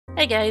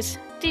Hey guys,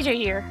 DJ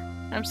here.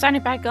 I'm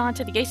signing back on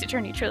to the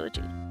Attorney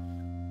Trilogy.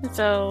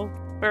 So,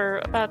 we're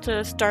about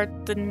to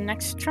start the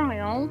next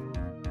trial,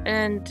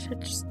 and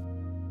it's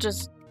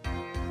just...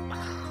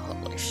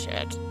 holy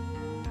shit.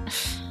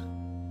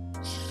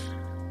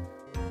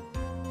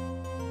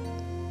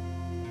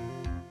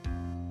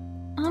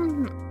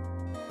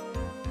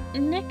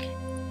 Nick?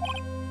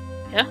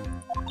 Yeah?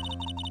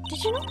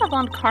 Did you know that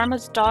Von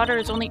Karma's daughter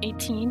is only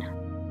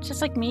 18?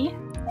 Just like me?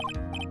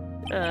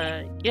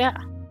 Yeah.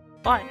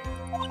 Why?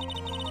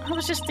 I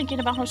was just thinking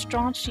about how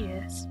strong she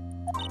is.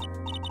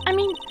 I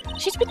mean,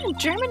 she's been in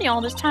Germany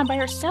all this time by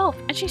herself,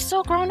 and she's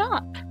so grown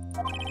up.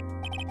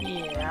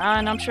 Yeah,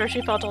 and I'm sure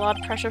she felt a lot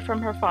of pressure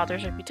from her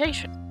father's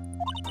reputation.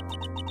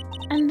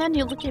 And then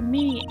you look at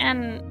me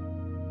and...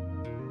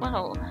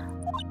 well...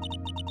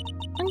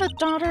 I'm the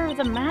daughter of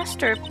the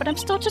master, but I'm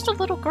still just a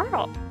little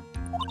girl.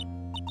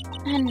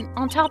 And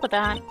on top of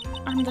that,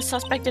 I'm the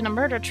suspect in a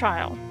murder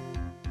trial.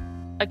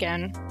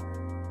 Again.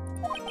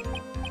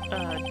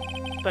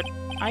 But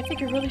I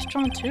think you're really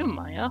strong too,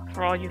 Maya,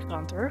 for all you've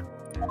gone through.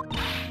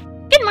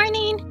 Good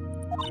morning!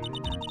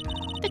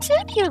 The two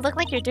of you look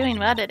like you're doing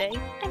well today.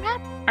 I'm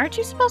happy. Aren't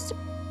you supposed to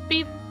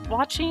be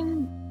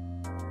watching...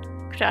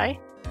 Cry?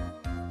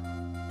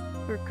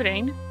 Or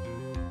Crane?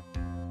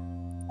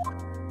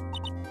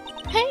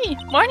 Hey!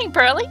 Morning,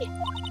 Pearly!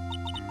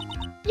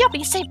 You'll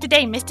be safe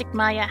today, Mystic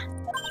Maya.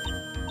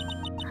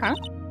 Huh?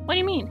 What do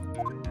you mean?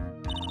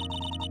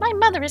 My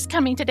mother is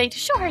coming today to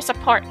show her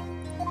support.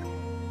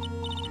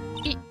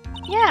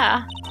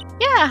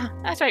 Yeah,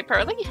 that's right,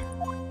 Pearly.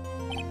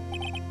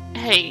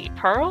 Hey,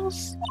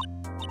 Pearls?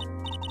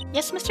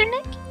 Yes, Mr.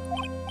 Nick?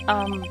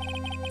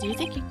 Do you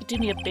think you could do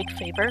me a big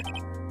favor?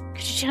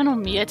 Could you channel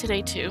Mia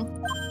today, too?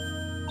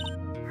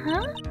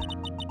 Huh?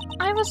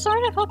 I was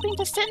sort of hoping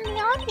to sit in the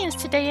audience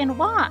today and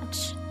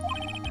watch.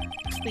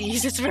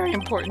 Please, it's very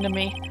important to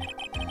me.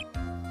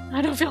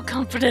 I don't feel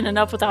confident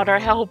enough without our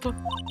help.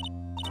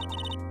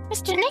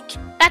 Mr. Nick,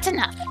 that's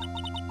enough.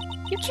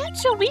 You can't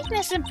show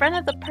weakness in front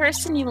of the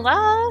person you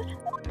love.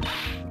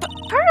 But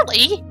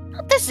Pearly,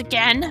 not this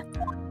again.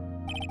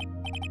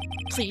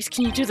 Please,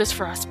 can you do this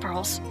for us,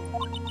 Pearls?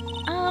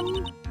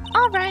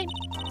 Alright.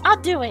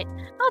 I'll do it.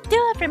 I'll do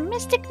it for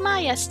Mystic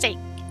Maya's sake.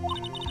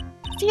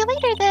 See you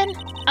later then.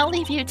 I'll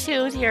leave you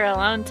two to your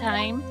alone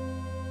time.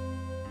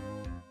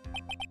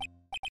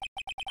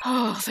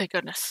 Oh, thank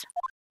goodness.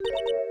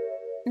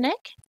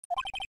 Nick?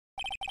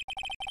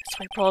 That's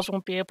why Pearls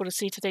won't be able to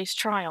see today's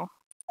trial.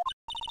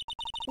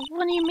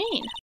 What do you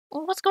mean?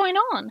 What's going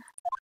on?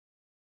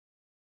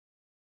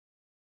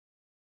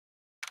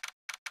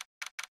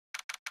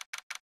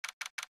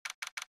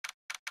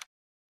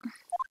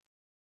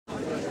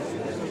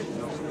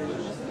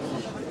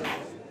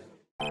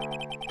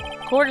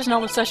 Court is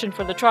now in session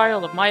for the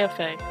trial of Maya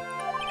Fey.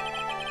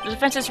 The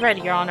defense is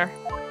ready, Your Honor.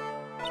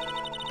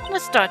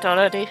 Let's start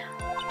already.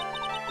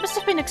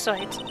 Mr. Phoenix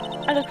Wright,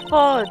 I look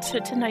forward to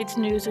tonight's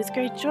news with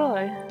great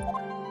joy.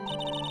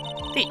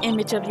 The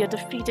image of your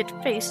defeated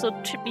face will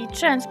be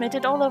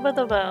transmitted all over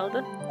the world.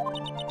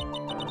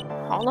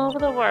 All over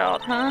the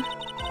world, huh?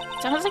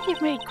 Sounds like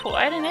you've made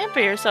quite a name for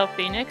yourself,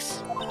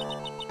 Phoenix.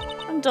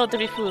 I'm told to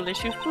be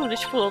foolish, you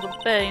foolish fool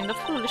of Bay in the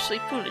foolishly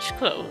foolish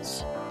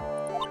clothes.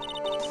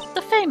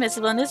 The famous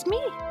one is me.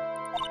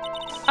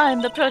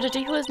 I'm the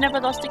prodigy who has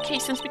never lost a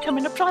case since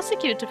becoming a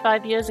prosecutor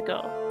 5 years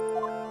ago.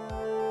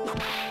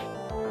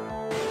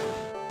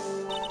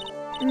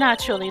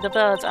 Naturally, the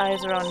world's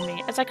eyes are on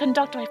me as I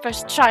conduct my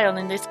first trial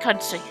in this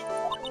country.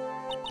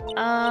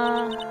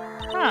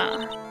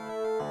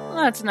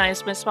 That's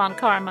nice, Miss Von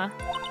Karma.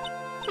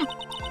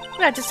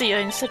 Glad to see you're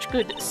in such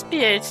good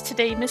spirits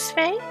today, Miss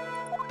Fey.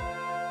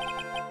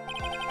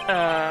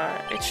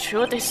 It's true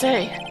what they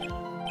say.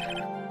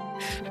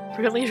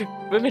 Really,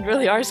 women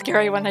really are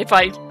scary when they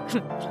fight.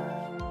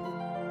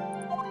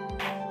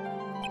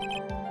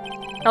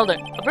 Elder,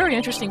 a very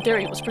interesting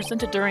theory was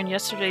presented during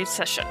yesterday's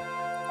session.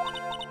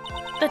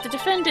 That the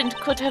defendant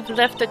could have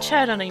left the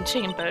channeling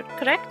chamber,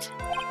 correct?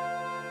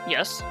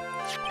 Yes.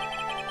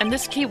 And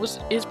this key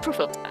is proof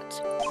of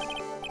that.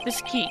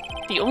 This key,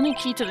 the only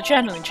key to the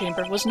channeling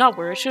chamber, was not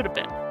where it should have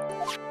been.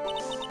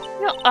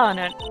 Your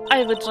Honor,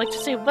 I would like to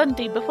say one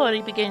thing before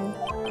we begin.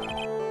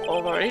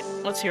 Alright,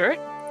 let's hear it.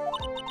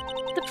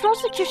 The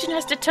prosecution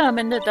has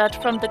determined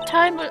that from the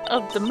time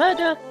of the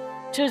murder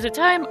to the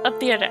time of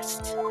the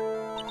arrest,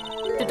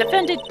 the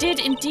defendant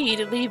did indeed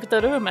leave the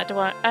room at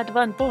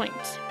one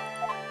point.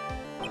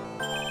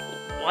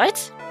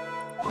 What?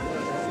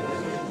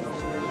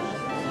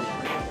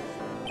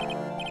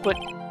 But,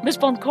 Miss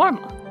Von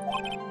Karma,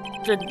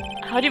 then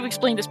how do you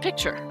explain this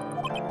picture?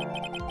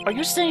 Are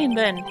you saying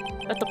then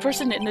that the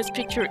person in this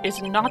picture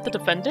is not the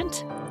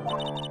defendant?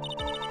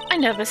 I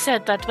never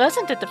said that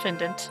wasn't the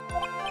defendant.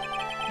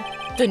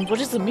 Then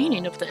what is the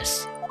meaning of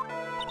this?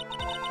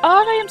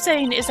 All I am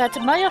saying is that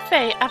Maya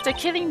Fey, after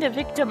killing the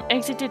victim,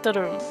 exited the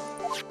room.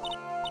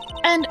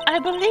 And I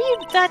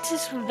believe that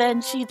is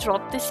when she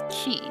dropped this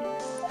key.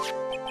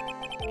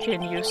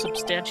 Can you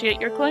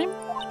substantiate your claim?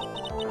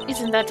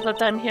 Isn't that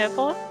what I'm here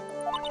for?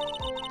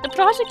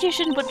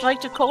 prosecution would like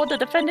to call the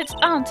defendant's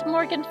aunt,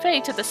 Morgan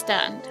Fay, to the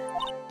stand.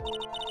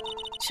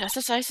 Just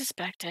as I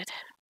suspected.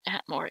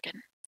 Aunt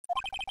Morgan.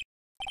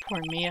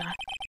 Poor Mia.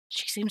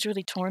 She seems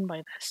really torn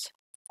by this.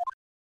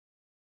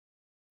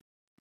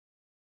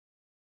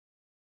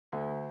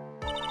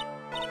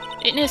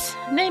 Witness,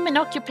 name and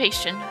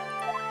occupation.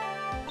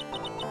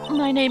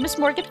 My name is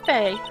Morgan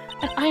Fay,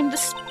 and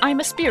I'm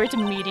a spirit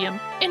medium,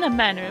 in a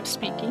manner of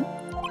speaking.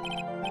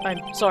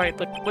 I'm sorry,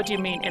 but what do you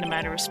mean, in a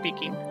manner of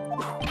speaking?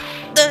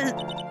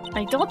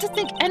 I don't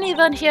think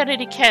anyone here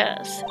really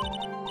cares.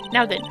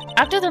 Now then,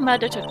 after the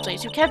murder took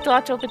place, you kept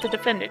watch over the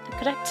defendant,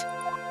 correct?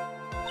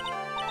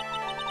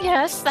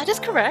 Yes, that is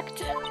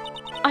correct.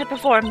 I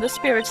performed the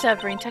spirit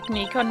severing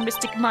technique on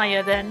Mystic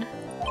Maya then.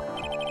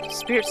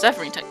 Spirit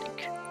severing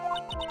technique?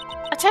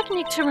 A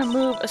technique to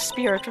remove a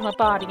spirit from a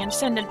body and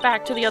send it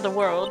back to the other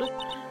world.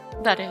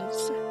 That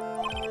is.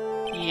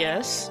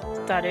 Yes,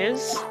 that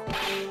is.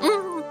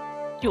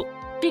 You,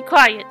 be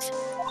quiet.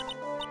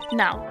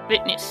 Now,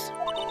 witness.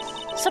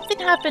 Something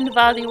happened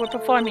while you were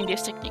performing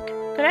this technique,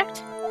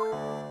 correct?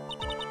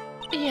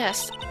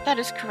 Yes, that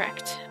is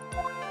correct.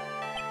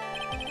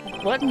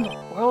 What in the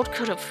world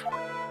could have...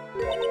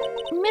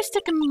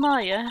 Mystic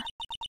Maya...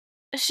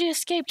 She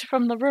escaped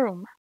from the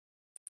room.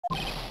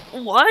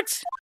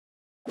 What?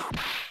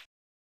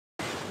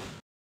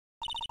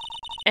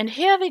 And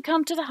here we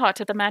come to the heart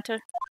of the matter.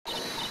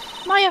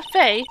 Maya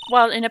Fay,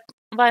 while in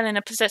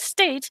a possessed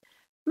state,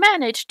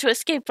 managed to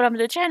escape from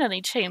the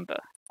channeling chamber.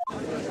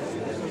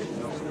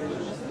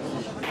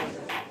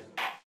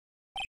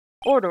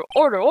 Order,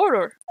 order,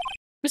 order!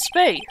 Miss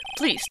Fay,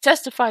 please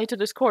testify to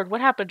this court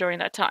what happened during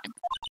that time.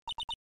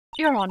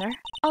 Your Honor,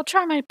 I'll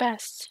try my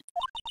best.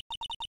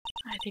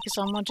 I think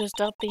someone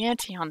just upped the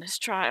ante on this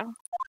trial.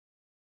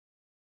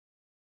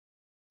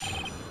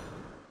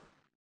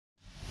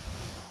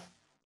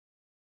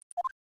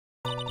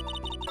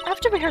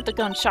 After we heard the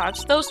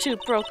gunshots, those two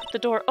broke the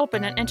door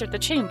open and entered the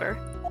chamber.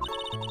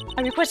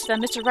 I requested that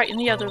Mr. Wright and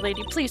the other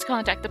lady please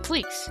contact the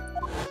police.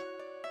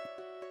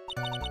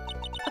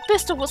 A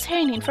pistol was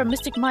hanging from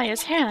Mystic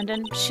Maya's hand,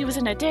 and she was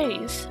in a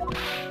daze.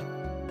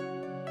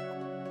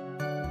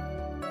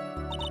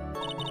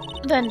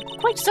 Then,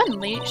 quite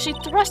suddenly, she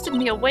thrusted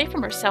me away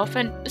from herself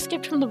and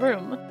escaped from the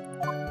room.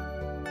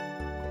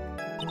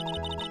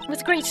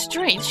 With great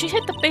strength, she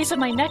hit the base of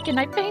my neck and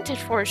I fainted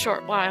for a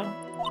short while.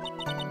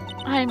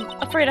 I'm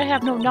afraid I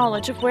have no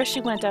knowledge of where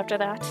she went after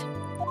that.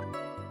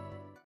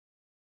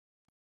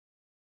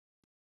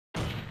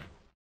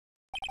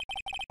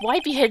 Why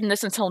be hidden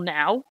this until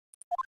now?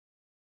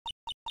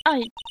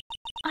 I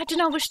do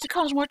not wish to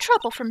cause more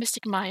trouble for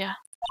Mystic Maya.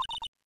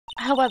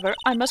 However,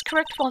 I must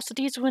correct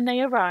falsities when they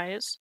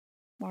arise.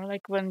 More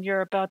like when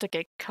you're about to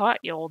get caught,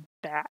 you old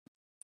bat.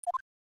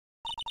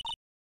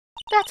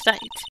 That's right.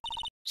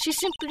 She's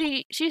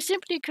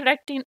simply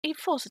correcting a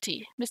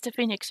falsity, Mr.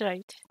 Phoenix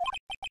Wright.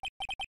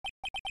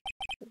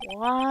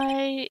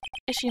 Why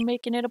is she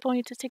making it a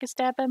point to take a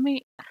stab at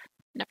me?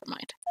 Never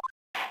mind.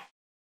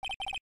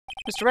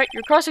 Mr. Wright,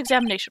 your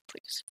cross-examination,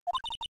 please.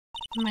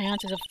 My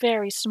aunt is a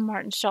very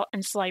smart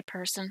and sly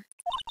person.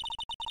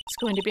 It's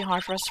going to be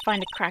hard for us to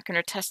find a crack in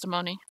her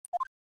testimony.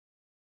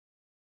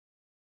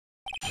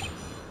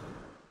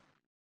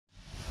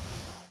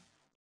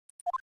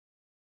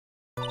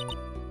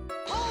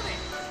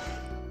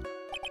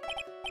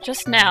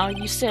 Just now,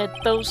 you said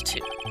those two.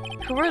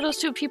 Who were those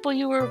two people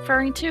you were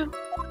referring to?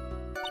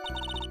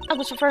 I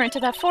was referring to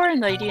that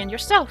foreign lady and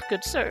yourself,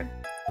 good sir.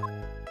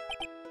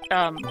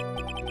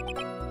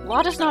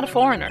 Lotta's not a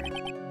foreigner,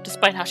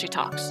 despite how she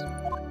talks.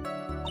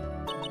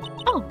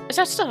 Oh, is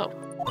that so?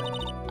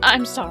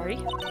 I'm sorry.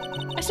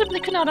 I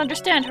simply could not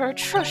understand her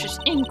atrocious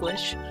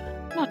English.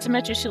 Not to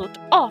mention she looked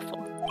awful.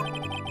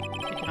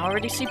 I can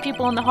already see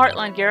people in the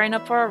Heartland gearing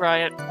up for a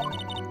riot.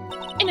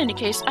 In any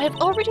case, I have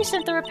already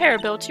sent the repair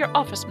bill to your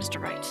office, Mr.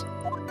 Wright.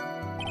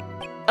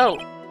 Oh,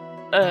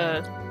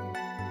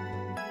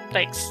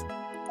 thanks.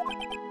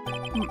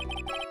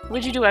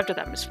 What'd you do after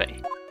that, Miss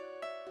Fay?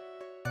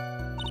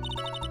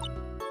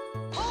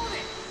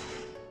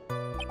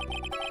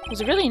 Was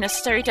it really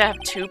necessary to have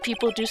two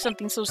people do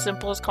something so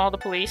simple as call the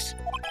police?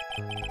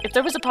 If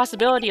there was a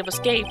possibility of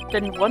escape,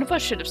 then one of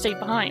us should have stayed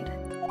behind.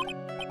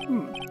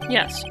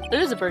 Yes, that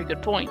is a very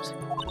good point.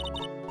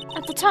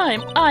 At the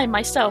time, I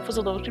myself was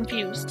a little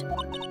confused.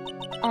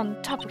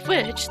 On top of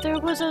which, there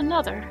was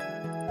another.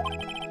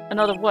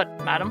 Another what,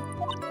 madam?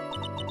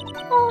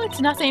 Oh,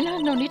 it's nothing.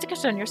 No need to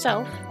concern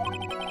yourself.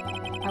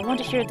 I want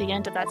to hear the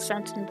end of that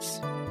sentence.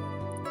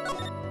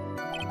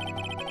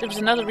 There was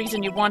another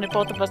reason you wanted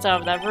both of us out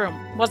of that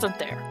room, wasn't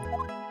there?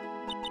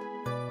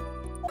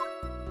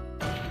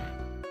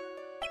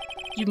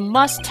 You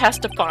must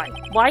testify.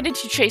 Why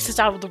did you chase us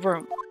out of the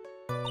room?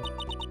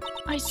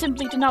 I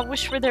simply did not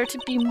wish for there to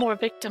be more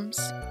victims.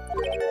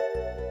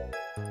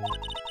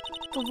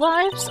 The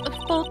lives of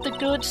both the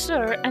good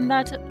sir and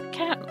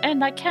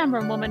that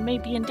camera woman may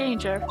be in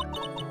danger,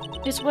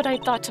 is what I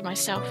thought to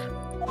myself.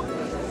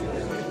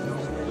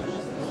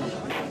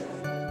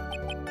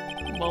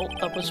 Well,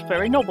 that was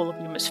very noble of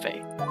you, Miss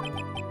Fay.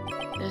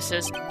 This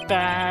is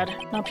bad.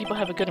 Now people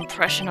have a good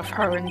impression of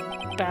her and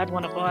bad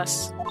one of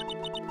us.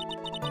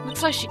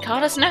 Looks like she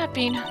caught us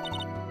napping.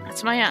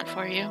 That's my aunt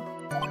for you.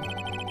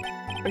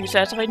 Are you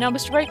satisfied now,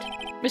 Mr. Wright?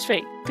 Miss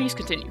Fate, please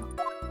continue.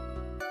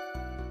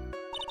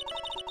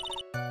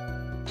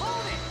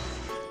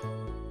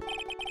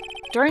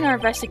 During our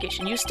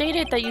investigation, you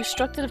stated that you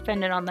struck the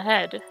defendant on the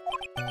head,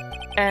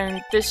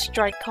 and this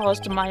strike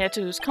caused Maya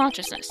to lose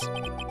consciousness.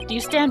 Do you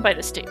stand by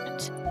this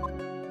statement?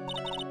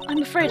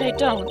 I'm afraid I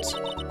don't.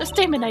 The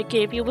statement I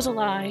gave you was a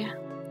lie.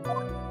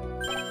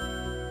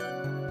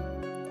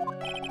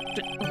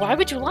 But why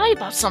would you lie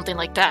about something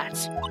like that?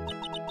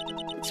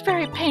 It's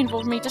very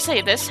painful for me to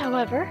say this,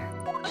 however.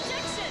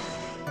 Objection!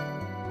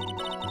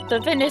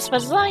 The witness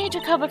was lying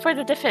to cover for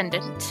the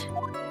defendant.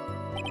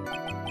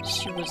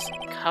 She was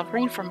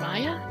covering for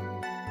Maya?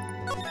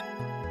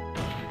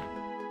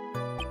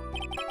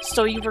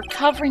 So you were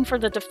covering for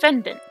the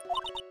defendant?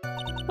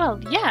 Well,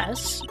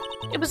 yes.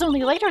 It was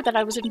only later that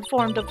I was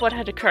informed of what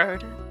had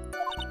occurred.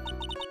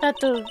 That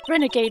the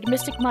renegade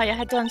Mystic Maya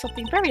had done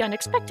something very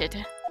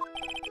unexpected.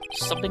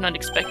 Something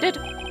unexpected?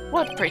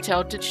 What, pray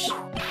tell, did she...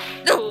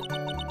 No!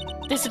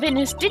 This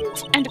witness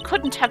didn't and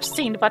couldn't have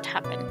seen what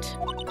happened.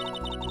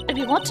 If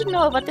you want to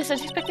know what this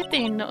unexpected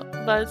thing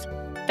was,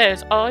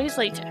 there's always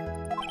later.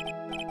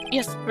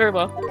 Yes, very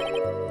well.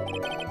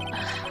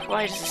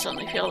 Why does it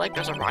suddenly feel like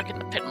there's a rock in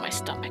the pit of my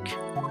stomach?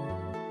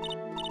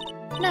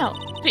 Now,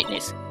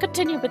 witness,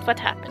 continue with what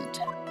happened.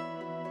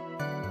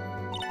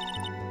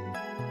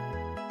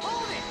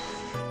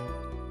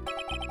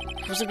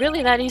 Was it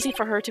really that easy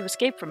for her to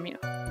escape from you?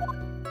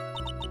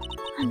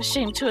 I'm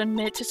ashamed to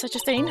admit to such a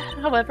thing,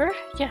 however,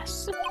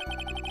 yes.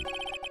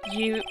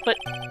 But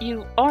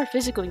you are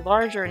physically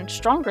larger and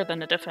stronger than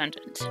the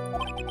defendant.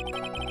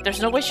 There's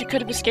no way she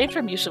could have escaped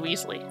from you so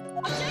easily.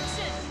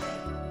 Objection!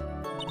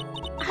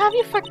 Have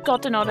you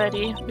forgotten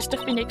already,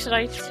 Mr. Phoenix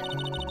Wright?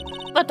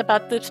 What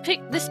about this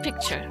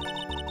picture?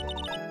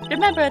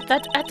 Remember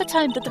that at the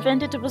time the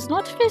defendant was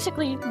not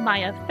physically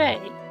Maya Fey.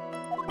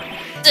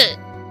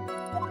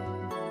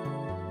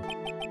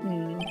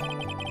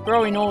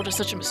 Growing old is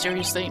such a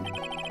mysterious thing.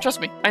 Trust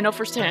me, I know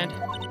firsthand.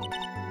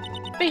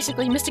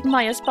 Basically, Mystic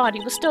Maya's body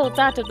was still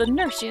that of the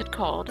nurse she had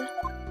called.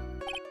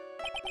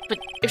 But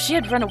if she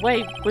had run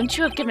away, wouldn't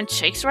you have given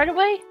chase right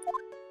away?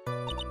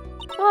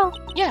 Well,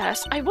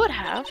 yes, I would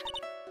have.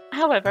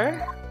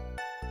 However...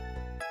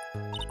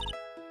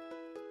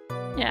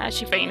 Yeah,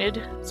 she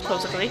fainted,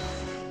 supposedly.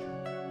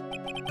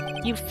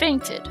 You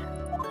fainted.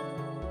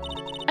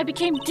 I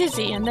became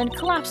dizzy and then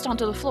collapsed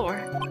onto the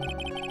floor.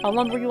 How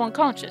long were you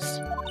unconscious?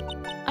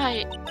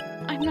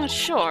 I'm not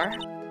sure.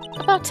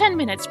 About 10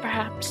 minutes,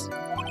 perhaps.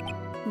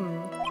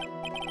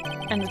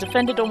 And the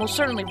defendant almost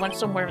certainly went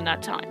somewhere in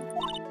that time.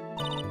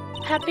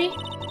 Happy?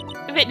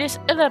 Witness,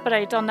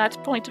 elaborate on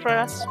that point for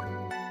us.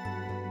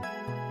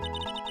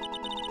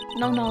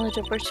 No knowledge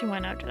of where she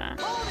went after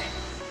that.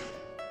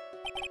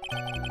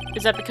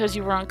 Is that because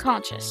you were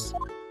unconscious?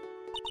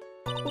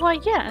 Why,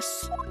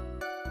 yes.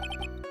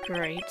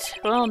 Great.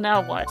 Well,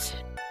 now what?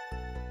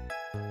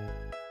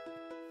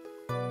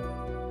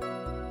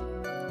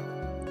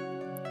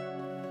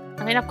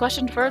 I mean, I've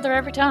questioned further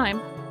every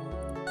time.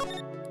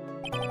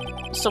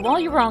 So while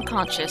you were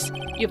unconscious,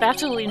 you have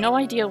absolutely no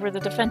idea where the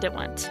defendant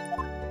went.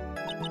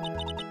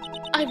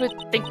 I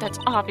would think that's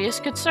obvious,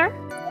 good sir.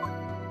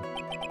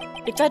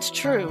 If that's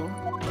true,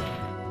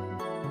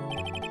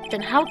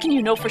 then how can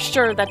you know for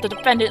sure that the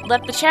defendant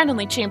left the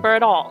channeling chamber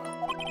at all?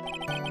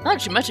 Now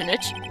that you mention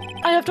it,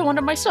 I have to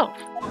wonder myself.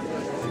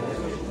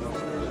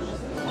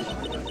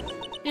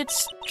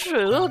 It's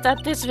true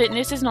that this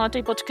witness is not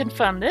able to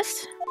confirm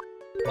this.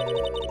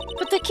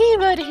 But the key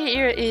word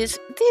here is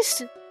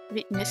this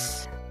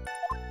witness.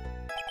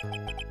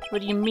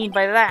 What do you mean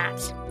by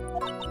that?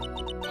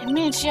 It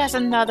means she has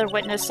another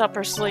witness up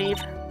her sleeve.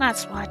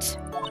 That's what.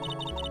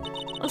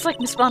 Looks like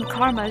Miss Von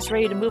Karma is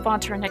ready to move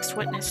on to her next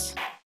witness.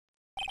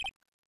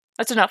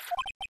 That's enough.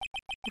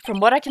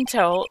 From what I can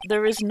tell,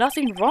 there is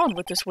nothing wrong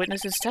with this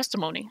witness's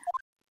testimony.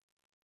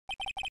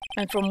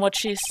 And from what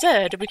she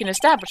said, we can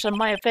establish that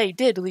Maya Fey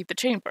did leave the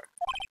chamber.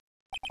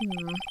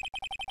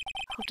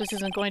 Hope this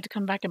isn't going to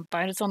come back and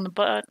bite us on the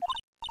butt.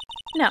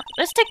 Now,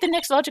 let's take the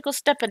next logical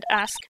step and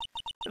ask,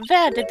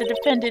 where did the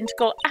defendant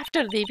go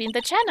after leaving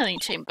the channeling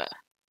chamber?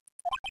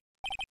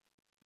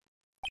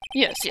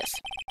 Yes.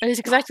 That is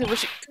exactly what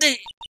she...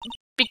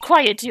 Be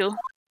quiet, you!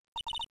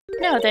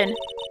 Now then,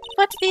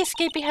 what the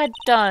escapee had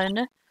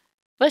done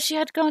was she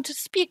had gone to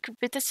speak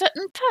with a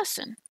certain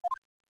person.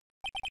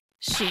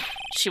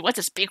 She went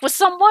to speak with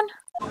someone?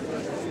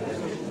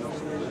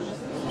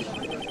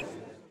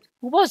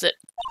 Who was it?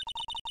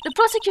 The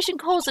prosecution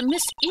calls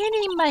Miss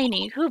Eenie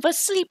Miney, who was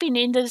sleeping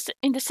in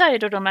the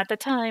side room at the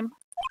time.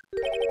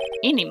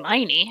 Eenie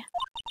Miney?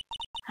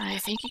 I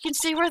think you can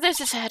see where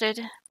this is headed.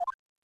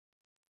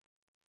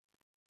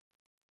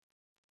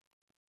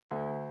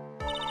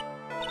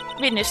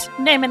 Witness,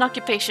 name and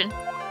occupation.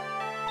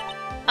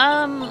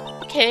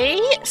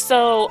 Okay,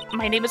 so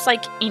my name is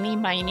Eenie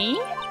Miney.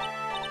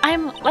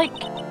 I'm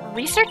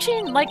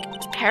researching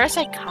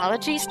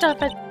parapsychology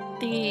stuff at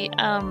the,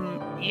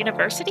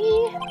 university?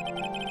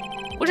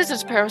 What is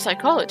this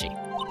parapsychology?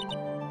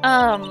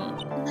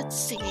 Let's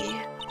see.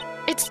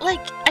 It's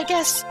like, I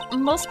guess,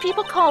 most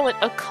people call it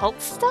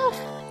occult stuff?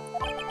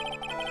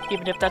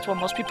 Even if that's what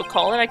most people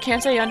call it, I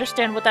can't say I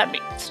understand what that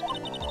means.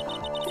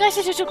 Did I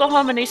suggest you to go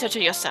home and research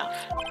it yourself?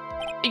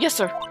 Yes,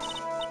 sir.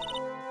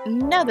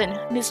 Now then,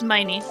 Miss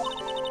Miney.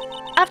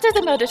 After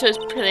the murder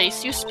took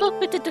place, you spoke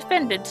with the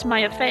defendant,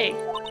 Maya Fey.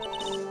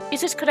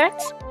 Is this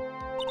correct?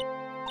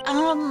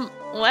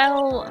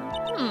 Well,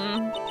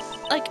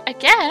 like, I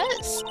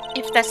guess.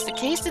 If that's the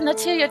case, then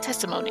let's hear your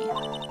testimony.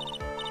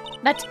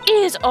 That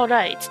is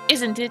alright,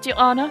 isn't it, Your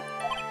Honor?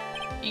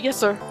 Yes,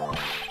 sir.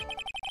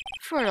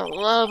 For the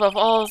love of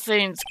all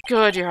things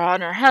good, Your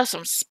Honor, have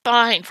some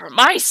spine for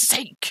my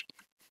sake!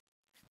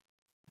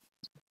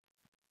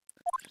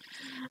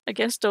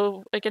 Against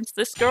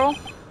this girl?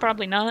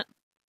 Probably not.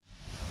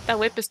 That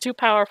whip is too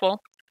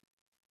powerful.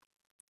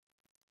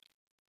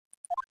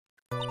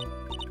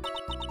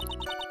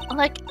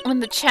 Like, when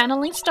the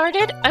channeling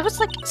started, I was,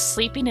 like,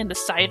 sleeping in the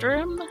side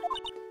room.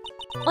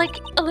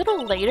 Like, a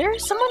little later,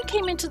 someone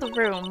came into the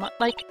room,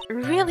 like,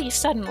 really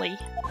suddenly.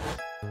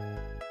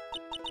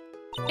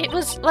 It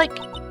was, like,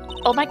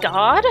 oh my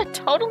god,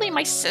 totally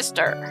my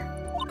sister.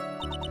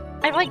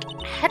 I, like,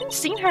 hadn't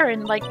seen her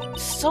in, like,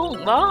 so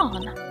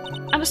long.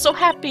 I was so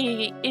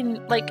happy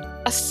in, like,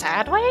 a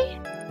sad way.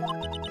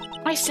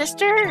 My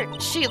sister,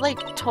 she,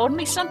 like, told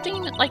me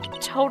something, like,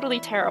 totally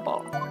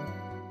terrible.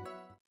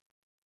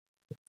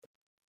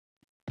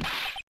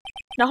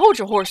 Now hold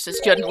your horses,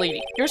 young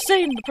lady. You're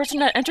saying the person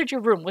that entered your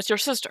room was your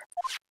sister.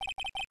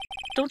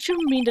 Don't you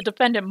mean the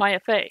defendant, Maya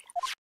Fey?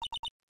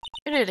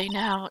 Really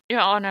now, Your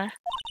Honor.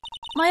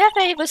 Maya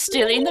Fey was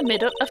still in the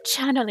middle of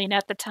channeling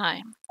at the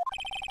time.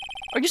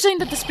 Are you saying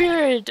that the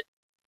spirit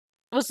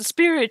was the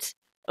spirit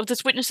of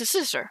this witness's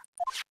sister?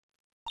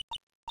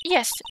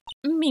 Yes,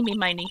 Mimi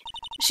Miney.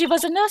 She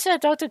was a nurse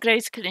at Dr.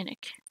 Gray's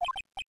clinic.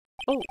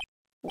 Oh,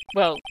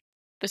 well,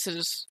 this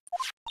is...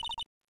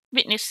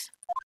 Witness.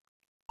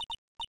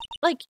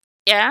 Like,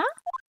 yeah?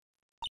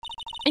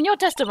 In your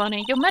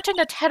testimony, you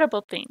mentioned a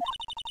terrible thing.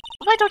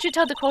 Why don't you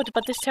tell the court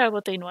what this terrible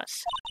thing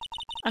was?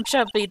 I'm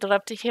sure we'd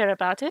love to hear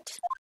about it.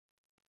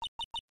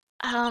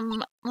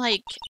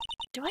 Like,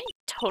 do I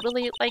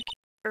totally, like,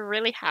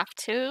 really have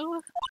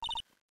to?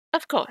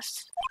 Of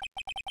course.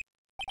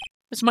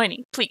 Miss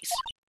Miney, please.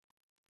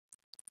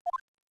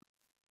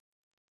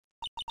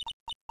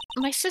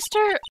 My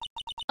sister,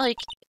 like,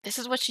 this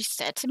is what she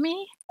said to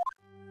me?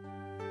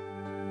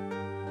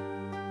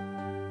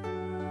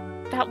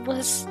 That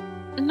was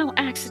no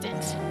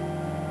accident.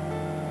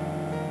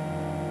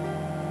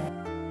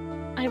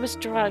 I was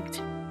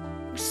drugged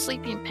with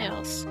sleeping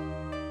pills.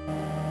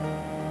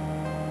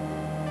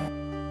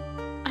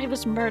 I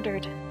was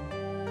murdered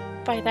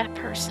by that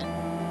person.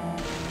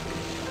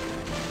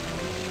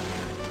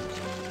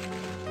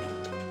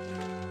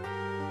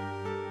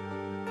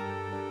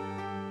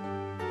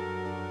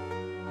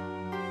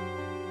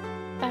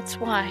 That's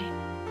why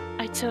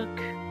I took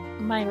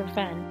my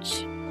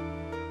revenge.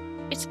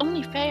 It's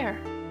only fair,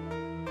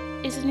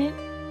 isn't it,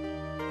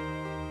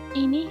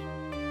 Amy?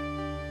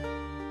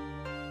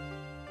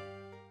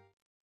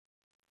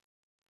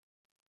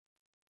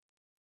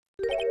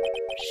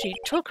 She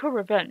took her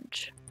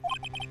revenge.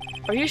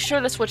 Are you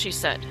sure that's what she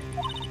said?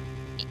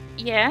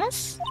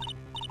 Yes?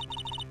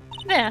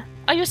 There.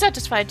 Are you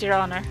satisfied, Your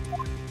Honor?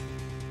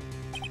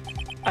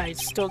 I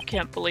still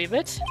can't believe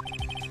it.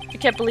 I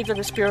can't believe that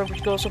the spirit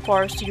would go so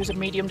far as to use a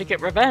medium to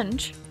get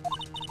revenge.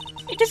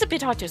 It is a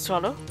bit hard to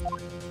swallow.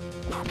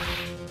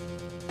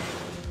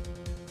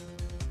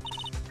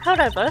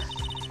 However,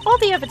 all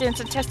the evidence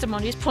and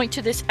testimonies point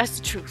to this as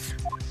the truth.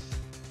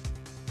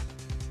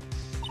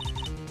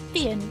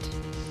 The end.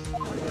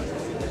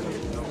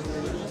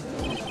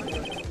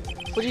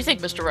 What do you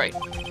think, Mr. Wright?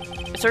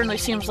 It certainly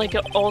seems like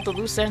all the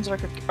loose ends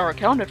are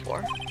accounted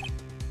for.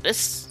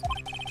 This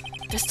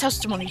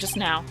testimony just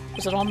now,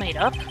 was it all made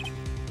up?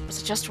 Was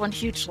it just one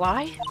huge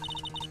lie?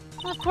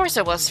 Well, of course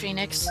it was,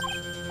 Phoenix.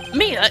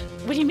 Me?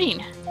 What do you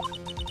mean?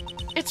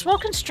 It's well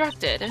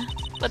constructed,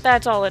 but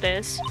that's all it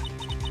is.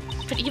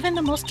 But even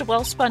the most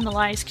well-spun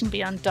lies can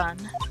be undone.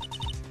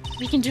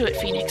 We can do it,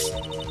 Phoenix.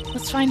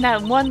 Let's find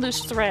that one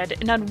loose thread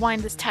and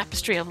unwind this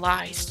tapestry of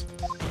lies.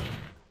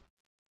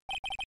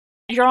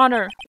 Your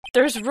Honor,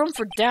 there's room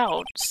for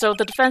doubt, so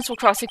the defense will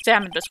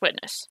cross-examine this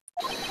witness.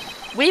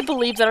 We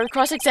believe that our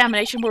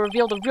cross-examination will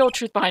reveal the real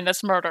truth behind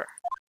this murder.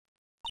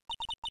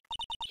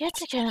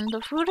 Yet again,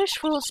 the foolish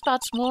fool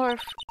spots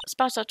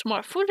out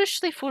more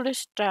foolishly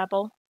foolish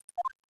dabble.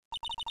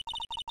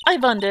 I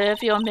wonder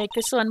if you'll make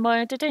this one more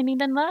entertaining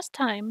than last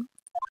time.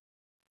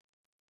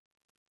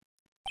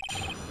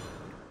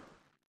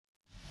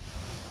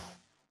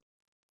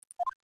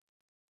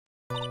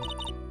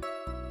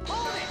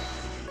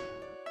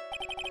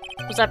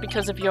 Was that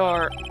because of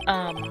your,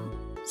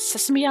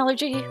 sesame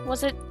allergy,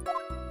 was it?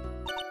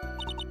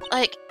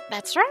 Like,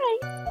 that's right.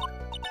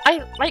 I,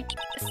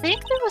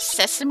 think there was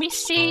sesame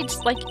seeds,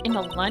 like, in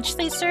the lunch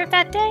they served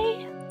that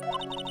day.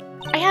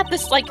 I had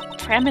this, like,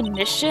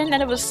 premonition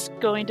that it was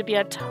going to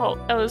be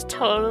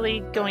totally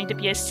going to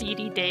be a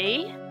seedy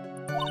day.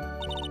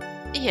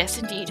 Yes,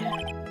 indeed.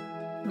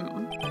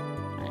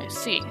 I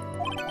see.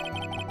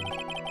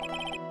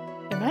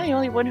 Am I the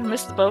only one who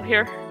missed the boat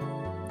here?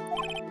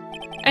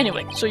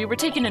 Anyway, so you were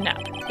taking a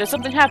nap. Did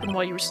something happen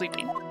while you were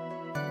sleeping?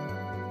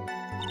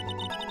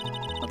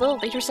 A little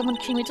later, someone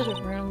came into the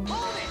room.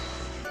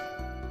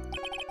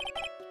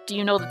 Do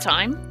you know the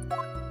time?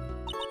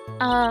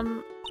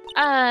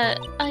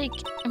 Like,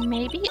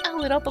 maybe a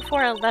little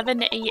before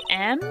 11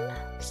 a.m.?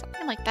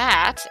 Something like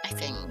that, I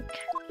think.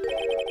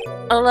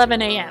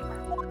 11 a.m.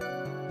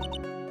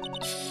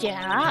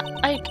 Yeah,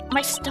 like,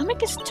 my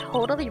stomach is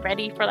totally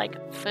ready for,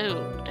 like,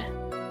 food.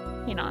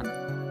 Hang on.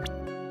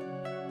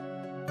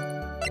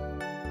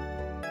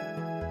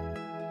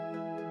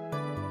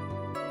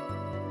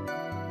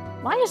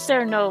 Why is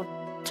there no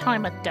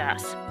time of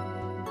death?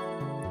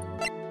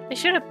 They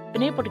should have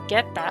been able to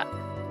get that.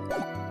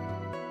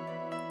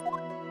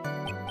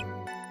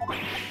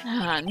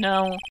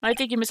 No, I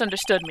think you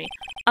misunderstood me.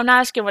 I'm not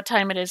asking what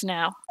time it is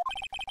now.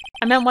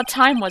 I meant what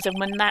time was it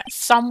when that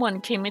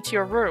someone came into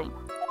your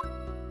room?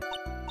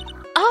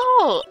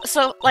 Oh,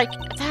 so, like,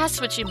 that's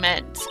what you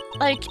meant.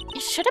 Like,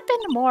 you should have been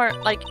more,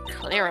 like,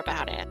 clear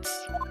about it.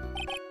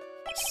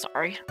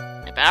 Sorry,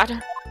 my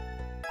bad.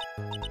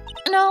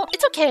 No,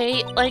 it's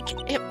okay. Like,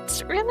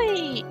 it's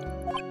really...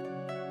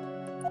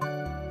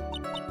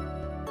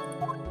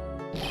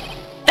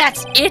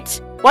 That's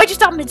it? Why'd you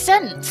stop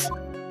mid-sentence?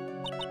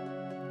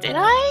 Did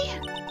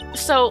I?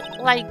 So,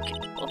 like,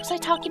 what was I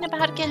talking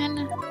about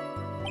again?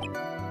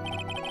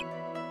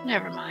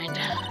 Never mind.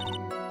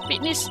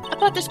 Phoenix,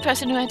 about this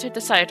person who entered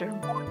the side room.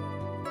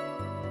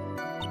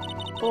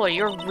 Boy,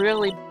 you're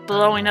really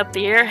blowing up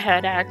the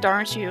airhead act,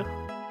 aren't you?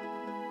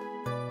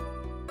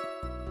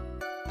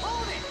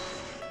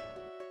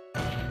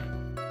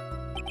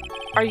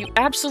 Are you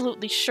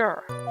absolutely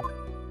sure?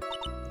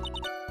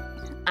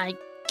 I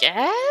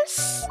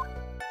guess?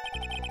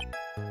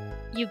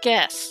 You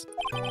guess.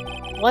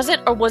 Was it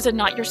or was it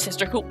not your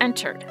sister who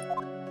entered?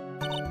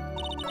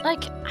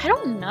 Like, I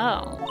don't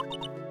know.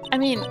 I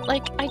mean,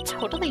 like, I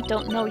totally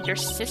don't know your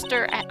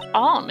sister at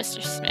all,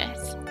 Mr.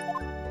 Smith.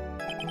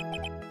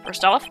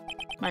 First off,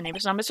 my name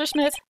is not Mr.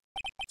 Smith.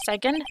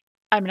 Second,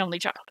 I'm an only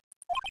child.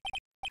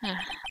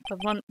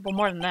 But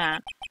more than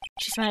that,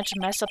 she's managed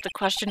to mess up the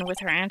question with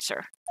her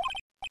answer.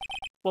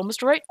 Well,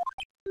 Mr. Wright,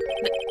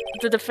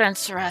 the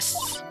defense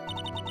rests.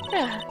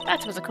 Yeah,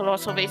 that was a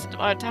colossal waste of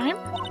our time.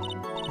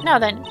 Now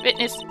then,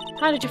 witness,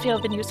 how did you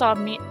feel when you saw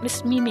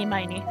Miss Mimi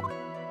Miney?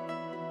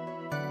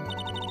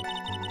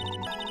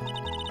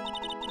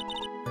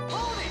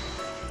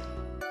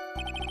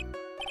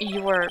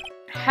 You were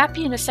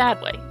happy in a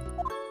sad way.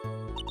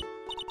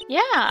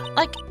 Yeah,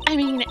 like, I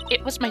mean,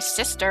 it was my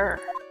sister.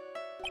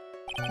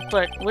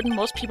 But wouldn't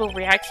most people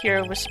react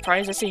here with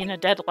surprise at seeing a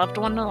dead loved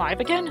one alive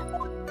again?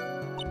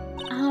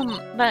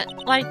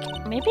 But,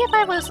 like, maybe if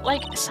I was,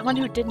 like, someone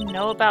who didn't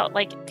know about,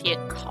 like, the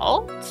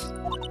occult?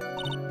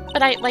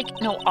 But I,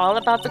 like, know all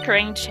about the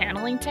Korean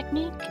channeling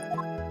technique?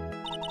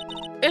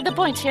 The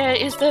point here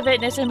is the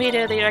witness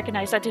immediately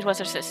recognized that it was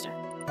her sister.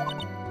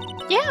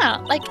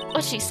 Yeah, like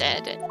what she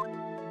said.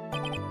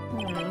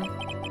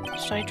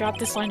 Should I drop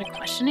this line of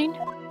questioning?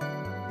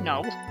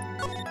 No.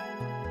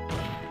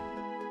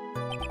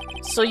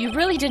 So you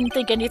really didn't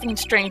think anything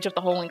strange of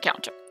the whole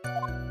encounter?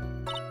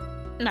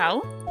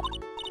 No.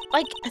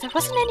 Like, there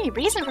wasn't any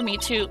reason for me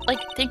to, like,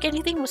 think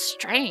anything was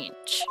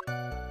strange.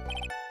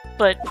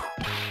 But...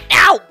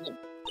 Ow!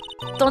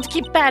 Don't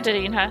keep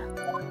badgering her.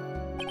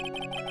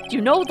 You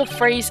know the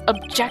phrase,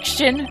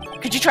 objection?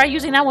 Could you try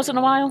using that once in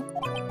a while?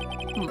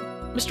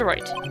 Mr.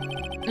 Wright,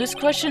 this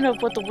question of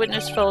what the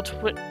witness felt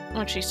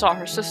when she saw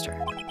her sister,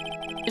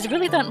 is it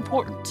really that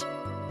important?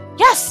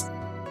 Yes!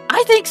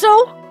 I think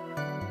so!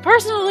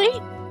 Personally,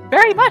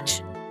 very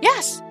much.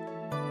 Yes!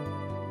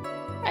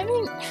 I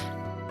mean...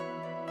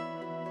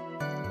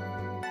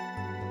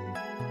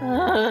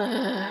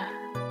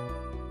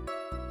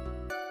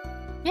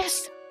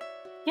 Yes.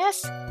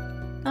 Yes.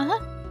 Uh-huh.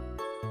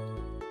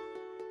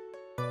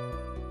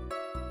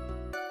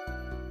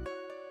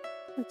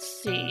 Let's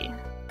see.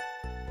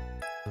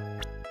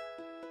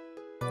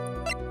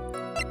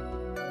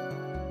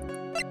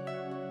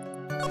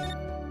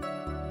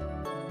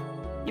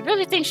 You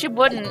really think she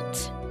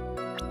wouldn't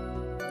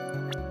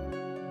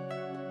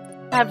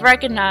have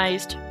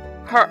recognized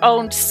her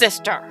own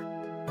sister?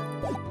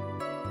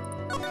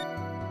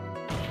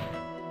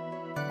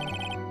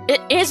 It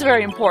is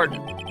very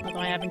important, although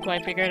I haven't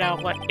quite figured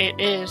out what it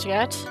is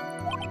yet.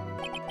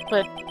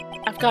 But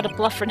I've got to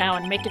bluff for now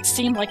and make it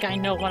seem like I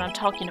know what I'm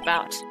talking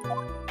about.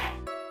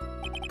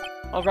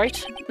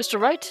 Alright,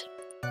 Mr. Wright?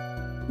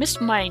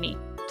 Miss Miney,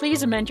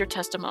 please amend your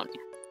testimony.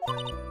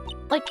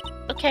 Like,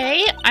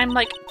 okay, I'm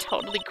like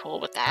totally cool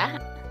with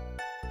that.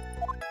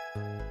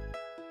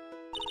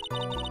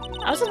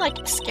 I wasn't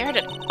like scared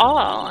at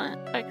all.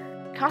 Like,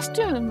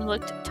 costume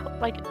looked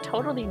like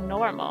totally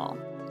normal.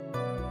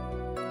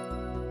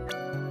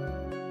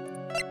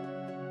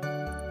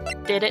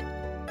 Did it?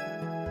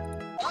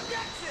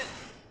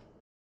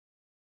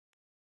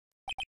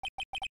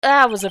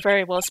 That was a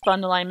very well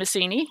spun line,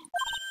 Messini.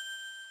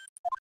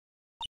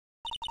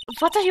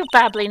 What are you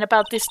babbling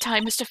about this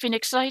time, Mr.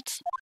 Phoenix Wright?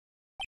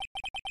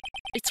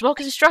 It's well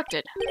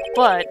constructed,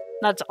 but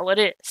that's all it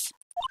is.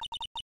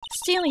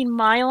 Stealing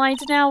my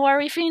lines now, are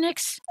we,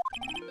 Phoenix?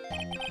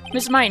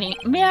 Miss Miney,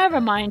 may I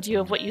remind you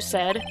of what you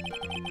said?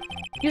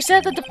 You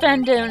said the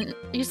defendant...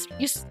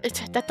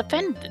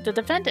 the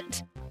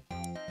defendant.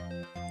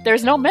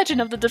 There's no mention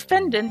of the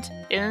defendant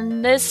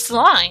in this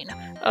line.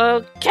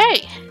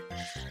 Okay.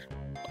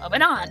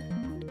 Moving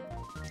on.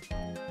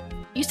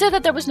 You said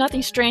that there was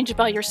nothing strange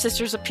about your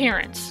sister's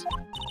appearance.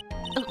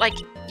 Like,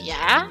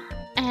 yeah,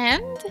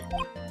 and?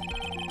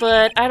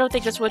 But I don't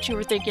think that's what you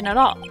were thinking at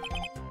all.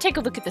 Take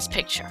a look at this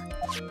picture.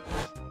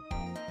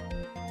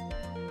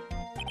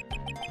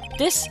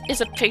 This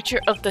is a picture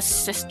of the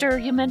sister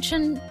you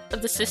mentioned?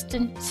 Of the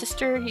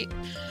sister you...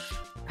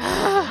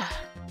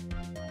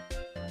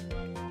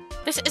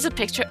 This is a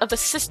picture of the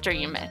sister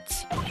you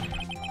met.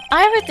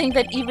 I would think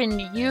that even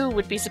you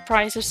would be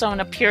surprised if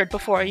someone appeared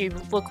before you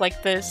looking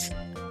like this.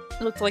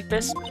 The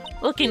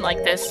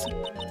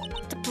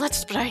blood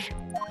spray.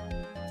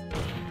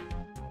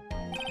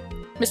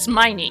 Miss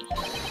Miney,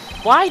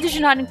 why did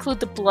you not include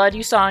the blood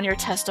you saw in your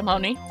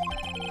testimony?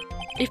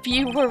 If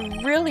you were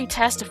really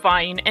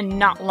testifying and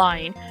not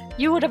lying,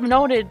 you would have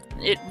noted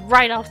it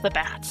right off the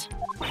bat.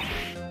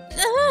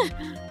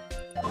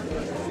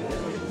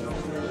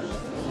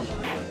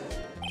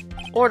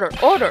 Order,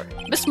 order!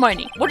 Miss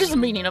Miney, what is the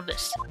meaning of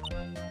this?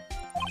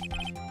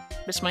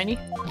 Miss Miney?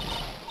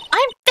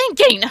 I'm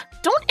thinking!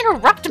 Don't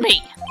interrupt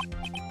me!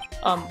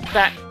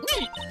 That...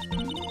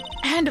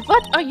 And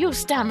what are you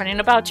stammering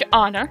about, Your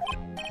Honor?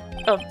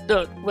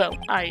 Well,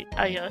 I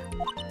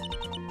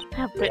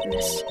have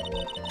witness.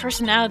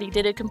 Personality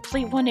did a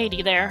complete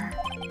 180 there.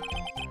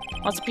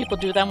 Lots of people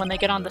do that when they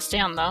get on the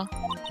stand, though.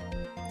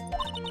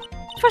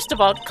 First of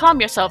all,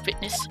 calm yourself,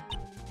 witness.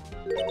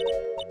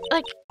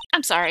 Like,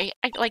 I'm sorry,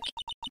 I,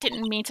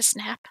 didn't mean to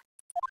snap.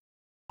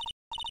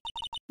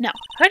 Now,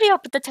 hurry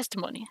up with the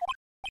testimony.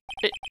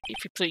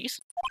 If you please.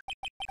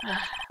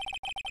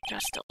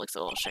 Josh still looks a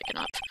little shaken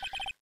up.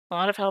 A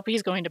lot of help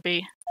he's going to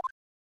be.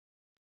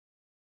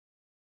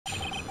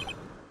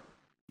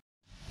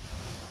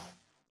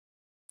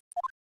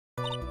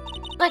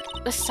 Like,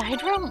 the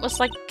side room was,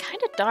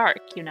 kind of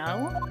dark, you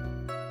know?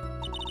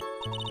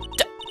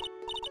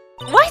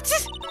 What?!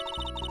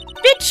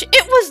 Bitch,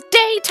 it was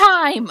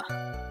daytime!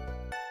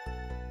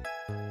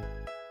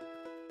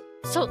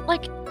 So,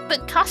 the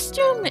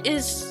costume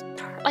is,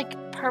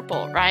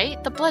 purple,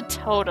 right? The blood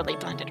totally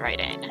blended right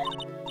in.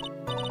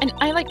 And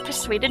I,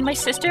 persuaded my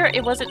sister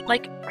it wasn't,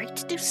 right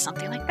to do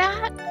something like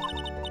that.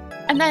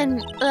 And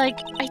then, I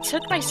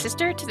took my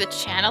sister to the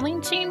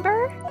channeling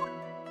chamber.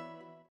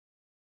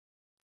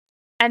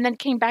 And then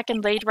came back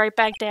and laid right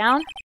back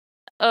down.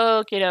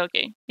 Okie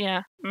dokie.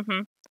 Yeah,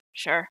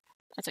 sure.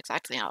 That's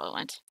exactly how it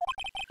went.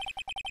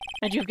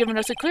 And you've given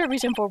us a clear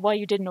reason for why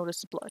you didn't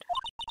notice the blood.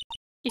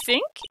 You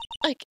think?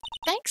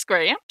 Thanks,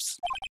 Gramps.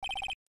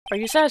 Are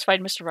you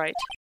satisfied, Mr. Wright?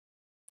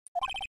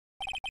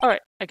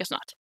 Alright, I guess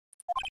not.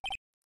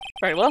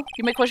 Very well,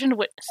 you may question the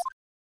witness.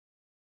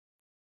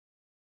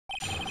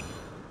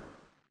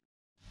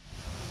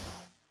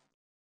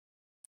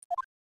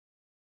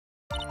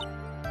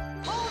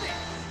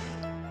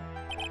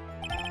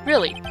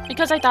 Really?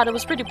 Because I thought it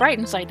was pretty bright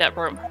inside that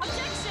room.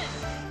 Objection!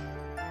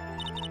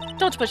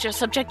 Don't put your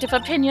subjective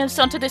opinions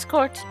onto this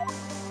court.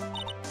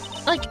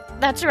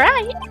 That's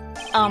right.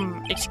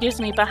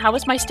 Excuse me, but how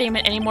is my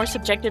statement any more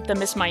subjective than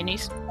Miss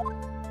Miney's?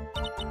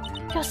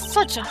 You're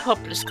such a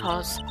hopeless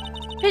cause.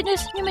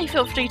 Witness, you may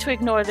feel free to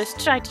ignore this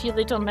chatty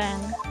little man.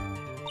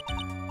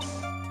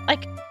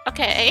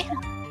 Okay.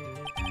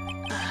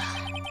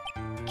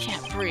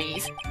 Can't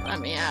breathe. Let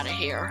me out of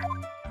here.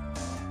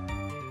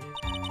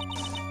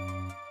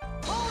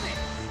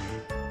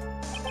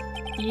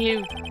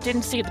 You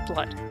didn't see the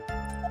blood.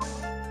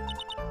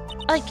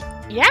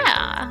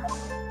 Yeah.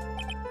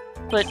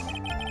 But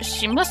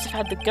she must have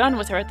had the gun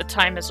with her at the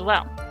time as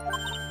well.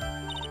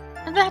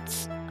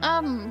 That's,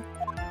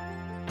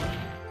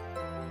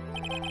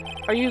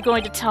 Are you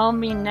going to tell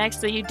me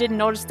next that you didn't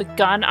notice the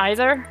gun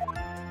either?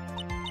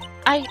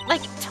 I,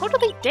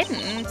 totally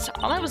didn't.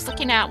 All I was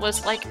looking at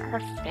was,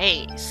 her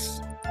face.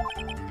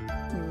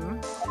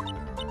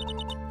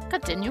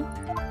 Continue.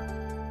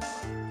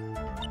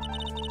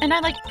 And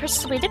I,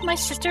 persuaded my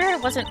sister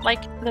it wasn't,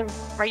 the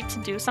right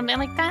to do something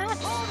like that.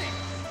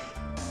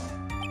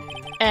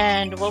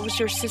 And what was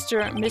your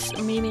sister, Miss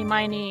Mimi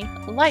Miney,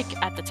 like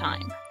at the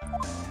time?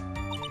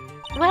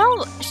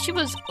 Well, she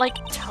was,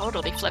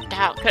 totally flipped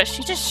out, because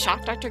she just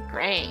shot Dr.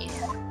 Gray.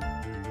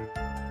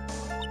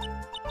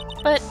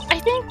 But I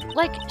think,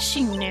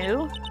 she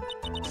knew.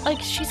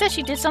 She said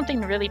she did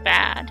something really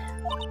bad.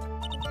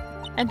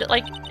 And,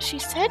 she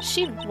said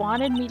she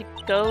wanted me to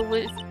go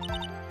with...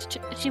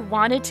 She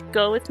wanted to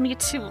go with me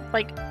to,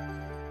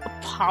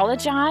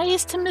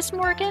 apologize to Miss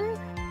Morgan?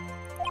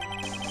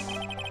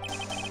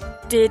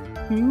 Did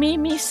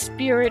Mimi's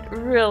spirit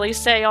really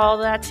say all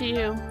that to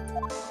you?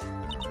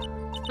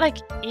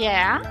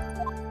 Yeah?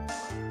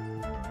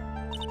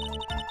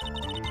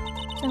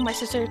 Took my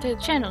sister to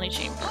the channeling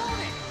chamber.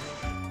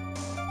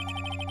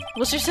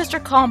 Was your sister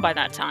calm by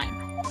that time?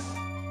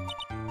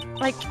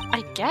 Like,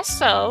 I guess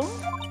so.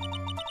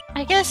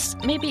 I guess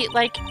maybe,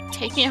 like,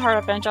 taking her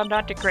revenge on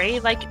Dr. Gray,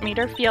 like, made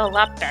her feel a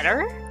lot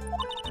better?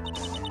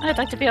 I'd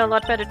like to feel a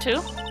lot better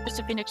too,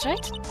 Mr. Phoenix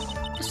Wright.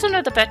 The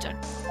sooner the better.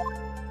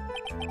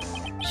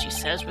 She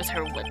says with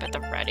her whip at the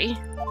ready.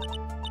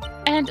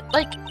 And,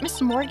 like,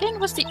 Miss Morgan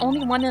was the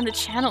only one in the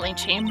channeling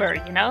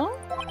chamber, you know?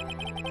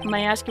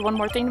 May I ask you one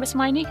more thing, Miss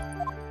Miney?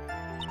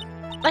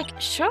 Like,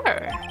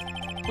 sure.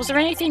 Was there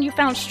anything you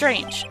found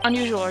strange,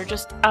 unusual, or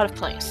just out of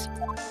place?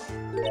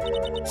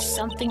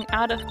 Something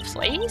out of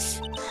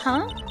place?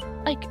 Huh?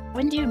 Like,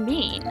 when do you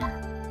mean?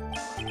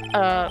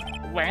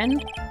 When?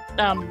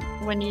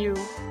 When you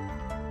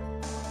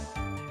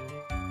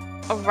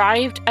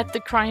arrived at the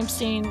crime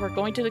scene, we're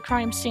going to the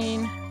crime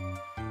scene.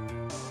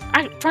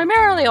 I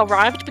primarily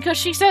arrived because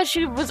she said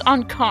she was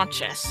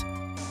unconscious.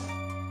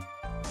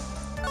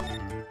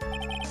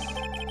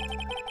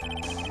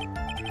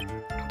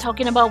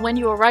 Talking about when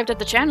you arrived at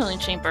the channeling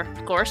chamber,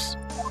 of course.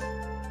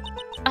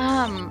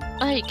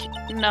 Like,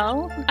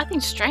 no,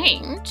 nothing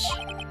strange.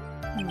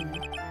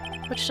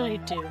 What should I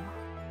do?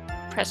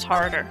 Press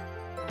harder.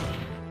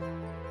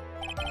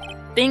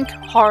 Think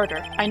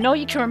harder. I know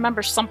you can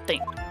remember something.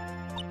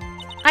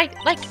 I,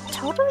 like,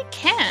 totally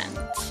can't.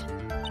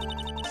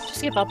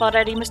 Just give up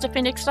already, Mr.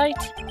 Phoenix Wright.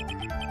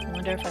 I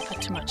wonder if I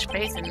put too much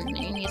faith in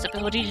Amy's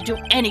ability to do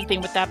anything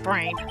with that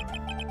brain.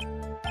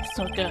 It's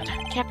no good.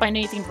 Can't find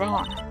anything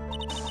wrong.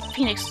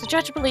 Phoenix, the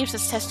judge believes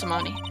his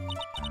testimony.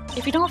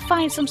 If you don't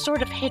find some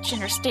sort of hitch in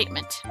her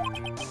statement,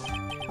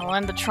 I'll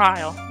end the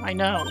trial. I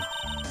know.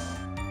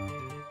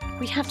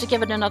 We have to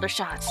give it another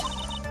shot.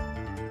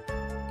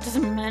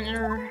 Doesn't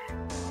matter.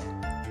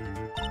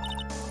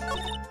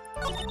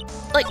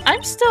 Like,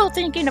 I'm still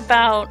thinking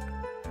about...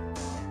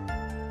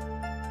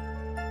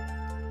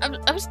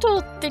 I'm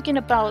still thinking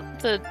about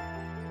the...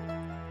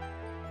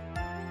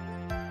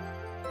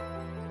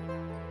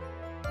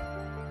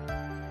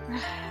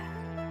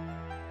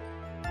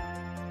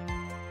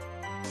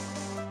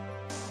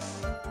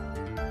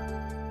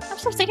 I'm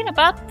still thinking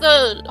about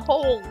the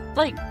whole,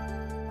 like,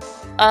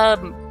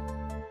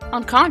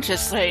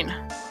 unconscious thing.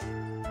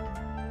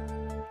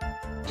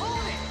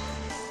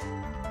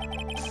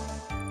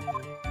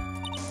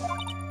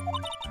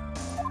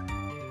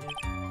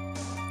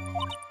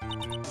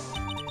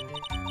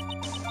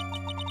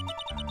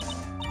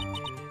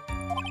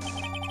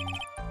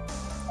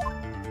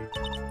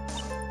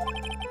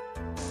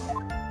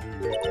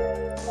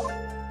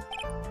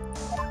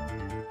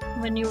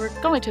 When you were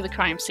going to the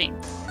crime scene.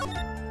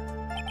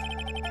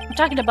 I'm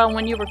talking about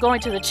when you were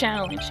going to the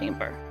channeling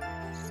chamber.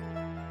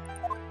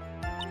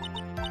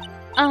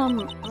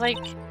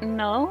 Like,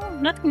 no,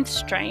 nothing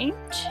strange.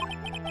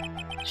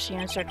 She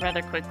answered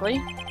rather quickly.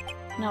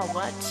 No,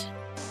 what?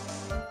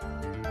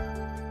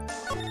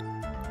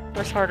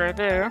 Press harder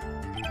there.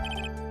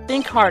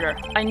 Think harder.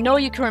 I know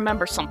you can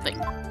remember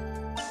something.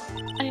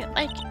 I,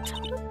 like,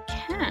 totally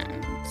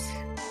can't.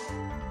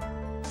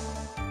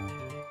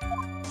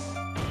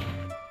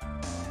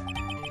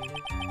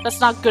 That's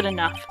not good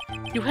enough.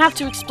 You have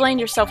to explain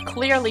yourself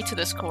clearly to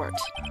this court.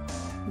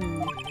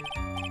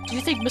 Do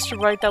you think, Mr.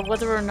 Wright, that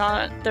whether or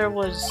not there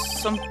was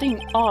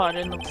something odd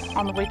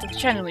on the way to the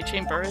channeling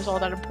chamber is all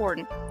that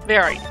important?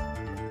 Very.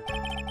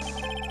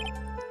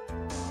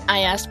 I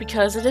asked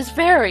because it is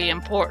very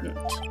important.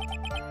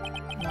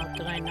 Not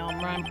that I know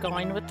where I'm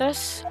going with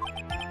this.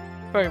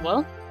 Very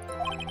well.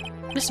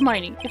 Miss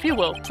Miney, if you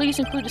will, please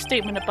include a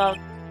statement about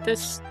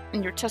this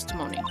in your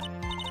testimony.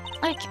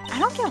 Like, I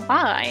don't get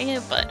why,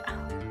 but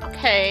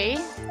okay.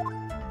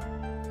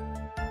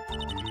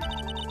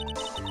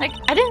 Like,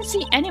 I didn't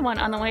see anyone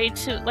on the way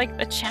to, like,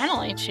 the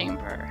channeling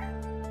chamber.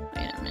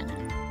 Wait a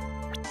minute.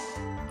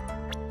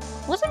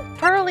 Wasn't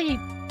Pearly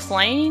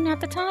playing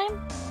at the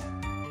time?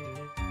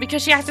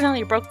 Because she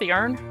accidentally broke the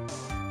urn?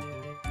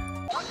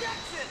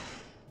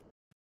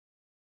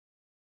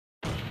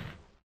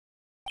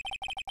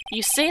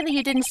 You say that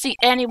you didn't see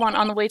anyone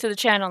on the way to the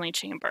channeling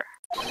chamber.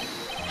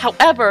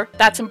 However,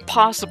 that's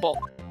impossible.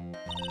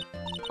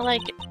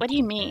 Like, what do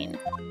you mean?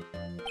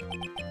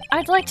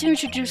 I'd like to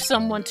introduce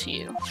someone to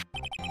you.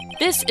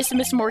 This is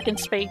Miss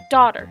Morgan's Faye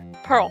daughter,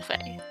 Pearl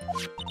Faye.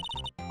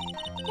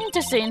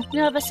 Interesting, you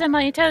have a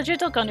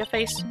semi-intelligent look on your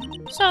face.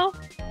 So,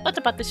 what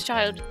about this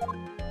child?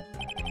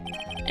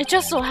 It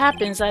just so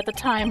happens that at the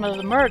time of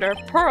the murder,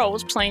 Pearl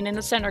was playing in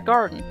the center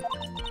garden.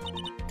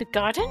 The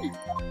garden?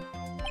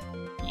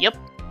 Yep.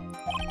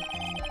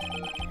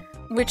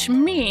 Which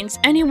means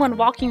anyone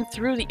walking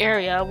through the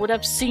area would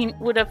have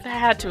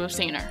had to have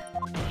seen her.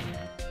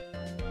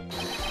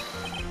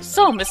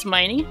 So, Miss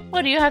Miney,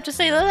 what do you have to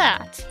say to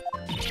that?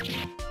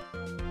 Objection!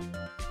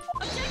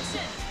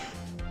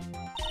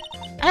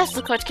 As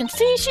the court can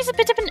see, she's a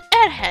bit of an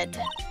airhead.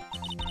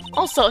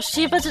 Also,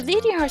 she was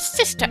leading her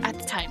sister at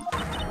the time.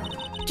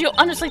 Do you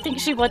honestly think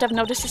she would have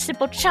noticed a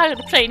simple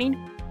child playing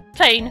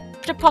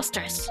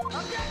preposterous?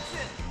 Objection!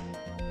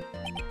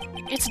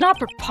 It's not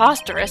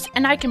preposterous,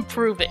 and I can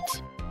prove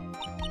it.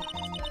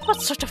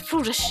 What sort of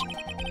foolish...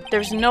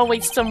 There's no way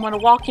someone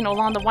walking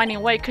along the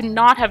winding way could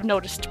not have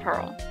noticed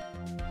Pearl.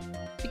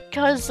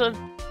 Because of...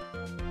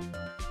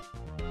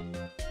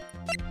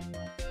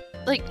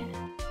 like...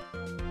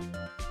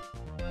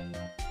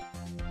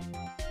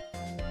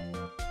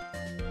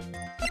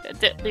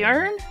 the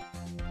urn?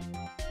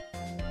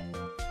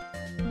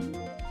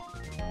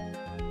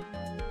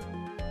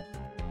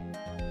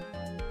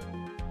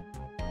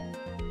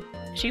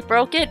 She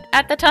broke it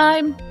at the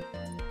time?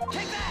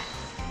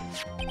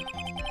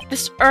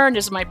 This urn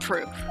is my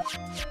proof.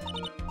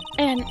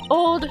 An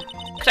old,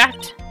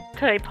 cracked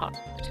clay pot.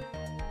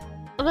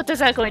 What is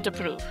that going to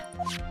prove?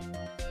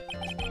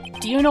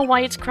 Do you know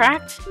why it's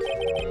cracked?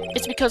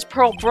 It's because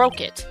Pearl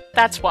broke it.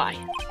 That's why.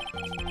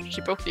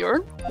 She broke the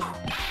urn?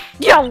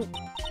 Yo!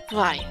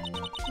 Why?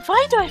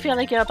 Why do I feel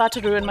like you're about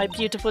to ruin my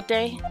beautiful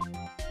day?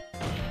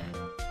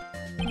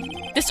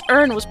 This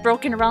urn was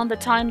broken around the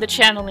time the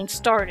channeling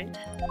started.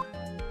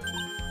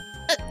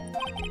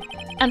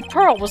 And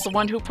Pearl was the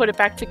one who put it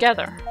back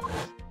together.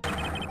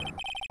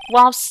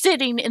 While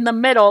sitting in the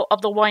middle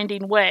of the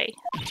winding way.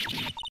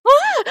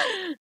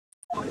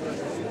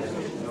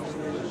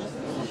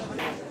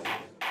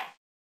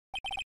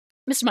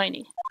 Miss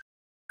Miney.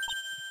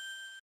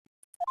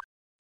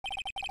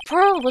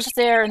 Pearl was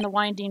there in the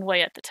winding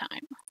way at the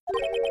time.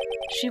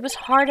 She was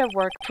hard at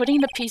work putting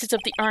the pieces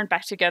of the urn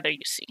back together, you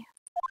see.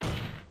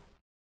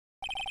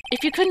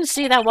 If you couldn't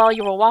see that while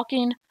you were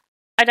walking,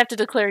 I'd have to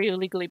declare you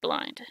legally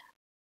blind.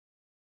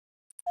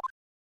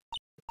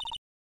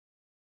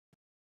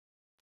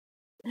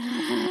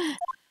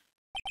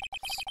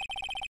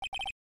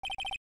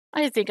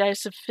 I think I've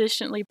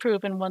sufficiently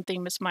proven one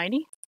thing, Miss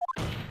Miney.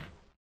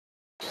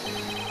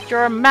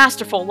 You're a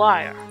masterful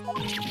liar.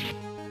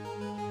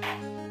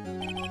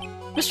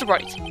 Mr.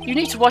 Wright, you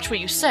need to watch what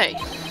you say.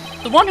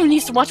 The one who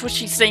needs to watch what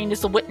she's saying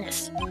is the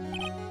witness.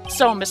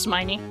 So, Miss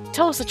Miney,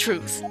 tell us the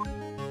truth.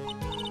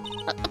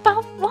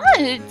 About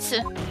what?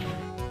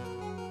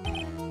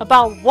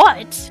 About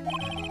what?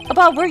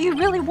 About where you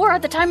really were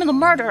at the time of the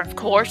murder, of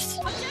course.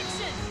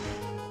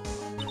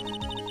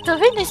 The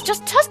witness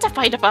just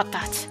testified about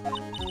that.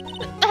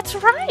 That's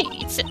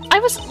right. I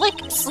was,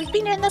 like,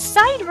 sleeping in the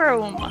side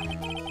room.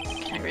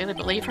 Can I really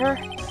believe her?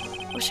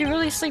 Was she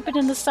really sleeping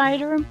in the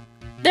side room?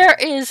 There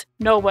is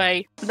no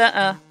way.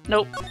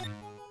 Nope.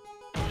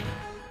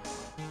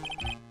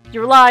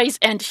 Your lies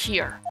end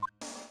here.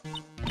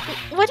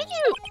 What do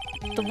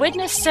you... The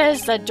witness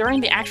says that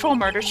during the actual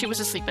murder she was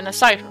asleep in the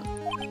side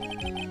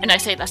room. And I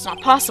say that's not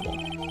possible,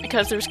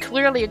 because there's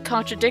clearly a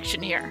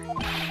contradiction here.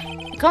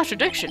 A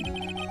contradiction?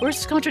 Where's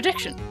this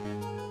contradiction?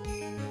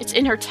 It's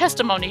in her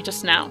testimony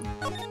just now.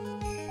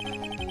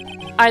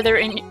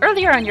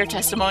 Earlier in your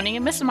testimony,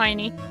 Miss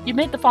Miney, you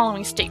made the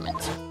following statement.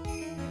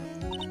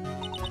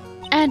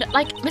 And,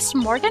 like, Miss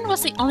Morgan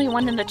was the only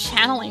one in the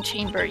channeling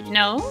chamber, you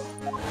know?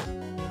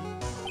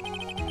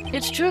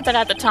 It's true that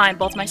at the time,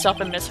 both myself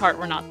and Miss Hart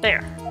were not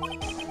there.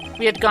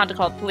 We had gone to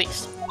call the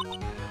police.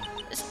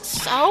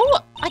 So?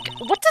 Like,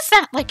 what does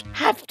that, like,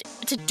 have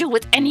to do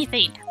with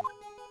anything?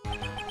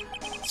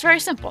 It's very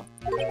simple.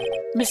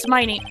 Miss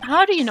Miney,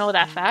 how do you know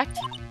that fact?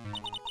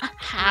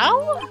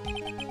 How?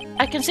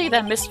 I can see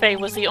that Miss Faye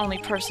was the only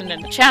person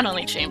in the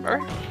channeling chamber.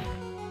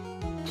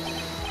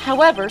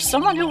 However,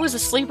 someone who was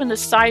asleep in the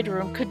side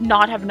room could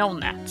not have known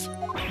that.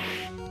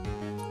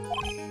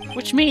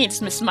 Which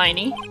means, Miss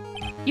Miney,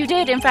 you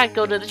did in fact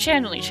go to the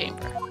channeling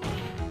chamber.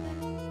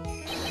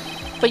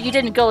 But you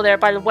didn't go there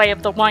by the way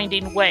of the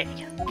winding way.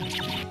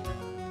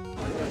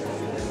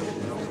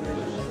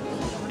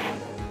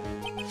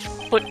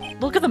 But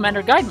look at the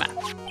Mentor Guide map.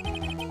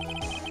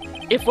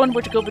 If one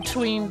were to go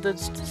between the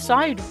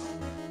side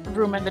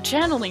room and the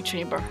channeling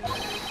chamber,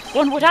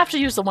 one would have to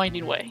use the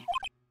winding way.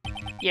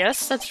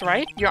 Yes, that's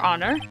right, Your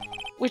Honor.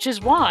 Which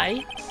is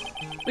why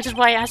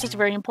I asked this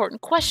very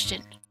important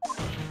question.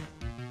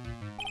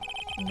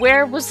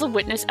 Where was the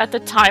witness at the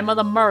time of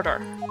the murder?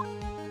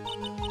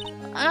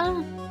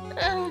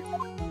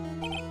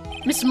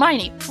 Miss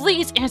Miney,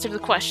 please answer the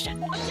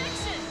question.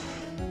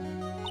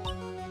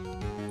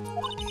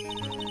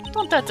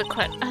 Don't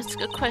ask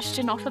a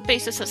question off a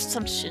basis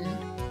assumption,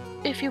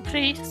 if you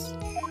please.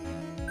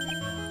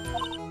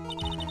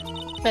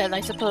 Well,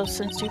 I suppose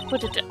since you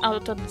put it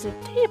out on the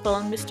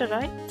table, Mr.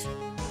 Wright,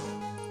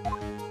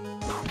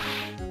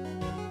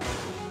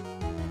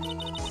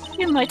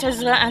 you might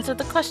as well answer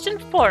the question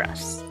for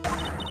us.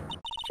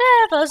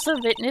 Where was the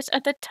witness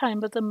at the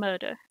time of the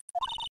murder?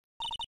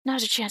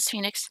 Now's your chance,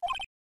 Phoenix.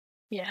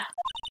 Yeah.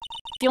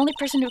 The only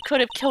person who could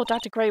have killed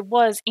Dr. Gray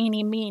was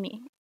Eeny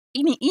Meeny.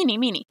 Eeny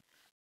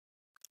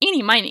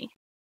Miny.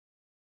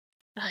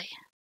 Aye.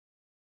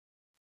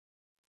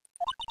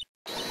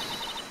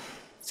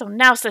 So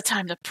now's the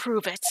time to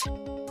prove it.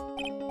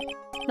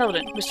 Now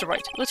then, Mr.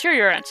 Wright, let's hear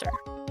your answer.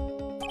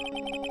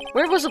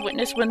 Where was the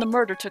witness when the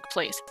murder took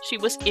place? She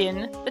was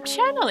in the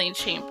channeling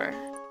chamber.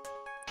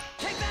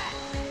 Take that!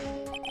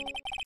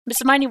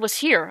 Miss Miney was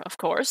here, of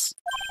course.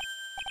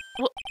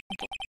 Well,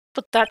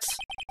 but that's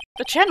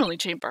the channeling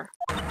chamber.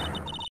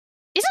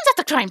 Isn't that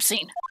the crime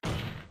scene?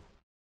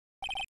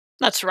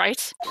 That's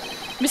right.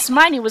 Miss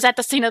Miney was at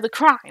the scene of the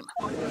crime.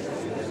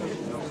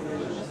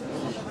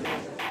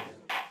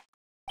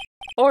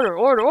 Order,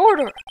 order,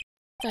 order!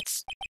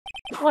 That's...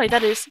 Why,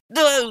 that is...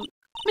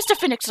 Mr.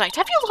 Phoenix Wright,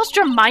 have you lost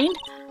your mind?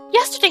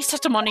 Yesterday's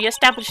testimony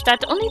established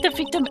that only the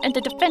victim and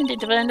the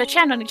defendant were in the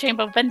channeling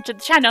chamber when the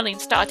channeling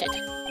started.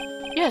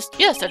 Yes,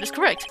 that is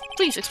correct.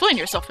 Please explain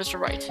yourself, Mr.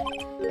 Wright.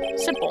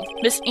 Simple.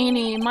 Miss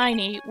Eenie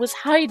Miney was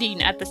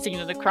hiding at the scene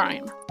of the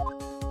crime.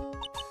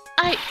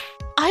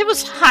 I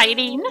was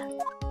hiding?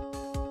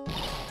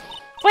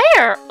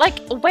 Where? Like,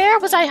 where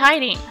was I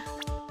hiding?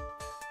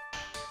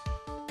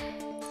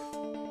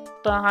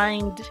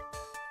 Behind...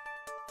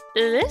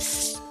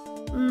 this?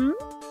 Hmm?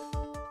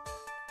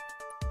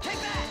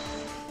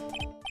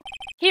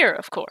 Here,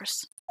 of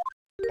course.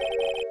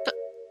 But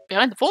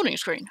behind the folding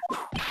screen.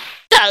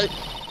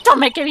 Don't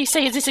make me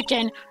say this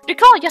again.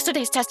 Recall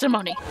yesterday's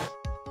testimony.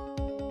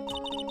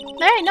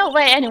 There ain't no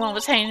way anyone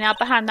was hanging out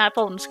behind that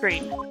folding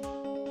screen.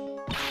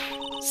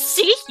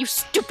 See? You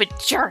stupid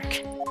jerk.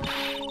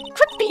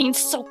 Quit being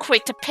so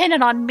quick to pin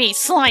it on me,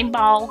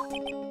 slimeball.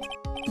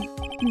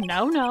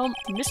 No,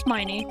 Miss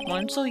Miney,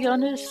 one so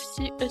young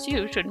as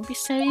you shouldn't be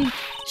saying...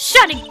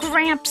 Shut it,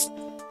 Gramps!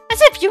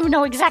 As if you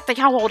know exactly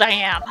how old I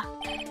am.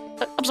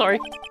 I'm sorry.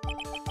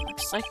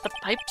 Looks like the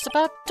pipe's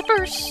about to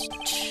burst.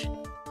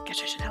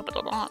 Guess I should help it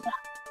along.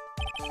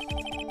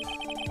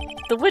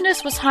 The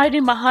witness was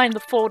hiding behind the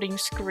folding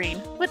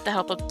screen with the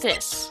help of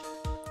this.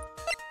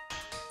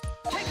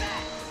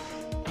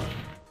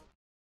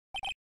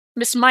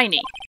 Miss Miney,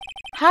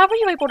 how were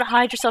you able to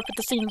hide yourself at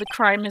the scene of the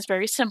crime is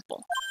very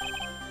simple.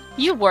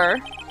 You were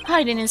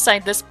hiding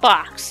inside this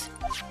box.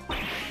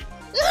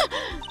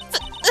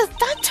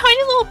 That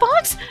tiny little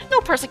box?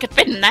 No person could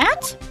fit in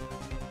that!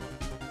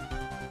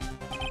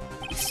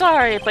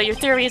 Sorry, but your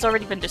theory has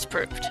already been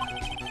disproved.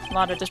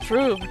 Lana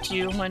disproved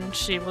you when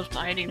she was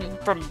hiding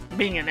from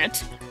being in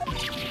it.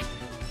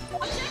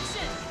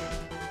 Objection!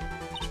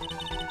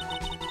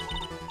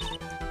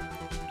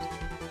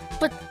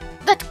 But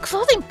that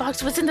clothing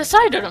box was in the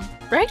side room,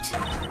 right?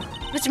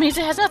 Which means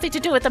it has nothing to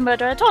do with the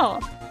murder at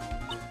all.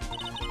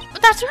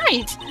 That's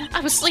right!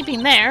 I was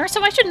sleeping there,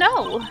 so I should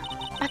know.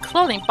 That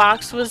clothing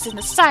box was in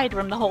the side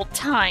room the whole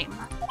time.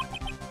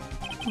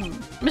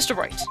 Mr.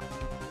 Wright,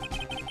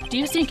 do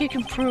you think you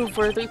can prove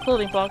where the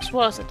clothing box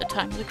was at the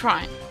time of the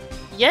crime?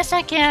 Yes,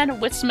 I can,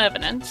 with some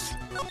evidence.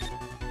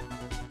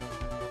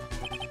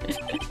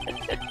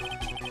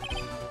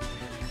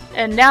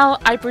 And now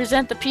I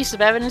present the piece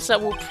of evidence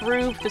that will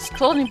prove this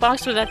clothing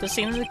box was at the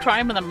scene of the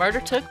crime when the murder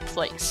took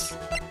place.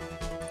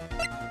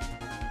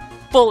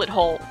 Bullet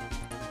hole.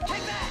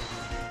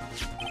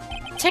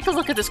 Take a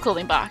look at this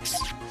clothing box.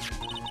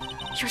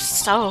 You're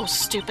so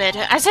stupid.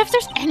 As if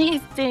there's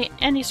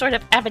any sort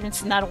of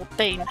evidence in that old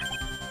thing.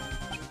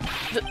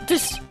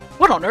 This...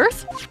 what on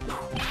earth?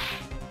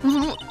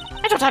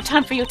 I don't have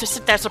time for you to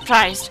sit there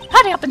surprised.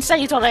 Hurry up and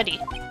say it already.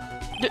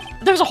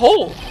 There's a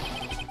hole.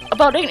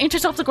 About 8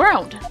 inches off the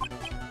ground.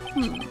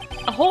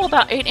 A hole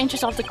about 8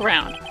 inches off the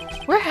ground.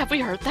 Where have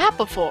we heard that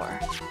before?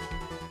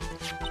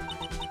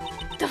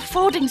 The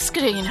folding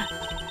screen.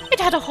 It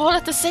had a hole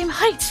at the same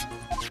height.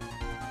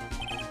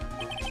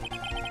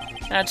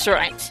 That's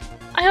right.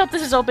 I hope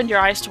this has opened your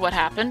eyes to what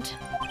happened.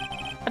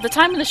 At the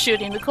time of the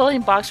shooting, the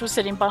clothing box was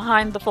sitting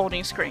behind the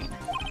folding screen,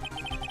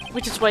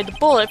 which is why the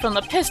bullet from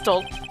the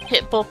pistol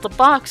hit both the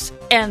box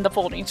and the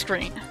folding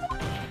screen.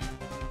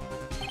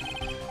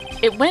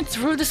 It went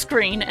through the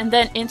screen and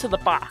then into the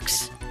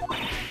box.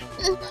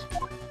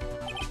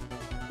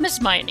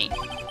 Miss Miney,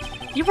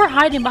 you were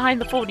hiding behind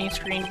the folding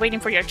screen waiting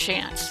for your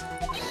chance.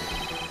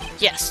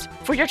 Yes,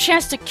 for your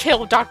chance to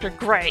kill Dr.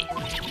 Gray.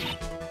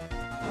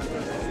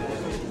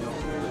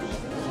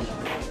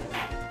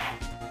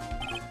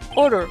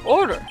 Order,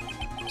 order.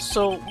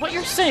 So, what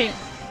you're saying...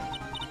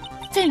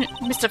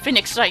 Mr.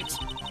 Phoenix Wright,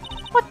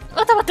 what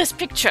about this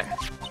picture?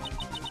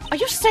 Are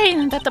you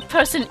saying that the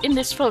person in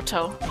this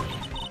photo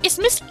is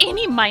Miss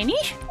Eenie Miney?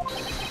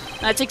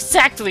 That's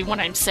exactly what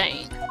I'm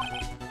saying.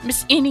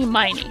 Miss Eenie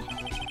Miney,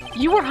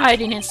 you were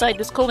hiding inside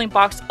this clothing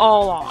box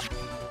all along.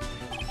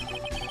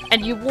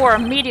 And you wore a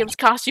medium's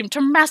costume to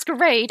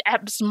masquerade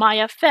as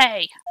Maya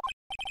Fey.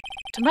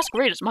 To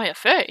masquerade as Maya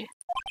Fey?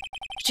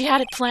 She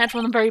had it planned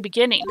from the very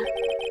beginning.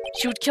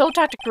 She would kill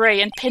Dr.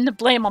 Gray and pin the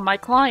blame on my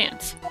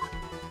client.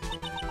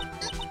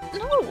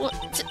 No,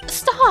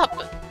 stop!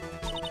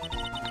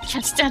 I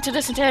can't stand to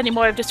listen to any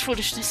more of this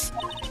foolishness.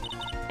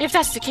 If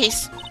that's the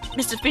case,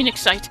 Mr.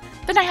 Phoenix Wright,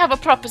 then I have a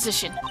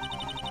proposition.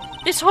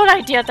 This whole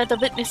idea that the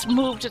witness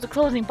moved the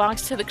clothing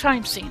box to the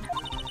crime scene,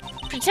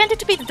 pretended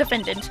to be the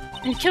defendant,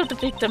 and killed the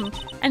victim,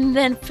 and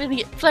then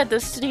fled the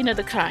scene of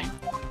the crime.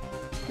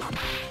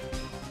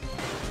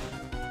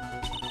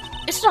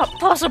 It's not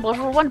possible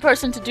for one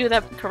person to do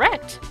that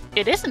correct.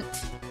 It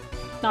isn't.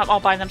 Not all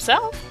by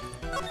themselves.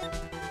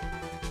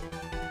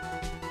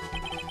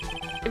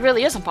 It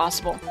really isn't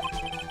possible.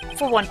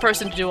 For one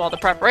person to do all the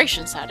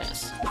preparations, that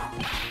is.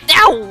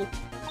 Ow!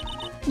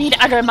 Need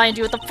I remind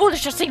you of the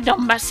foolishness ain't no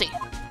mercy.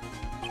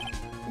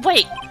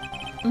 Wait,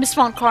 Miss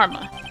Von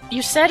Karma.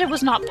 You said it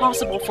was not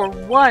possible for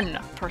one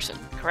person,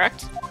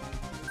 correct?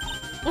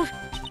 Oh,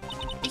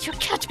 you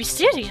can't be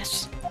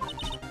serious.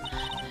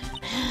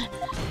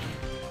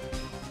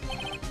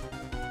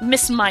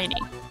 Miss Miney,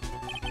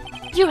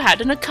 you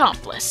had an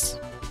accomplice.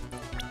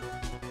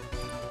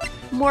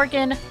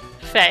 Morgan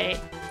Fay.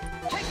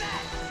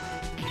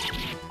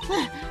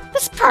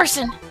 This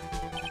person!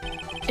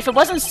 If it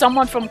wasn't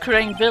someone from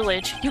Crane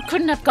Village, you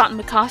couldn't have gotten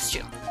the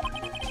costume.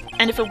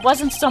 And if it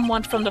wasn't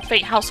someone from the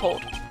Fate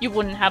household, you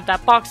wouldn't have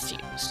that box to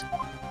use.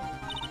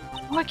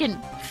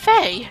 Morgan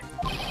Fay?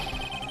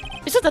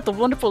 Isn't that the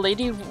wonderful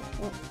lady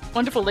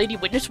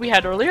witness we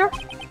had earlier?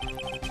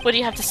 What do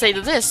you have to say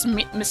to this,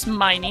 Miss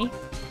Miney?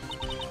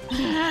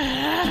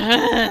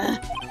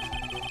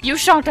 You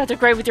shot Dr.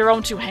 Gray with your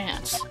own two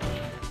hands.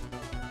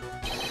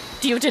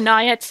 Do you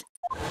deny it?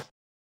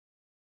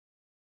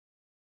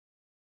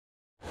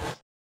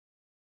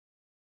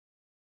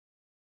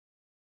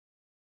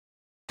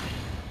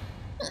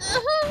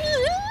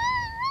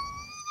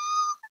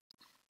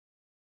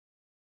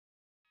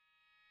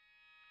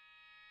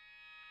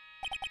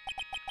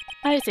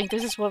 I think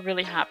this is what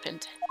really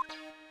happened.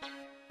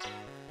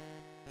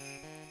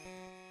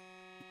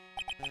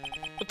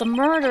 But the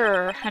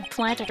murderer had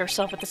planted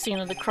herself at the scene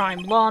of the crime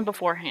long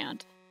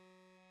beforehand.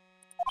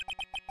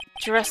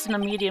 Dressed in a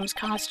medium's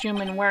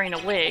costume and wearing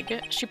a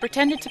wig, she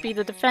pretended to be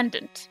the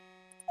defendant.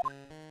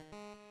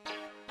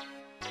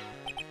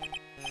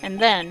 And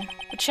then,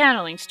 the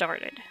channeling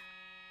started.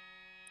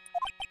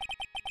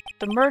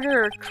 The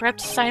murderer crept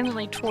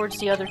silently towards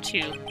the other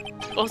two,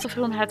 both of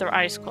whom had their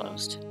eyes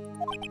closed.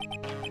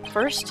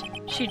 First,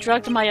 she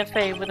drugged Maya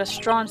Fey with a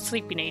strong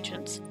sleeping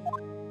agent.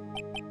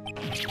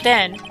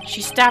 Then,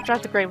 she stabbed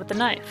Dr. Gray with a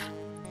knife.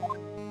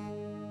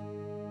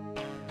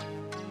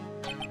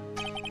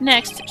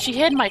 Next, she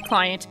hid my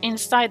client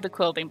inside the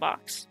clothing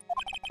box.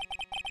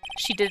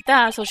 She did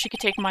that so she could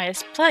take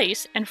Maya's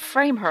place and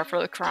frame her for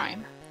the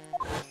crime.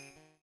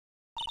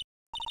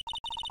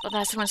 But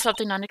that's when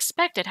something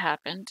unexpected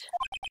happened.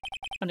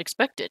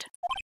 Unexpected?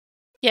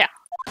 Yeah.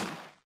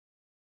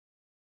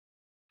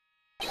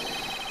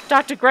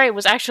 Dr. Gray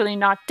was actually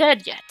not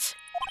dead yet.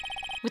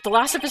 With the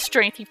last of his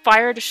strength, he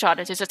fired a shot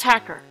at his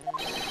attacker.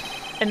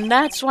 And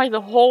that's why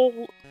the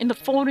hole in the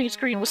folding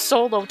screen was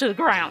so low to the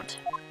ground.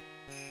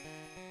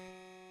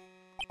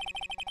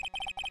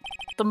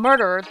 The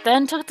murderer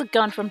then took the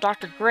gun from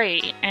Dr.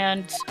 Gray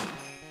and...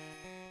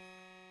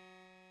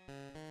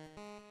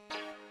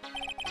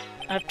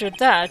 After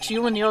that,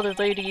 you and the other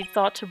lady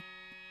thought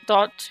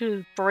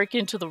to break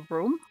into the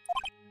room?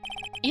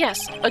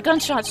 Yes, a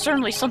gunshot's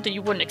certainly something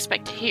you wouldn't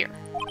expect to hear.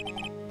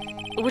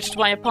 Which is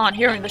why upon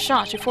hearing the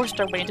shot, she forced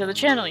her way into the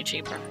channeling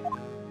chamber.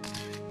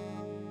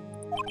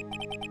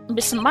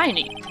 Miss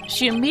Miney,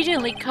 she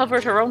immediately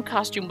covered her own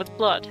costume with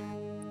blood.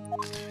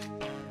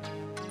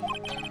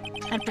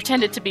 And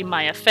pretended to be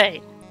Maya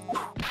Fey.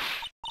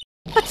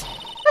 But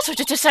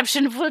such a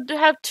deception would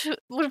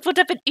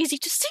have been easy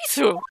to see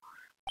through.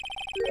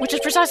 Which is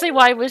precisely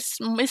why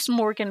Miss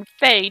Morgan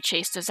Fay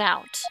chased us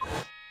out.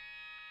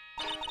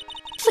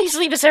 Please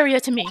leave this area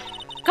to me.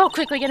 Go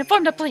quickly and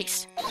inform the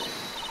police.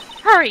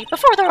 Hurry,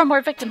 before there are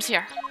more victims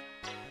here.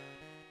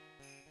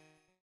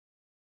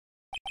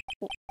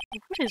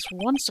 What is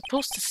one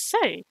supposed to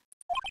say?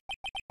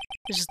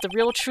 This is the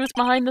real truth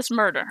behind this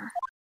murder.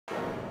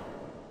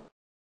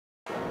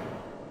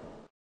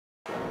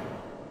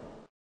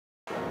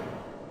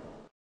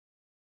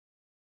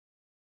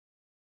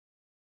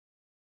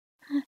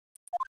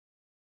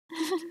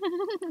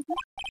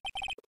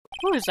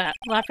 Who is that,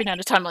 laughing at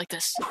a time like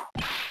this?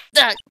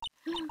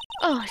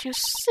 Oh, you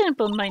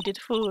simple-minded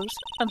fools.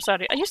 I'm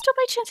sorry, are you still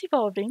by chance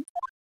evolving?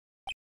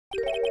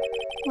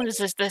 What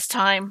is this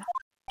time?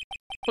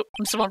 Oh,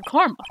 someone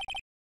Karma.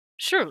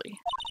 Surely.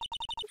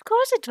 Of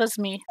course it was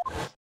me.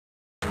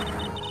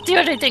 Do you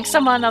really think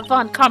someone of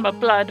Von Karma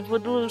blood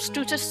would lose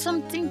due to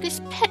something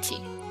this petty?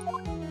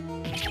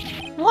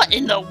 What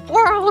in the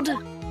world?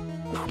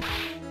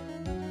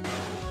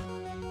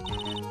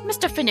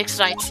 Mr. Phoenix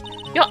Wright,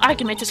 your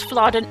argument is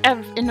flawed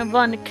in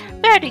one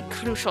very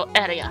crucial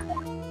area.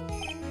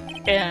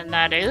 And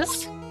that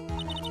is?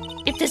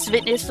 If this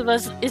witness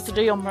is the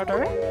real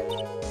murderer,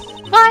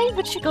 why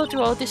would she go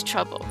through all this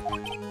trouble?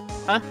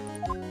 Huh?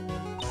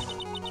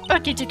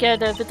 Working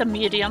together with a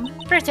medium,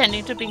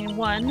 pretending to be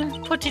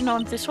one, putting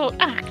on this whole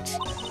act.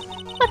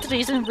 What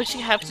reason would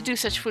she have to do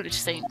such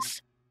foolish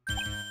things?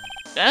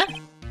 Huh?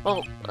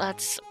 Well,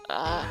 that's,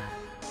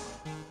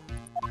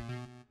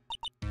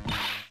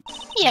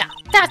 Yeah,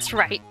 that's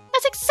right.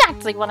 That's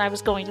exactly what I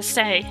was going to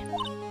say.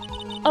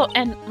 Oh,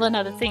 and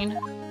another thing.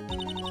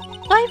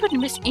 Why would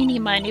Miss Eenie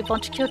Miney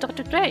want to kill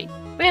Dr. Gray?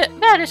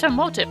 Where is her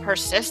motive? Her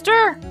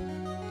sister?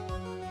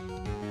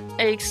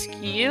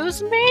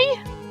 Excuse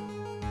me?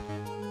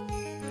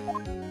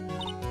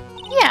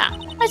 Yeah,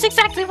 that's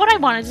exactly what I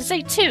wanted to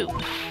say too.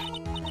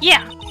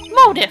 Yeah,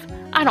 motive.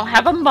 I don't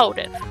have a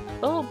motive.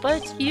 Oh,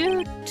 but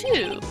you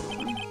do.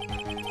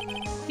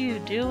 You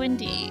do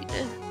indeed.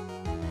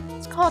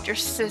 It's called your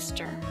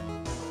sister.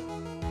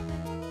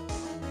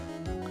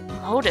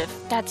 Motive?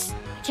 I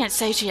can't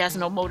say she has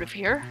no motive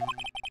here.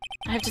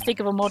 I have to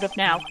think of a motive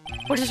now.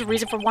 What is the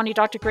reason for wanting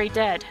Dr. Gray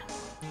dead?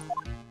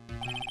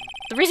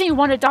 The reason you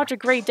wanted Dr.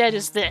 Gray dead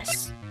is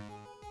this.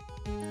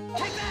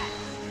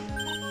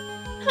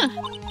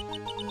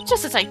 Huh.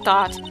 Just as I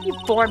thought. You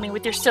bore me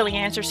with your silly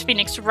answers,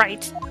 Phoenix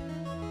Wright.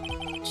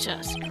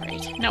 Just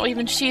great. Now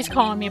even she's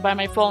calling me by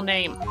my full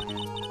name.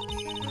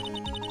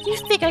 You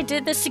think I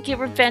did this to get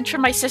revenge for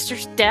my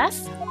sister's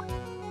death?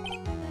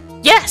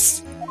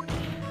 Yes!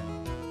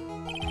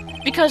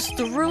 Because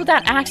through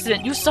that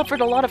accident, you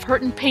suffered a lot of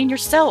hurt and pain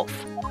yourself.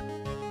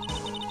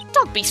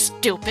 Don't be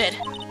stupid.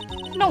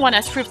 No one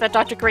has proof that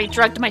Dr. Gray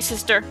drugged my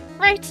sister,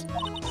 right?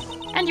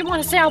 And you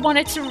want to say I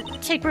wanted to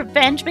take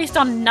revenge based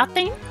on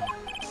nothing?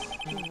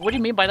 What do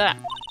you mean by that?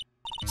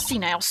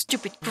 Senile,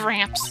 stupid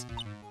Gramps.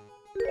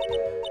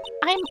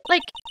 I'm,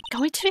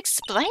 going to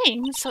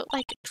explain, so,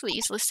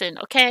 please listen,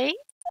 okay?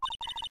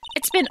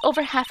 It's been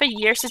over half a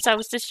year since I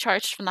was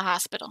discharged from the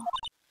hospital.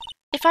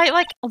 If I,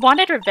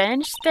 wanted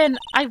revenge, then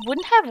I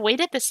wouldn't have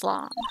waited this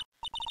long.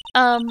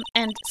 And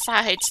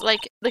besides,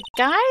 the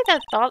guy that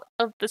thought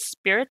of the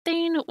spirit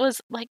thing was,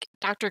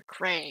 Dr.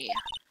 Gray.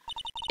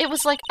 It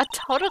was, a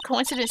total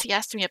coincidence he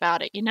asked me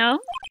about it, you know?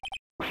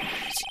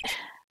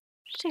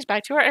 She's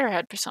back to her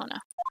airhead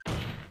persona.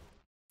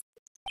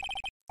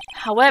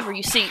 However,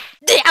 you see...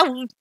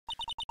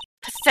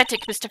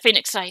 Pathetic, Mr.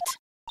 Phoenix Wright.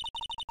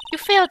 You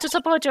failed to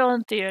support your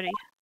own theory.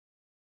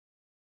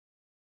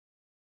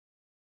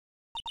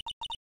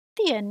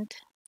 The end.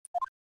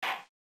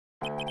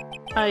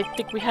 I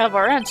think we have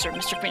our answer,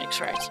 Mr. Phoenix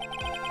Wright.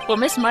 What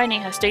Miss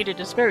Mining has stated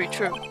is very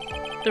true.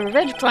 The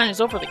revenge plan is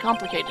overly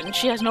complicated, and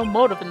she has no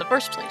motive in the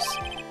first place.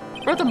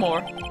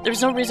 Furthermore,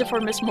 there's no reason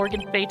for Miss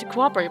Morgan Fay to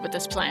cooperate with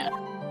this plan.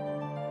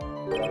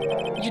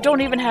 You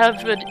don't even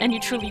have any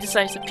truly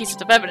decisive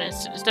pieces of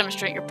evidence to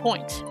demonstrate your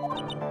point.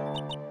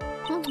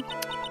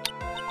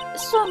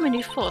 So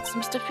many faults,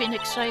 Mr.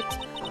 Phoenix Wright.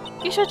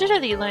 You should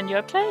really learn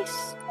your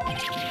place.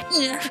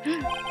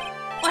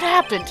 What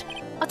happened?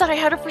 I thought I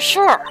had it for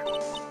sure.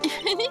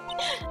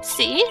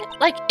 See?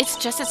 It's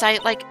just as I,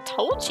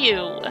 told you.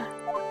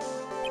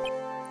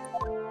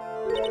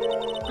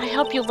 I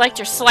hope you liked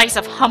your slice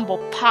of humble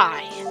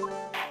pie.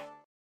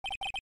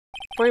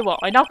 Very well.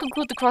 I now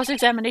conclude the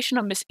cross-examination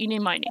of Miss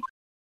Ine Mining.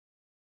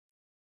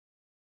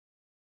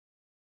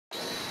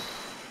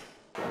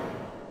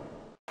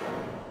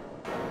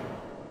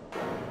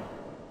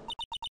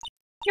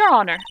 Your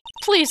Honor,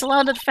 please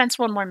allow the defense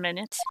one more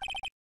minute.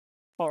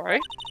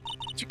 Alright.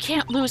 You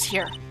can't lose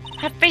here.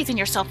 Have faith in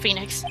yourself,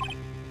 Phoenix.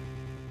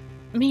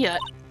 Mia,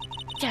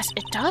 yes,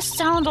 it does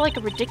sound like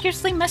a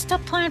ridiculously messed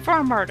up plan for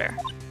a murder.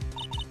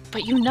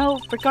 But you know,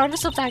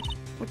 regardless,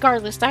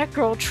 that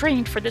girl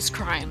trained for this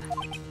crime.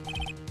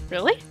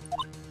 Really?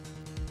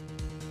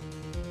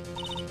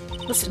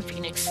 Listen,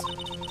 Phoenix.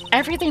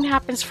 Everything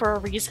happens for a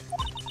reason.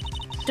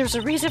 There's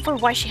a reason for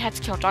why she had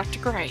to kill Dr.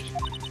 Gray.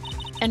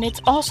 And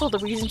it's also the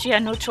reason she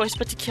had no choice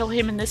but to kill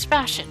him in this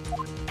fashion.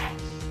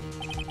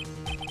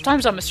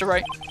 Time's up, Mr.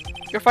 Wright.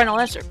 Your final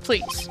answer,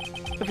 please.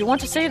 If you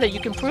want to say that you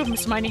can prove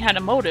Miss Mining had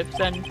a motive,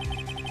 then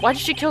why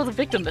did she kill the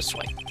victim this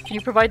way? Can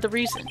you provide the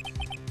reason?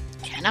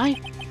 Can I?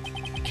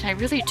 Can I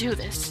really do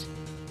this?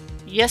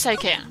 Yes, I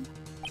can.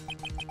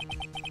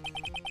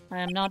 I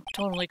am not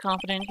totally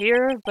confident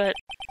here, but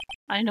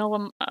I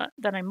know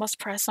that I must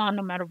press on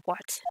no matter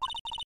what.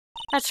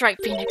 That's right,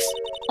 Phoenix.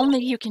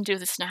 Only you can do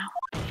this now.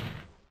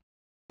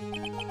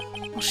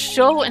 I'll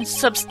show and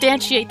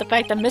substantiate the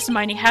fact that Miss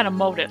Mining had a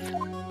motive.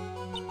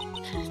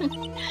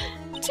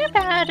 Too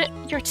bad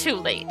you're too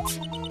late.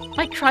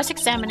 My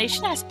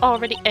cross-examination has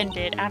already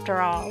ended,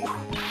 after all.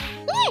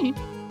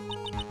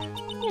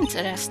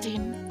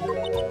 Interesting.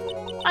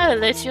 I'll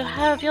let you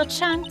have your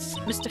chance,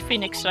 Mr.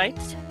 Phoenix Wright.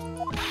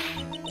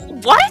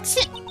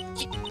 What?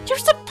 You're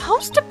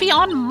supposed to be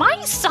on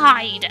my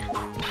side!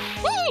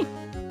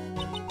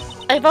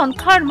 Yvonne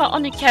Karma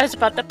only cares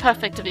about the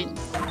perfect win.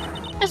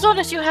 As long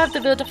as you have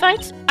the will to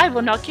fight, I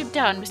will knock you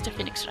down, Mr.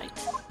 Phoenix Wright.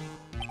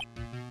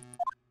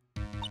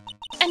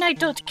 And I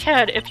don't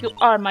care if you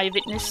are my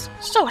witness,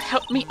 so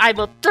help me, I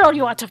will throw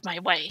you out of my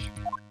way.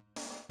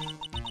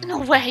 No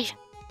way.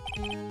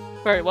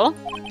 Very well.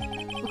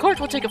 The court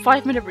will take a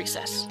 5-minute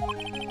recess.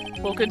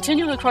 We'll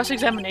continue the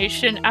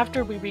cross-examination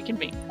after we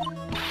reconvene.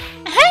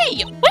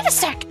 Hey! Wait a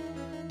sec!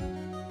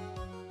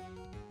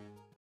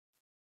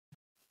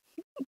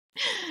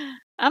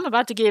 I'm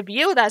about to give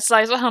you that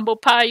slice of humble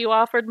pie you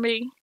offered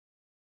me.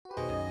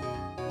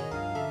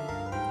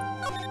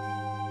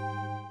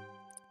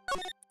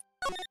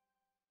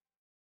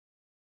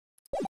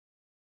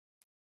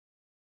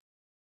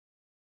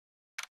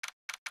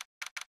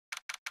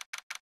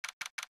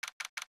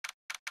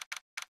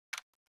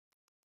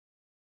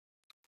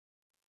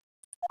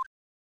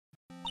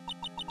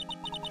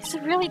 Is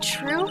it really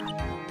true?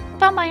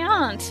 About my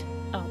aunt?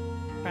 Oh,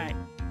 right.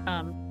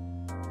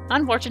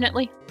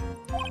 Unfortunately.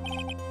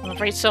 I'm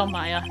afraid so,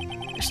 Maya.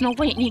 There's no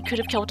way Ine could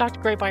have killed Dr.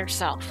 Gray by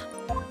herself.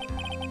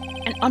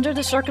 And under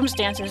the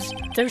circumstances,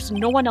 there's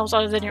no one else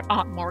other than your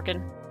Aunt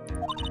Morgan.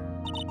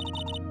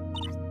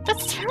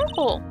 That's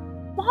terrible!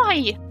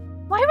 Why?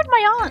 Why would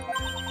my aunt?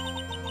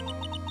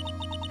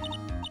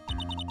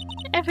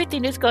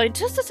 Everything is going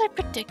just as I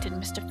predicted,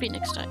 Mr.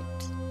 Phoenix Wright.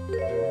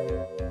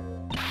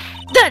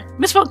 Then,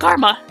 Miss Von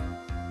Karma!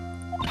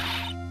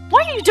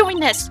 Why are you doing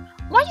this?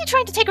 Why are you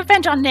trying to take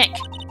revenge on Nick?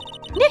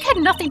 Nick had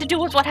nothing to do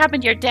with what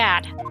happened to your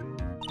dad.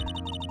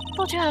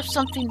 Don't you have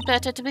something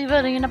better to be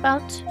worrying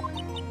about?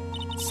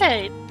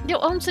 Say,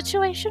 your own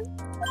situation?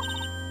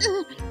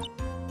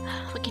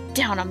 Looking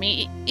down on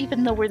me,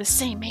 even though we're the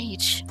same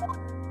age.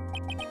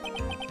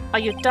 Are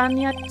you done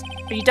yet?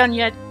 Are you done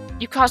yet?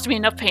 You caused me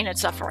enough pain and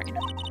suffering.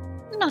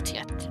 Not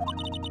yet.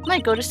 My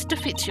goal is to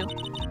defeat you,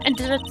 and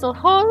to let the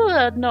whole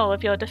world know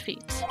of your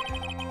defeat.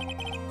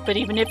 But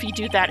even if you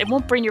do that, it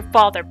won't bring your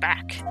father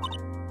back.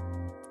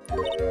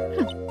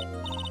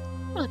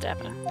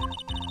 Whatever.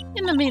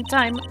 In the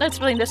meantime, let's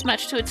bring this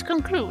match to its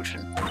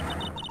conclusion.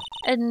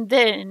 And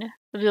then,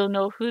 we'll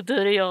know who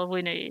the real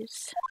winner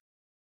is.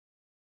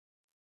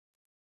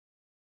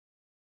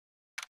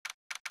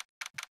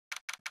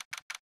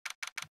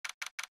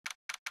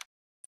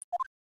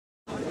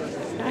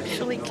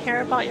 Actually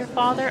care about your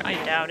father? I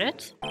doubt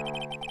it.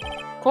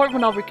 Court will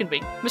now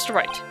reconvene. Mr.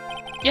 Wright.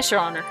 Yes, Your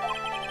Honor.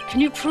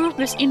 Can you prove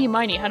Miss Eenie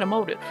Miney had a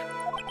motive?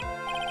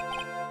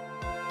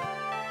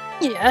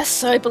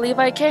 Yes, I believe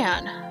I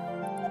can.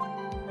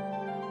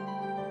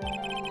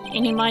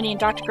 Eenie Miney and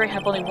Dr. Gray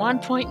have only one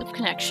point of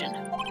connection.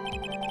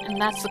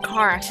 And that's the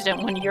car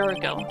accident 1 year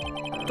ago.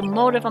 The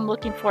motive I'm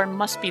looking for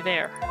must be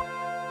there.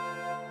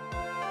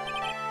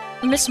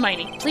 Miss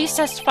Miney, please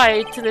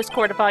testify to this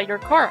court about your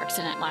car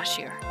accident last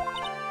year.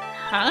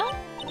 Huh?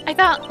 I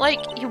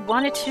thought, you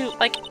wanted to,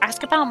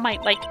 ask about my,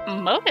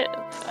 motive.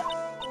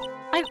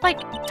 I,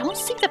 don't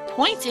see the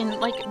point in,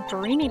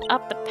 bringing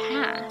up the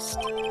past.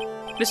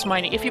 Miss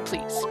Miney, if you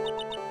please.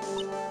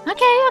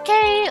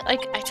 Okay.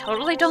 I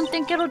totally don't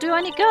think it'll do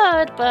any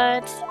good,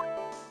 but...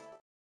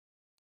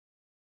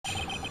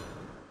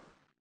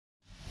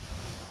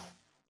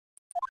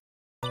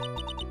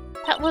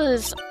 That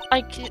was,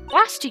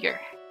 last year,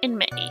 in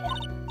May.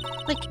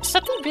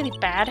 Something really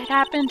bad had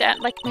happened at,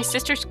 my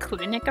sister's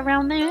clinic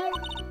around there.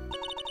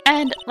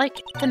 And,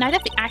 the night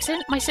of the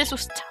accident, my sis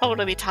was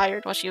totally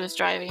tired while she was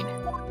driving.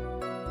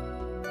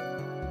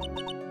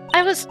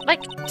 I was,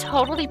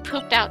 totally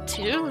pooped out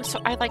too,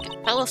 so I,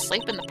 fell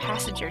asleep in the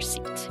passenger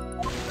seat.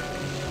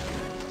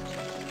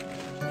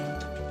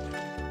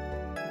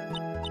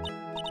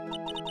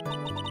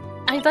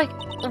 I,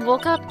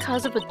 woke up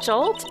because of a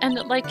jolt, and,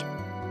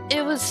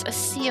 it was a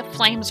sea of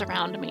flames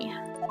around me.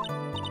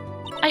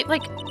 I,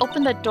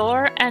 opened the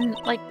door and,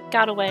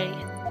 got away.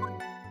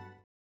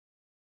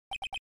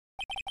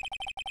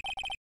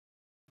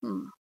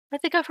 I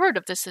think I've heard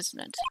of this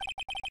incident.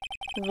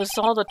 It was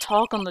all the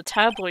talk on the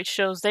tabloid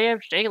shows day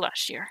after day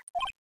last year.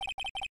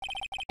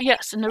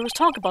 Yes, and there was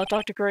talk about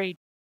Dr. Gray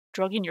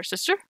drugging your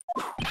sister?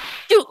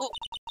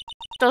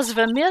 Those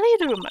were merely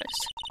rumors.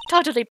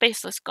 Totally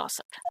baseless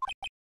gossip.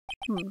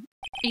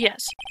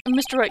 Yes.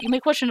 Mr. Wright, you may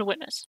question the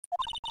witness.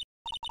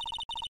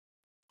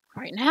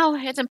 Right now,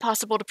 it's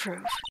impossible to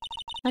prove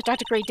that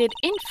Dr. Gray did,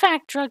 in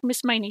fact, drug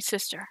Miss Miney's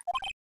sister.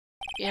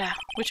 Yeah,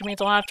 which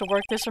means I'll have to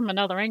work this from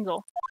another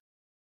angle.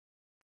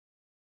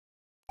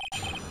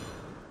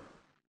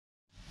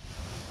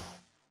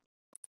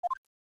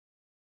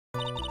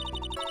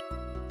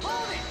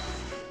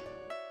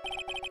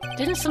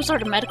 Didn't some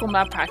sort of medical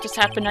malpractice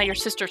happen at your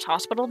sister's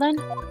hospital then?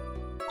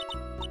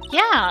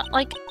 Yeah,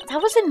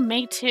 that was in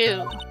May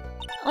too.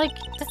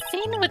 The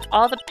thing with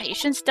all the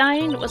patients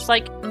dying was,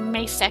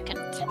 May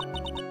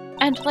 2nd.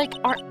 And,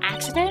 our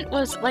accident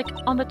was,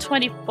 on the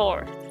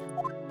 24th.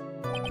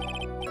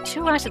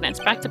 2 accidents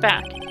back to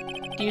back.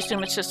 Do you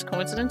assume it's just a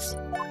coincidence?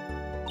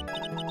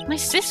 My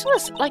sis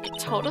was,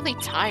 totally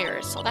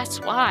tired, so that's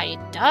why.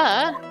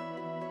 Duh!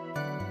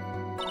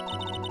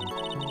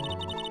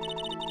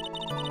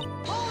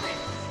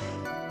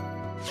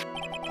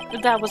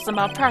 That was the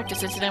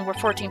malpractice incident where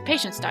 14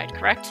 patients died,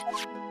 correct?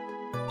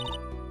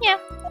 Yeah.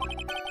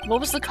 What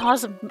was the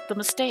cause of the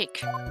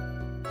mistake?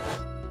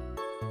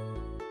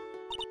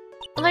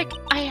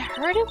 I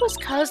heard it was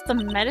cause the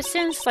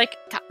medicines,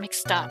 got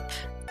mixed up.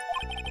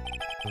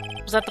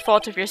 Was that the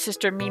fault of your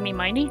sister, Mimi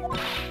Miney?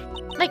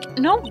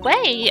 No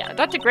way!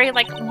 Dr. Gray,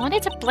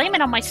 wanted to blame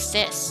it on my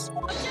sis.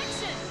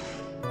 Objection!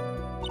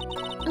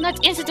 And that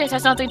incident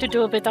has nothing to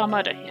do with our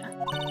murder here.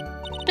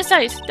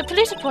 Besides, the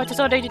police report has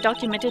already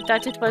documented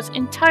that it was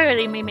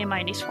entirely Mimi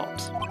Miney's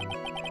fault.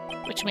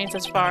 Which means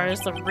as far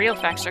as the real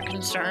facts are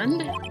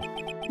concerned,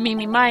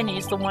 Mimi Miney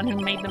is the one who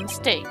made the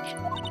mistake.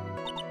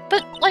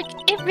 But,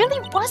 it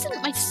really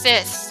wasn't my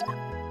sis.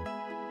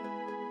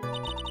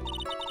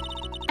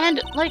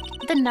 And,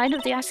 the night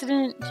of the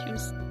accident,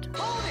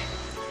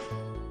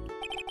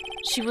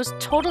 she was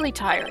totally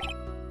tired.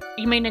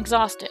 You mean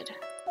exhausted.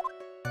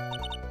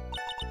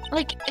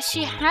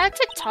 She had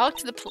to talk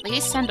to the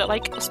police and,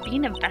 was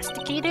being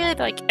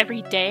investigated,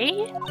 every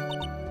day.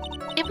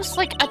 It was,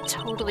 a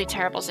totally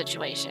terrible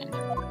situation.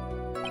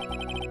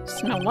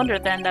 It's no wonder,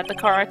 then, that the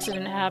car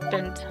accident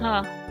happened,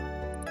 huh?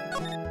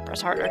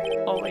 Press harder,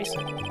 always.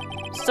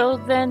 So,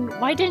 then,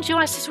 why didn't you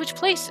ask to switch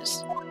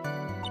places?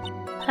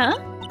 Huh?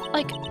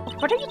 Like,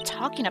 what are you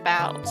talking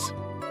about?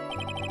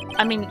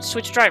 I mean,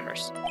 switch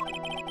drivers.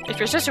 If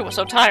your sister was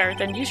so tired,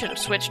 then you should have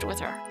switched with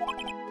her.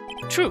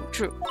 True,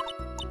 true.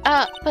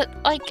 But,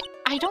 like,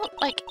 I don't,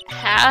 like,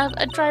 have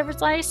a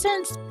driver's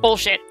license?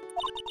 Bullshit.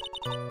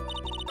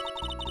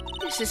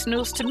 This is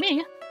news to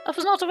me. I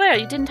was not aware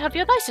you didn't have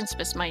your license,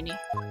 Miss Miney.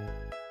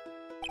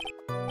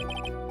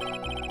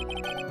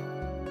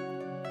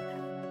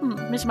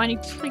 Miss Miney,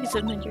 please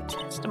amend your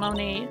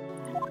testimony.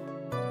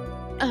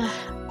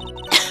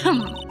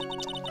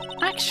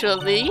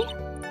 Actually...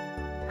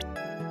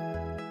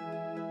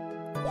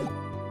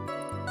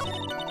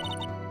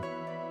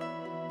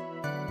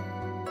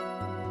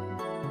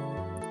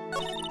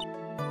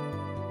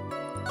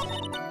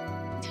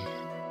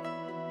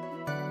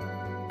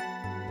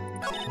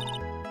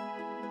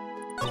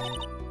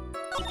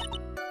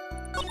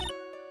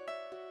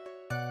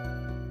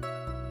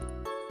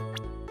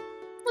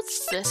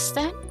 What's this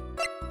then?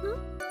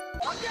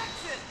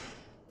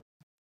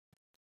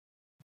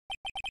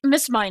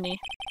 Miss Miney,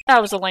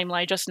 that was a lame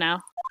lie just now.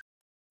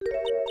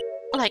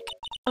 Like,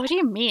 what do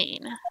you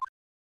mean?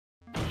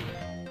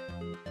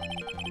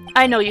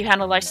 I know you had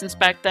a license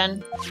back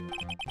then.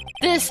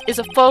 This is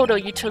a photo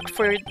you took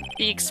for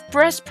the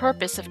express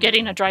purpose of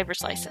getting a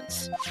driver's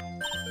license.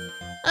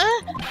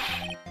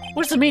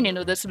 What's the meaning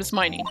of this, Miss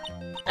Miney?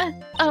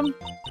 That's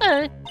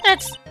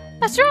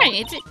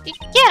right.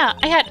 Yeah,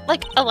 I had,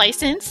 like, a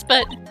license,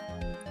 but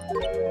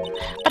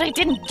I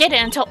didn't get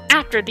it until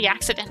after the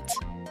accident.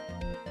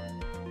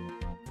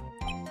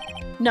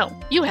 No,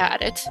 you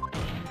had it.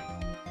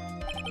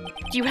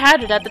 You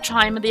had it at the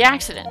time of the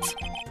accident.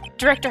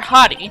 Director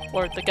Hottie,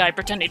 or the guy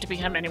pretending to be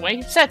him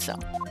anyway, said so.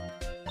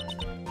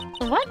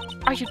 What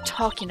are you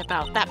talking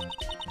about?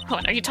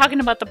 Are you talking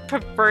about the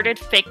perverted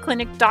fake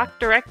clinic doc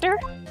director?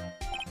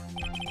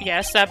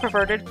 Yes, that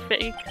perverted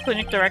fake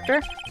clinic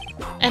director.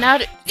 And how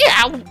did—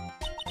 yeah!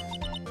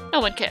 No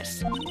one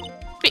cares.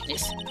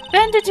 Fitness.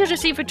 When did you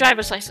receive a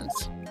driver's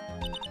license?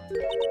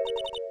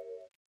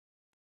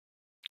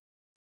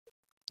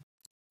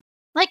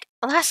 Like,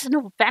 last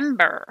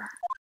November.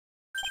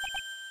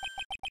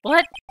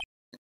 What?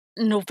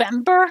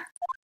 November?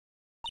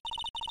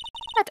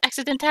 That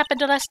accident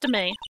happened last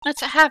May.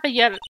 That's a half a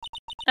year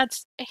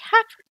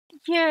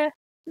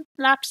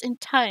lapse in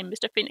time,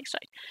 Mr. Phoenix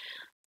Wright.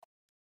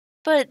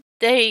 But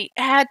they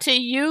had to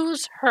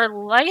use her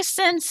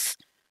license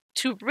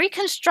to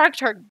reconstruct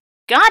her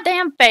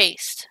goddamn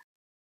face.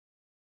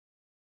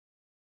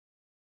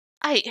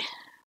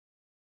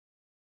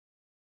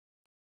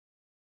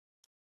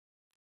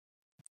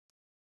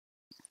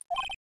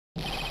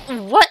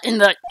 What in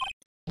the—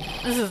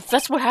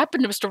 That's what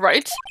happened to Mr.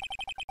 Wright.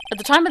 At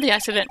the time of the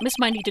accident, Miss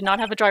Miney did not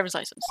have a driver's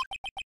license.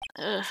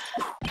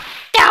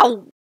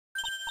 Ow!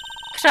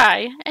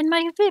 Try, and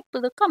my whip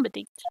will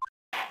accommodate.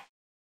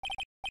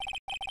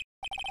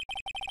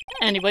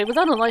 Anyway,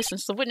 without a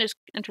license, the witness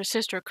and her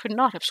sister could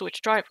not have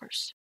switched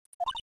drivers.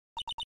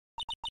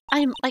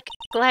 I'm, like,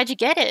 glad you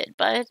get it,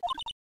 but,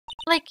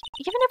 like,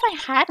 even if I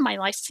had my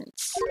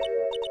license,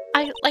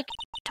 I, like,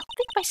 don't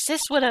think my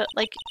sis would have,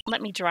 like,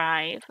 let me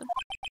drive.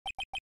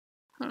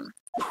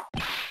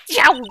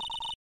 Yow!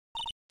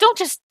 Don't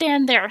just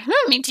stand there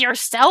humming to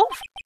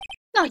yourself!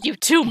 Not you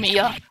too,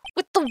 Mia!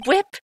 With the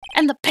whip,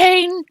 and the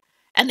pain,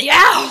 and the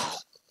ow!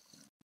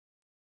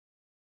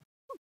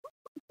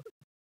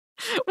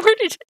 Where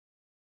did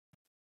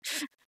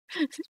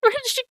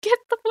she get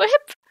the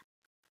whip?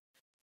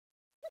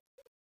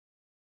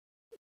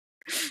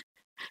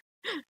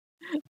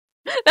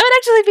 That would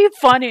actually be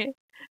funny.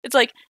 It's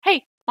like,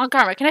 hey, Aunt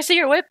Karma, can I see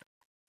your whip?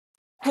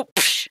 Get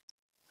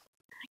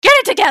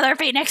it together,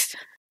 Phoenix!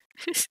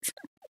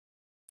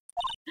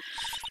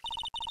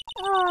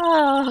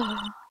 Oh.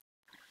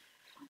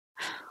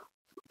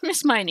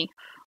 Miss Miney,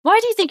 why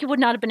do you think you would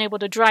not have been able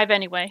to drive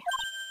anyway?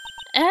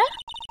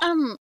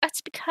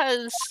 That's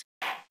because...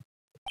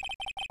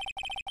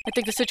 I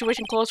think the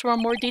situation calls for a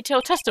more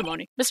detailed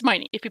testimony. Miss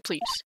Miney, if you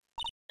please.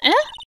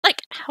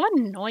 Like, how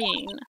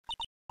annoying.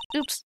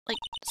 Oops, like,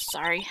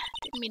 sorry.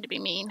 Didn't mean to be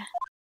mean.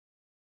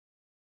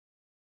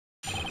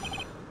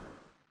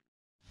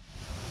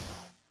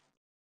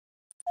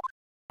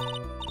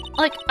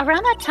 Like,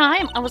 around that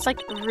time, I was, like,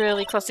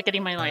 really close to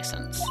getting my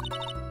license.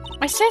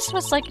 My sis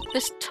was, like,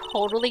 this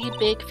totally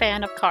big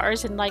fan of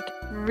cars and, like,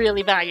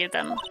 really valued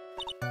them.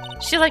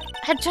 She, like,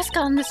 had just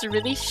gotten this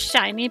really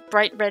shiny,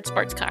 bright red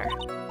sports car.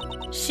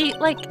 She,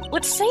 like,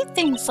 would say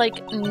things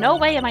like, no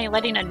way am I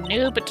letting a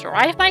noob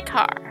drive my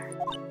car.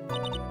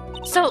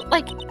 So,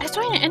 like, that's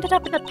why I ended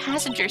up in the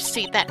passenger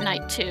seat that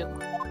night, too.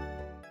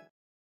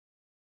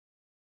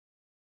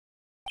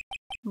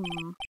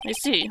 I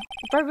see.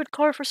 A private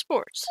car for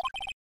sports.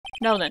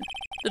 Now then,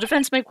 the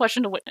defense may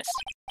question the witness.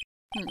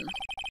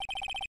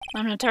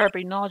 I'm not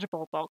terribly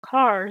knowledgeable about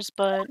cars,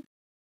 but...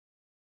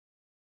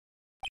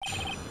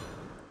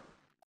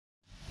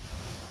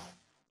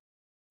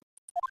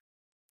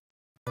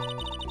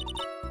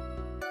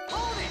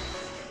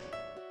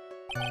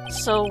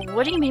 So,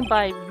 what do you mean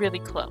by really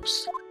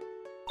close?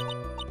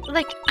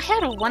 Like, I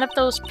had one of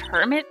those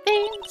permit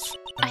things?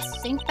 I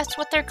think that's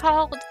what they're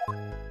called.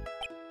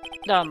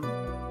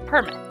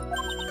 Permit.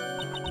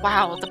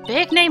 Wow, the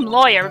big-name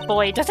lawyer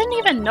boy doesn't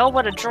even know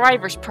what a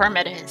driver's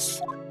permit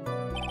is.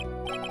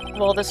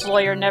 Well, this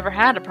lawyer never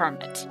had a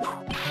permit.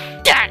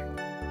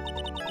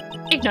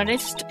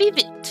 Ignorance to be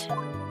bit.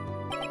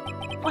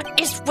 What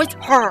is with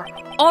her?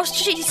 All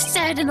she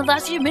said in the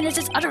last few minutes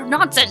is utter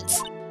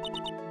nonsense.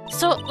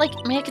 So, like,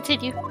 may I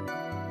continue?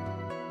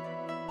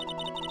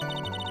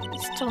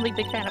 He's totally a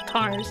big fan of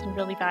cars and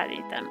really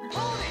valued them.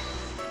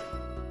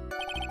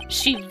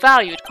 She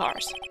valued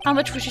cars. How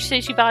much would you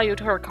say she valued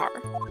her car?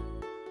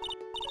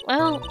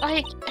 Well,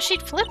 like,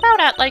 she'd flip out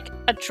at, like,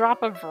 a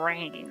drop of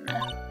rain.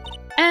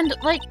 And,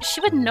 like,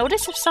 she would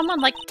notice if someone,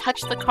 like,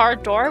 touched the car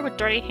door with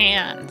dirty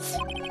hands.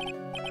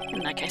 In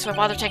that case, why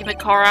bother taking the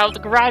car out of the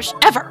garage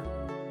ever?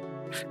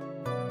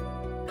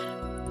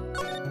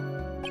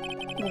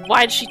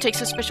 Why did she take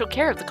such special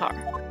care of the car?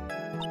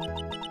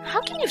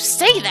 How can you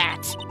say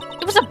that?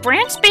 It was a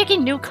brand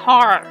spanking new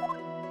car.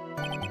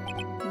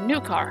 New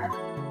car.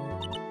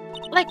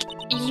 Like,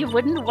 you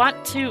wouldn't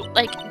want to,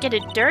 like, get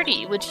it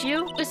dirty, would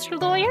you, Mr.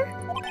 Lawyer?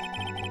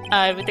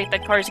 I would think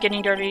that cars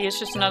getting dirty is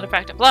just another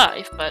fact of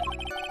life, but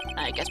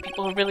I guess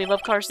people who really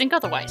love cars think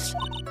otherwise.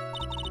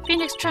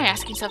 Phoenix, try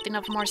asking something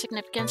of more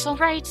significance,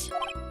 alright?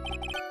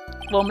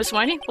 Well, Miss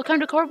Whitey, what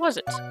kind of car was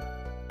it?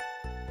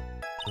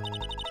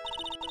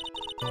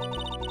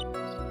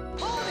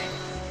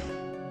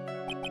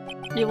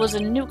 It was a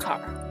new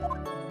car.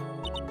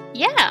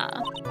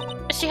 Yeah.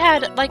 She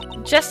had, like,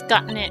 just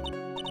gotten it.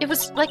 It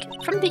was, like,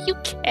 from the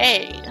UK.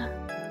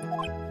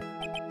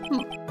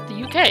 The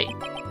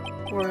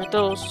UK? Were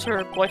those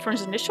her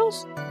boyfriend's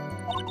initials?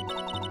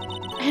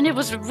 And it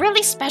was a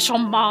really special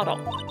model.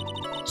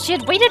 She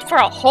had waited for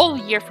a whole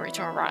year for it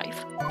to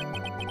arrive.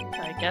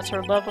 I guess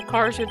her love of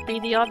cars would be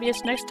the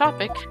obvious next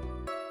topic.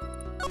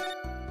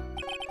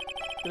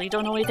 Really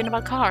don't know anything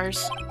about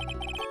cars,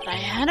 but I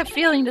had a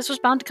feeling this was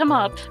bound to come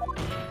up.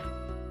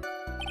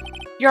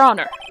 Your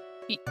Honor.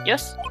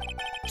 Yes?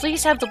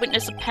 Please have the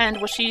witness append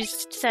what she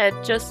just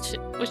said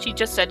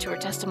to her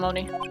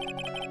testimony.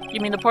 You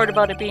mean the part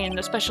about it being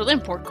a special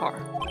import car?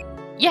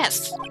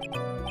 Yes.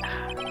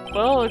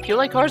 Well, if you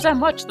like cars that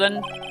much,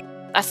 then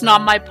that's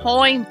not my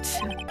point.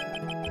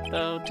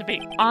 Though, to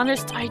be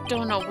honest, I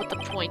don't know what the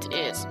point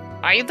is.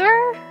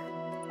 Either?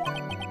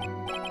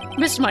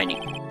 Miss Miney,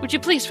 would you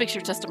please fix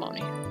your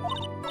testimony?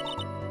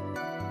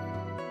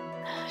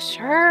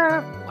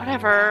 Sure,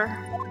 whatever.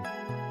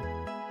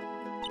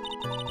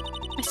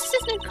 My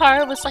sister's new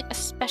car was like a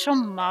special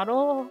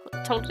model,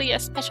 totally a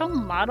special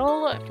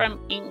model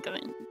from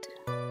England.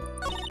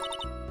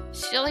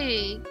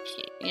 Silly,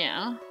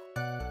 yeah.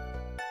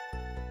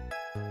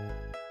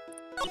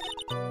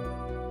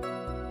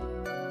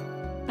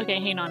 Okay,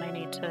 hang on, I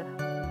need to...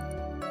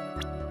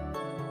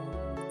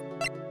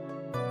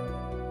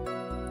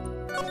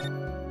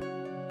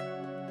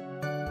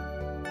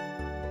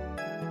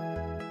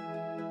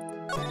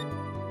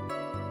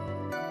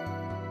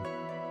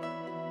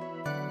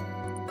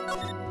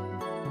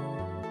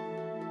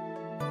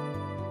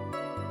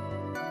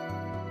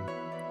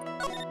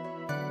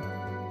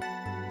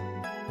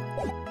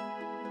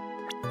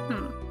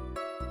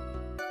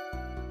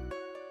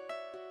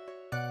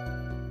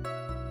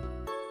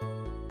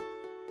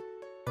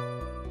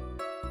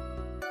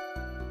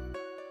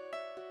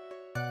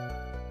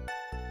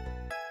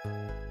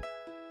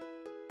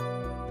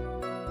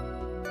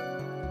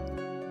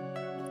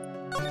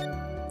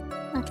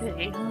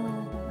 Okay.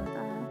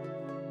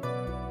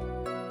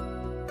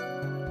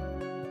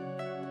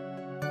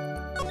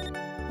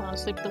 I'll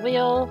sleep the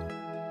wheel.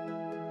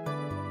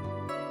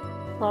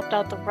 Flopped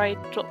out the right.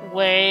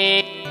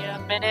 Wait a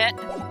minute.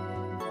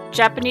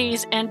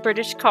 Japanese and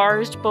British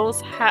cars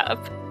both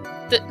have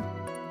the.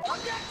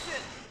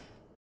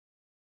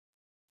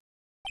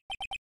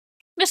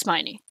 Miss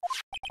Miney,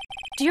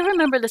 do you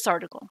remember this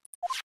article?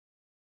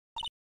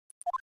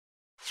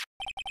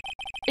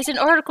 It's an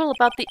article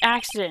about the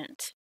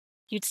accident.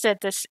 You'd said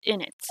this in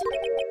it.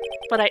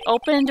 But I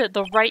opened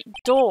the right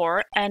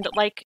door and,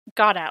 like,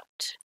 got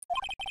out.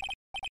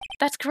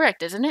 That's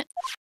correct, isn't it?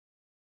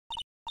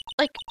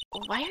 Like,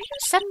 why are you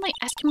suddenly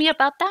asking me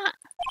about that?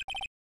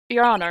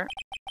 Your Honor,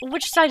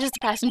 which side is the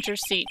passenger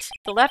seat?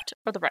 The left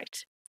or the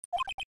right?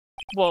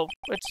 Well,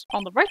 it's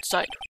on the right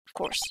side, of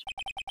course.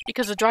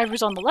 Because the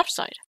driver's on the left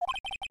side.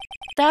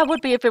 That would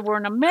be if it were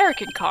an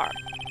American car.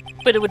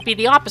 But it would be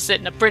the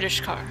opposite in a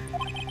British car.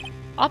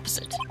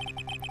 Opposite.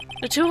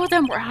 The two of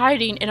them were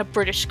hiding in a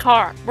British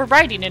car. We're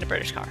riding in a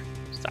British car.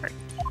 Sorry.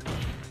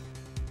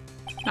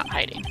 Not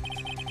hiding.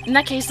 In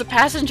that case, the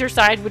passenger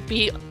side would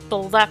be the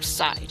left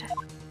side.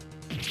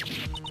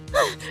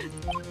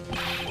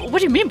 What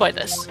do you mean by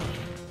this?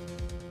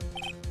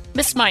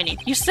 Miss Miney,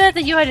 you said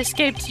that you had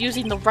escaped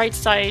using the right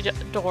side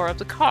door of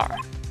the car.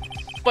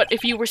 But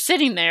if you were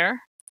sitting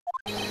there,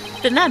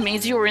 then that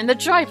means you were in the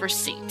driver's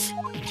seat.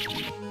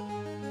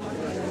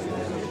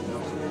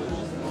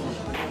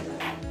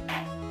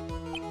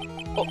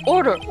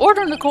 Order!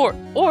 Order in the court!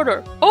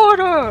 Order!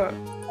 Order!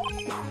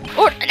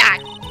 Order!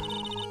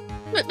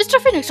 Mr.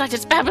 Phoenix Wright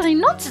is babbling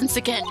nonsense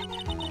again.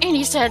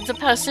 Annie said the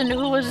person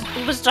who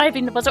was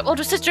driving was her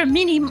older sister,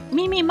 Mimi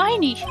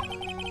Miney.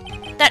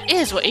 That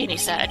is what Annie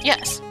said,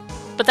 yes.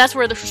 But that's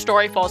where the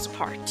story falls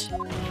apart.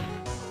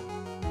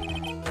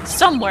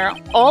 Somewhere,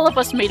 all of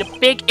us made a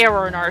big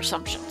error in our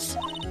assumptions.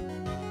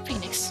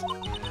 Phoenix,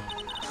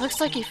 looks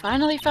like you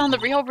finally found the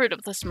real root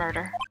of this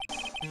murder.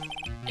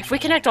 If we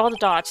connect all the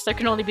dots, there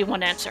can only be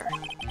one answer.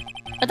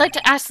 I'd like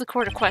to ask the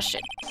court a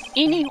question.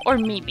 Annie or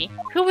Mimi,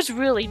 who was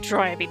really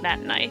driving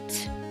that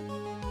night?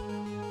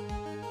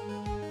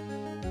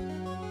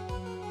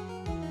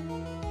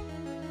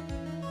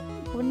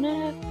 Wouldn't it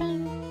have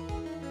been?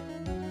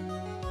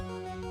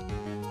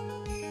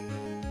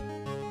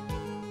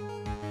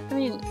 I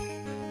mean,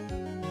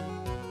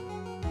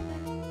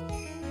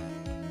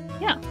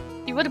 yeah,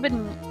 it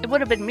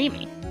would have been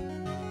Mimi.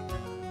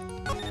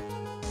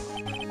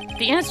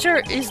 The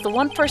answer is the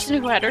one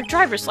person who had her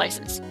driver's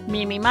license,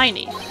 Mimi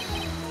Miney.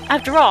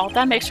 After all,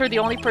 that makes her the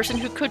only person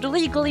who could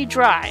legally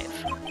drive.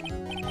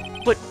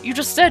 But you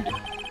just said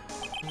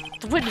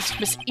the witness,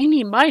 Miss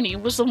Mimi Miney,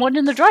 was the one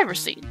in the driver's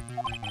seat.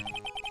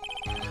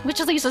 Which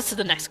leads us to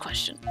the next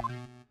question.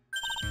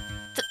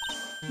 The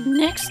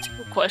next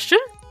question?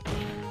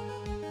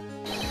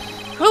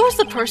 Who is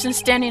the person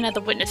standing at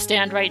the witness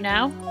stand right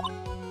now?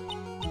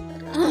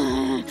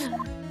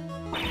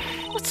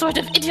 What sort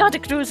of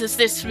idiotic news is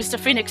this, Mr.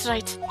 Phoenix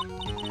Wright?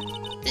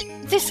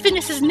 This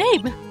witness's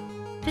name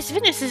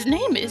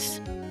is...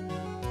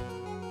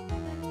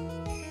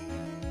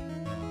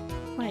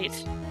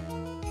 Wait.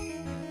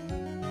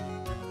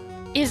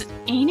 Is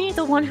Annie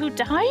the one who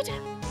died?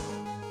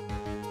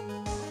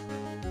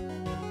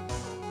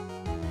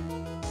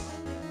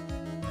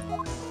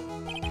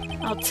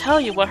 I'll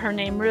tell you what her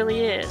name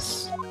really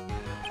is.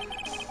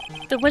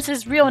 The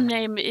witness's real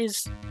name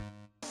is...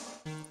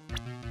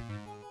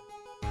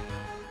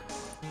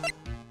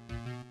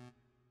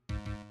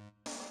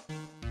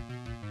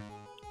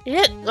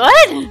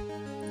 What?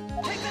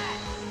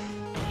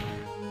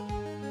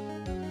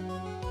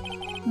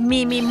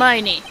 Mimi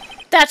Miney.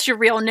 That's your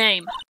real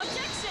name.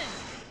 Objection!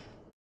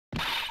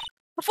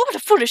 What a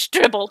foolish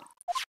dribble.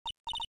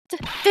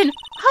 Then,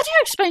 how do you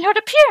explain her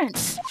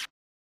appearance?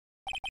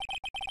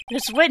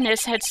 This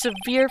witness had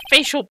severe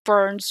facial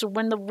burns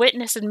when the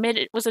witness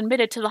was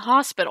admitted to the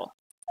hospital.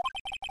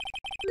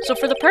 So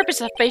for the purpose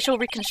of facial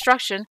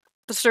reconstruction,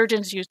 the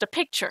surgeons used a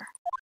picture.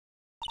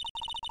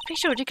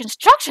 Facial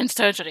reconstruction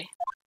surgery?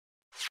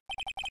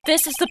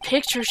 This is the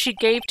picture she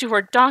gave to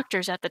her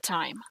doctors at the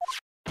time.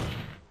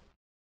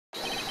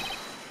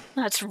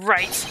 That's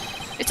right.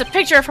 It's a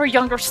picture of her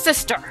younger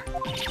sister.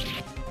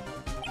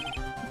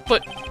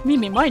 But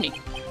Mimi Miney,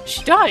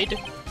 she died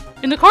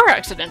in the car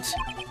accident.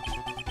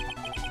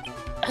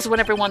 That's what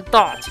everyone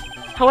thought.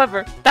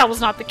 However, that was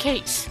not the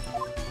case.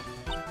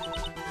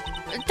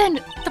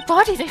 Then the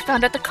body they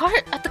found at the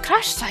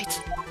crash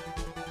site.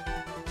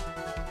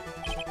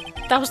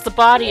 That was the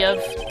body of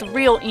the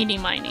real Annie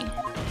Miney.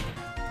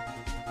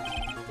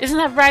 Isn't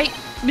that right,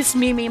 Miss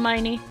Mimi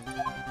Miney?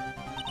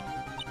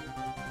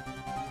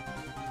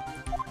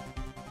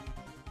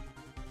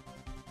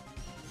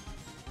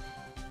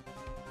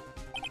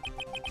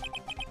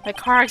 My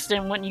car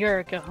accident 1 year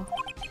ago.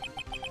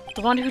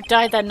 The one who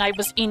died that night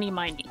was Annie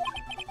Miney.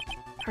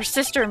 Her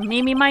sister,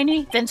 Mimi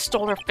Miney, then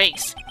stole her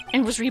face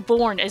and was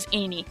reborn as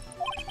Annie.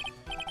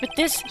 With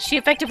this, she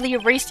effectively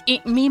erased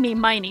Mimi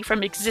Miney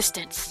from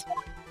existence.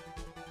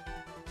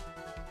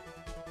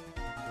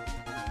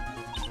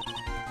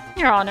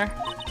 Your Honor,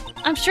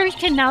 I'm sure you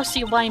can now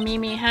see why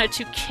Mimi had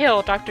to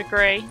kill Dr.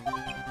 Gray.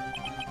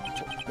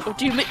 What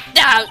do you mean?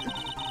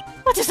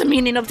 What is the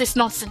meaning of this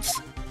nonsense?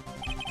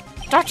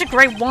 Dr.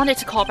 Gray wanted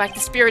to call back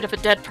the spirit of a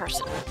dead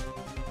person.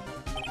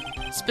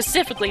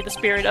 Specifically, the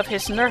spirit of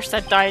his nurse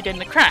that died in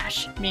the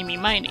crash, Mimi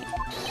Miney.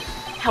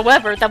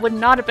 However, that would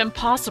not have been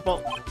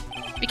possible,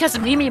 because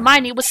Mimi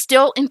Miney was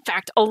still, in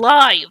fact,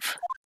 alive.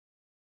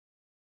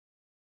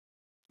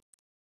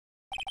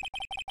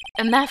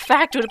 And that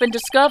fact would have been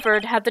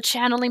discovered had the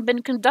channeling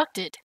been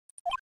conducted.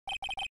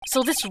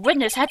 So this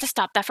witness had to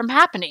stop that from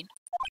happening.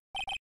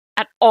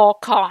 At all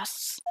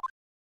costs.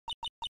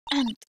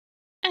 And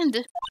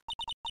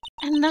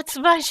that's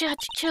why she had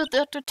to kill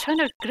Dr.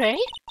 Turner Gray?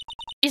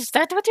 Is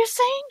that what you're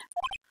saying?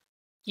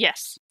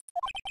 Yes.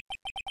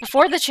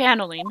 Before the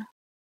channeling,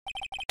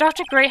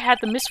 Dr. Gray had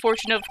the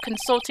misfortune of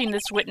consulting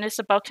this witness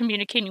about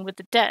communicating with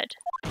the dead.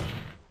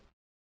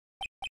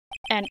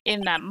 And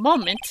in that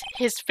moment,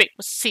 his fate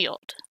was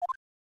sealed.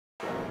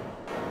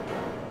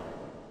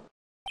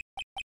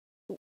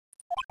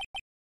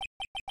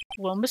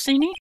 Well, Miss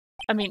Annie?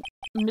 I mean,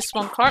 Miss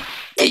Von Carp?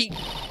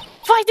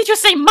 Why did you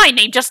say my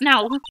name just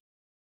now?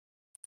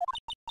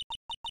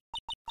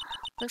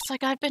 Looks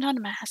like I've been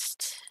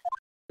unmasked.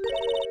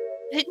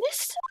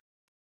 Witness?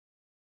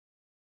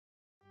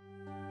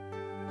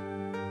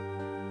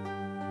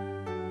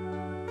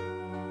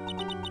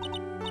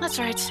 That's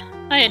right.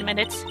 I admit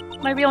it.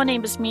 My real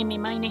name is Mimi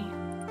Miney.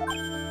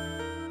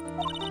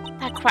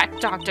 That quack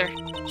doctor.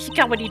 He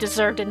got what he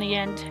deserved in the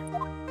end.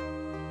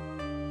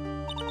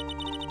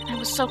 I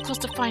was so close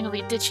to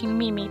finally ditching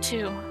Mimi,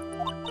 too.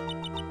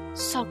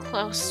 So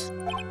close.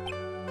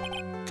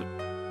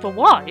 But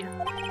why?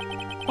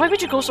 Why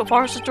would you go so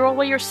far as to throw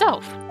away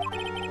yourself?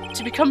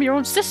 To become your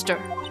own sister?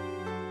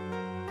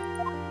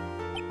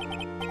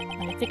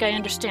 I think I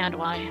understand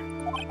why.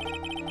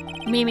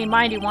 Mimi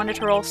Mighty wanted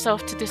her old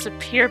self to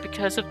disappear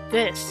because of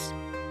this.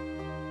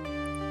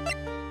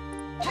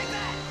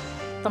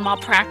 The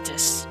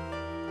malpractice.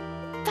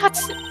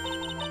 That's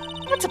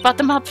about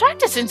the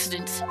malpractice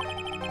incident.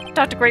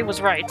 Dr. Gray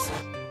was right.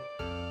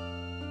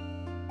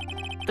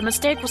 The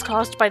mistake was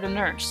caused by the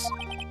nurse.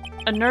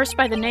 A nurse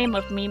by the name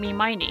of Mimi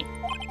Mighty.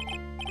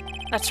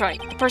 That's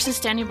right, the person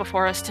standing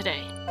before us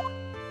today.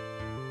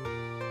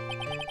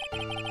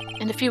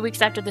 In the few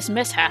weeks after this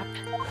mishap,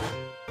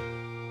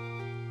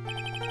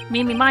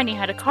 Mimi Mighty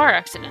had a car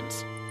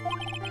accident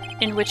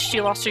in which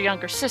she lost her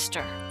younger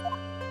sister.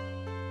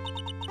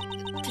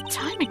 The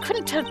timing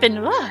couldn't have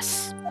been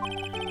less.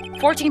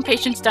 14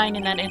 patients dying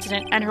in that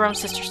incident and her own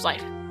sister's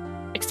life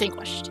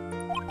extinguished.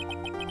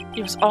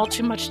 It was all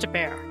too much to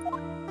bear.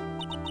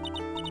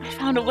 I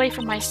found a way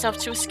for myself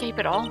to escape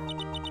it all.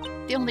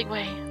 The only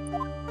way.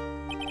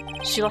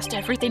 She lost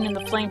everything in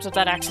the flames of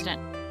that accident.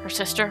 Her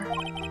sister,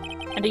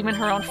 and even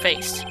her own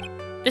face.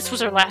 This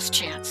was her last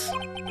chance.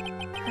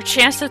 Her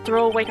chance to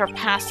throw away her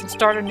past and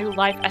start a new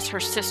life as her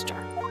sister.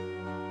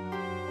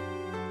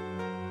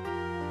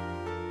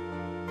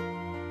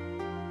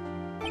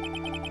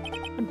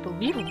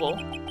 Unbelievable.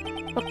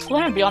 A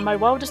plan beyond my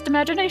wildest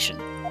imagination.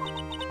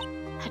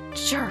 That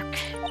jerk.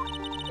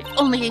 If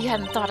only he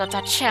hadn't thought of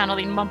that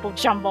channeling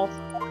mumble-jumble.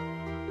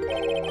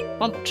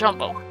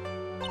 Mumble-jumble.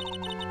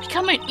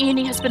 Becoming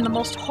Eni has been the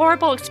most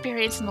horrible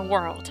experience in the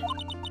world.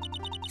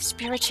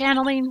 Spirit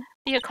channeling,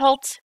 the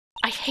occult,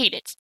 I hate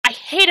it. I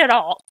hate it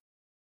all!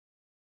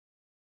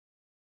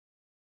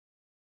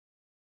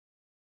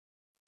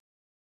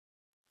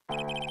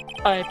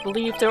 I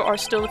believe there are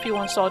still a few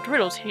unsolved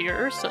riddles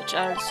here, such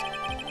as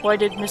why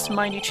did Miss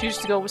Miney choose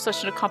to go with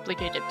such a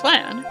complicated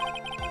plan?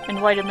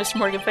 And why did Miss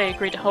Morgan Fay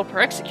agree to help her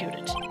execute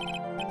it?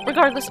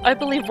 Regardless, I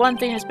believe one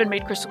thing has been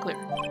made crystal clear.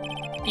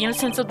 The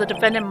innocence of the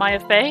defendant Maya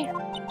Fay?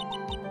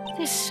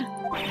 This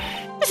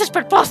is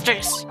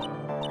preposterous!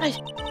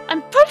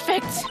 I'm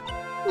perfect!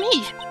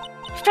 Me,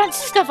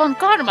 Franziska von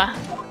Karma!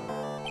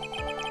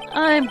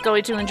 I'm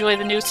going to enjoy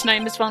the news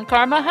tonight, Miss von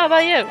Karma. How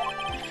about you?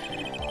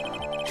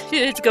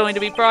 It's going to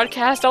be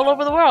broadcast all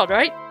over the world,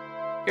 right?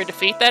 Your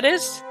defeat, that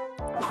is?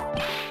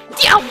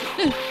 Ow!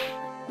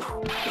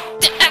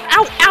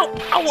 Ow! Ow!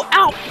 Ow!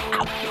 Ow!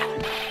 Ow!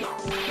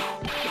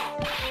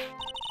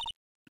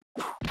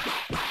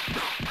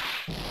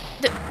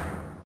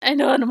 I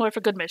know no more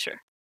for good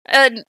measure.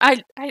 And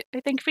I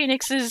think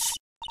Phoenix is...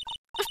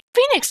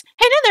 Phoenix!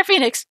 Hey there,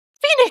 Phoenix!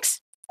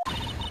 Phoenix!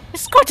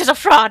 This court is a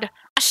fraud!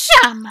 A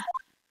sham!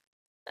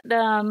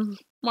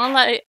 More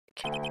like...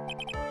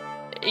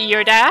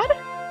 Your dad?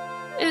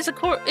 Is a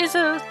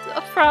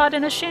fraud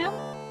and a sham?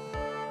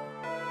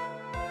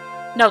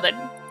 No then.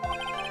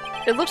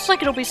 It looks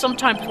like it'll be some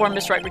time before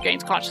Miss Wright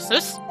regains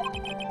consciousness,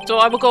 so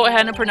I will go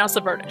ahead and pronounce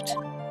the verdict.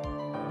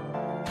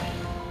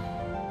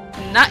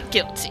 Not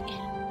guilty.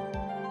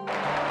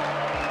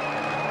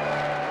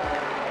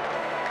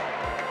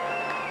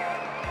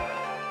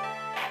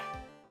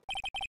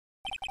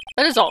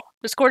 That is all.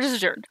 This court is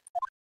adjourned.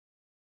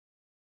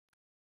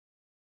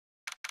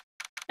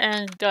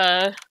 And,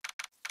 I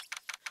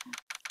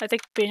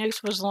think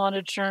Phoenix was not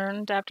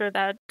adjourned after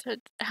that.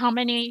 How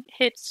many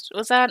hits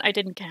was that? I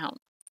didn't count.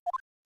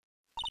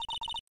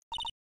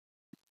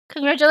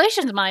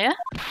 Congratulations, Maya.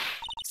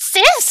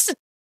 Sis!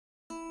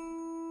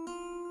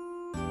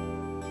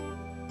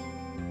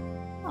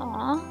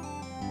 Aww.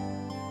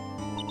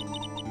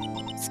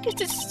 It's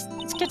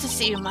good to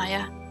see you,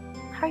 Maya.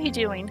 How are you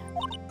doing?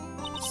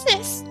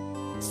 Sis!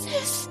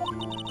 Sis!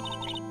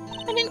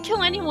 I didn't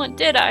kill anyone,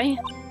 did I?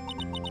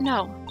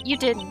 No, you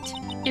didn't.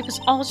 It was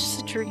all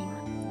just a dream.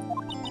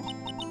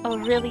 A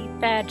really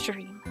bad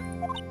dream.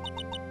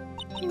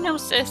 You know,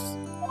 sis,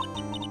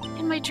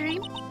 in my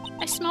dream,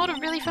 I smelled a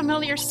really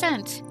familiar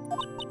scent.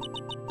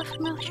 A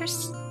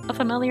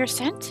familiar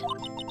scent?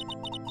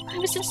 I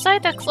was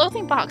inside that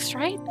clothing box,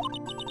 right?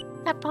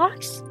 That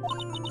box?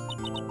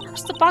 That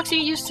was the box you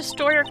used to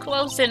store your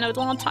clothes in a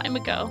long time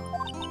ago.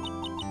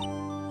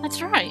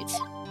 That's right.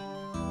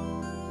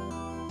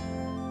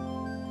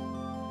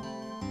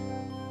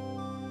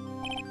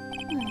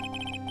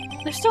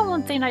 There's still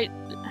one thing I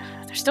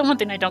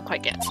don't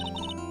quite get.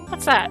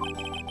 What's that?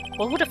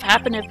 What would have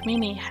happened if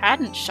Mimi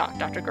hadn't shot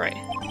Dr. Gray?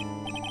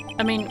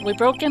 I mean, we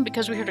broke in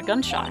because we heard a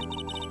gunshot.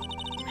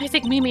 I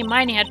think Mimi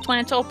Mighty had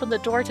planned to open the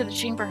door to the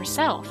chamber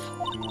herself.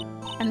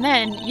 And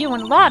then, you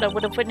and Lotta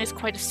would have witnessed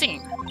quite a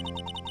scene.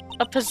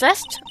 A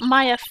possessed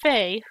Maya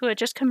Fay who had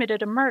just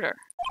committed a murder.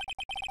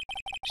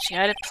 She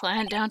had it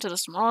planned down to the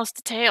smallest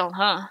detail,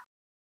 huh?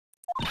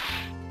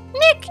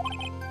 Nick!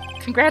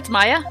 Congrats,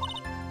 Maya.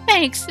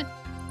 Thanks.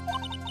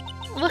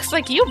 Looks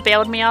like you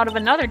bailed me out of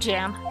another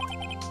jam.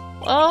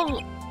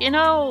 Well, you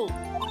know...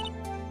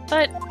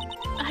 But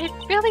I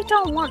really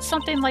don't want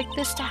something like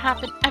this to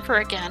happen ever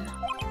again.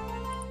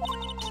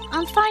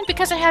 I'm fine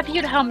because I have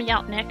you to help me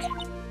out, Nick.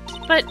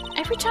 But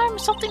every time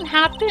something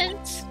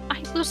happens,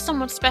 I lose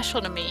someone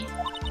special to me.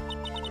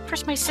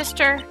 First my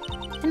sister,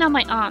 and now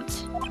my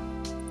aunt.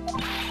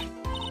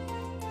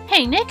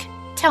 Hey, Nick,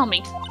 tell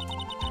me.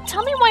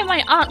 Tell me why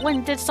my aunt went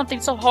and did something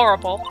so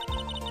horrible.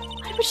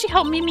 Why would she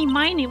help Mimi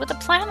Miney with a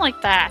plan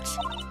like that?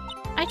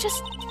 I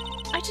just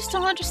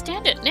don't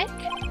understand it, Nick.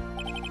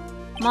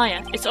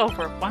 Maya, it's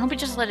over. Why don't we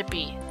just let it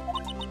be?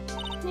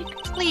 Nick,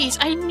 please,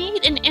 I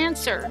need an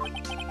answer.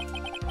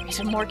 The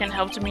reason Morgan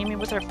helped Mimi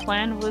with her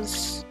plan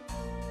was...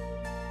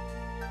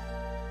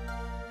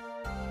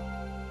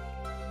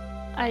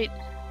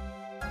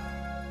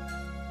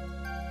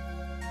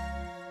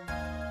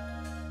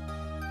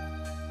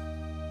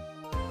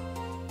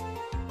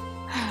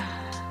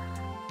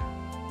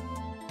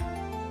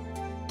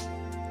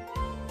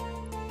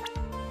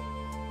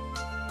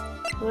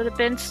 Would have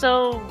been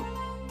so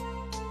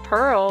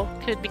Pearl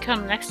could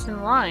become next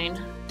in line,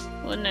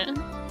 wouldn't it?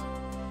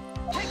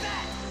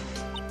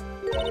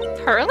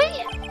 Pearly?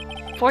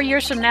 4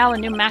 years from now, a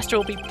new master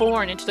will be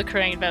born into the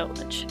Crane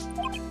Village.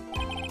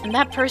 And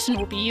that person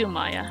will be you,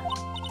 Maya.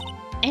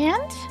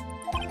 And?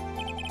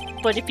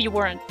 But if you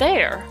weren't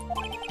there,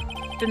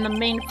 then the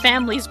main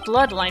family's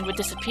bloodline would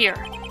disappear.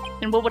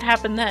 And what would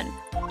happen then?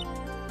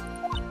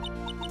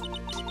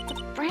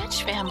 The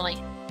Branch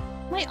family.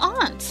 My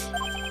aunt.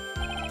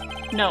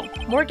 No,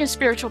 Morgan's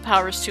spiritual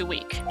power is too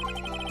weak.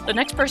 The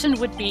next person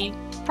would be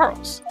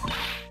Pearl's.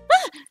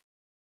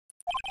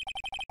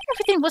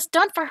 Everything was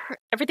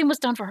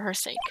done for her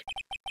sake.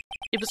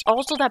 It was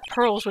also that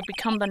Pearl's would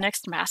become the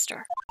next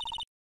master.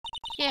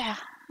 Yeah,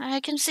 I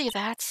can see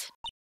that.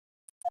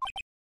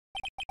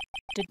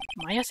 Did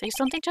Maya say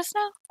something just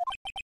now?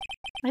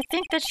 I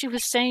think that she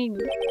was saying,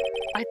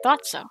 I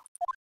thought so.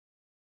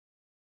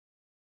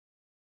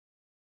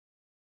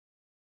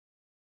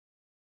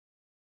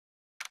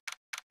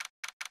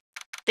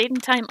 Date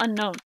and time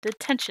unknown.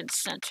 Detention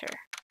center.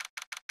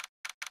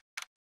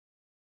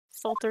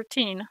 Cell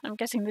 13. I'm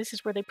guessing this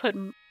is where they put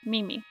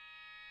Mimi.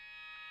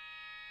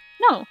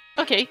 No.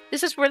 Okay,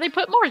 this is where they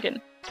put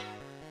Morgan.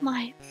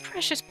 My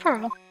precious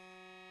Pearl.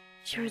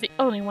 You're the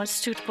only one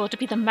suitable to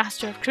be the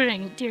master of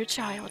Crane, dear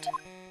child.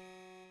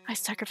 I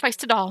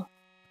sacrificed it all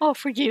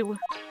for you.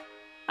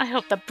 I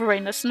helped the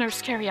brainless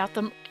nurse carry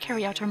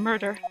out her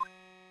murder,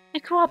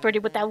 and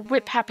cooperated with that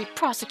whip-happy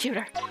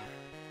prosecutor. It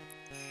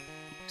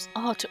was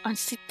all to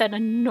unseat that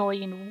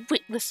annoying,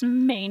 witless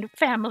main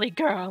family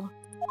girl.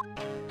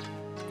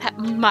 That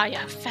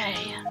Maya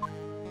Fey.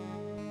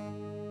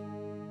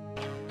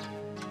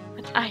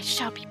 But I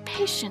shall be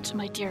patient,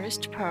 my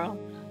dearest Pearl.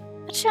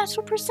 A chance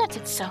will present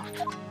itself.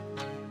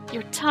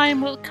 Your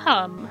time will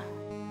come.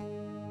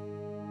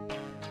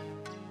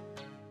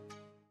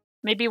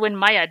 Maybe when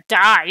Maya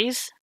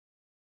dies.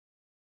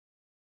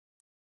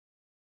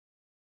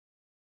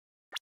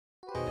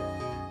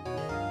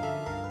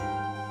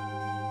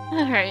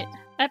 Alright,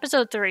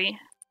 episode 3.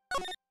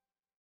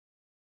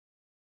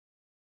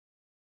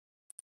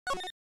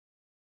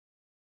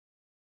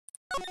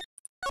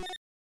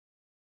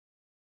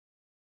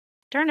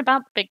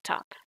 Turnabout Big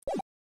Top.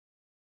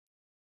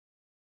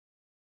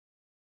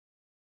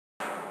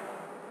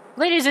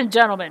 Ladies and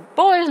gentlemen,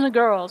 boys and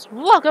girls,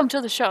 welcome to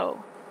the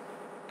show.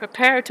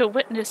 Prepare to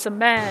witness a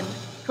man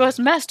who has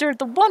mastered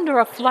the wonder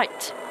of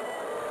flight.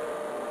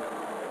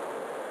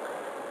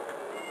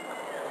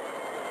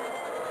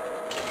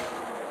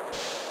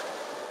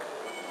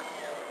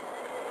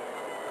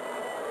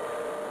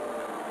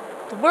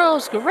 The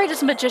world's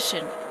greatest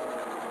magician.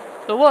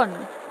 The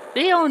one,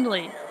 the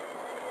only.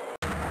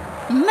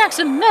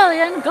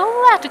 Maximilian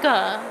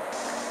Galactica!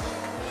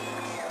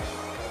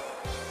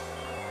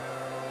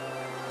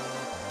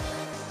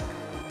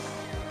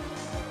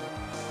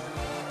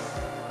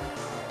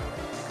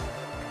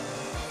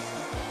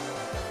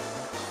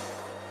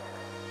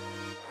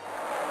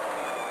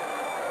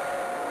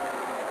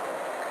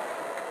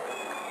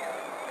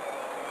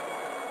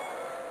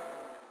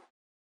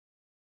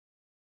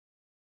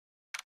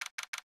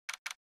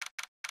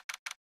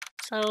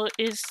 So,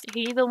 is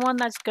he the one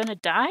that's gonna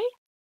die?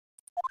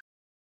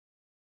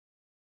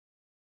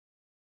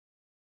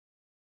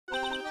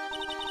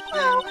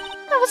 Wow,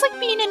 that was like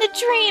being in a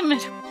dream!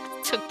 It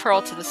took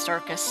Pearl to the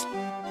circus.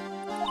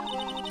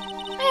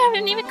 I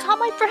haven't even caught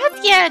my breath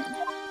yet!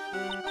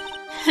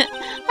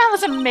 That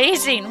was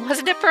amazing,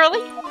 wasn't it, Pearly?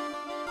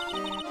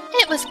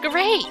 It was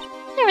great!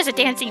 There was a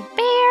dancing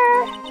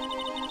bear,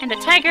 and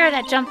a tiger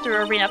that jumped through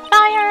arena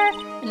fire,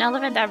 an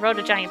elephant that rode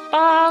a giant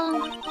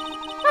ball.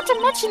 Not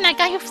to mention that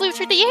guy who flew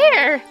through the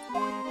air!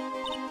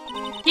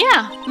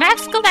 Yeah,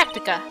 Max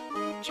Galactica.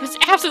 He was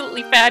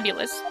absolutely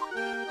fabulous.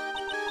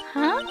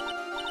 Huh?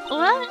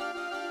 What?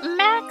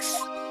 Max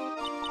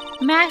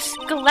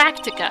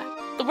Galactica,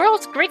 the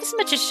world's greatest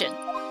magician.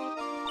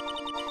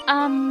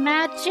 A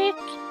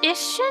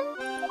magician?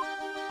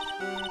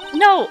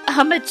 No,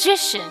 a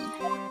magician.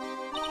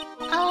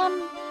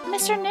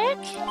 Mr. Nick?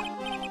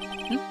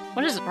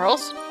 What is it,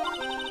 Pearls?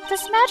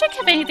 Does magic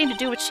have anything to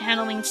do with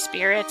channeling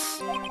spirits?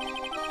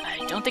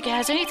 I don't think it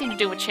has anything to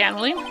do with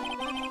channeling.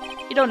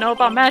 You don't know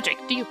about magic,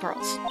 do you,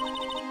 Pearls?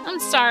 I'm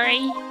sorry.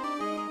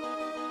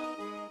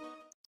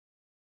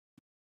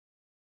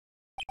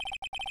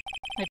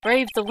 I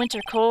braved the winter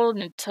cold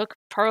and took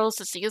Pearls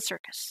to see a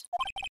circus.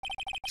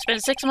 It's been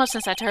 6 months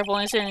since that terrible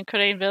incident in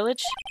Crane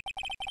Village,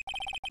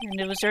 and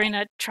it was during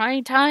that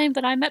trying time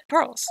that I met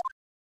Pearls.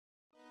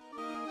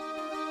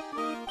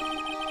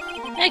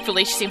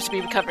 Thankfully, she seems to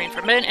be recovering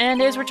from it and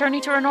is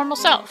returning to her normal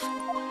self.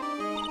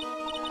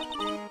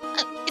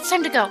 It's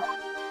time to go.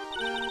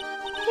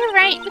 You're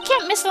right, we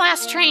can't miss the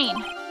last train.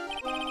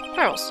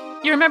 Pearls,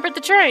 you remembered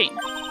the train?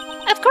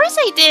 Of course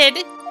I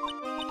did!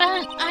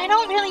 But I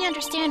don't really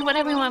understand what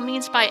everyone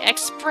means by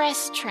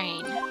express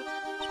train.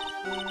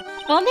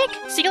 Well, Nick,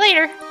 see you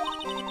later.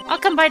 I'll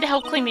come by to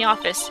help clean the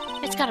office.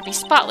 It's gotta be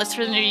spotless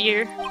for the new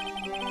year.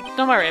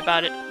 Don't worry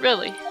about it,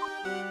 really.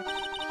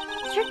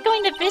 You're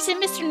going to visit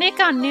Mr. Nick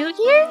on New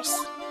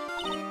Year's?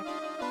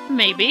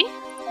 Maybe.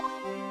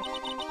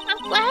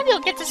 I'm glad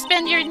you'll get to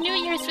spend your New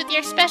Year's with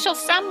your special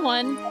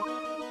someone.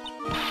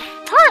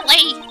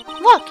 Partly!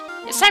 Look,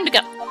 it's time to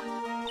go.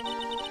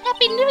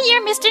 Happy New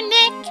Year, Mr.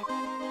 Nick!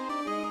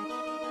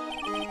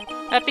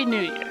 Happy New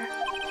Year.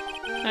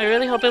 I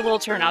really hope it will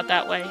turn out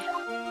that way.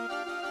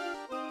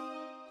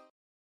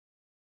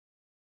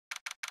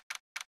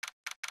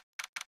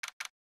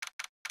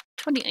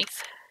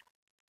 "28th.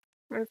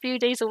 We're a few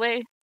days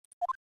away.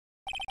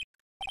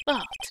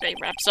 Oh, today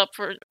wraps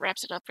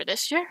it up for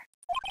this year.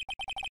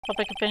 Hope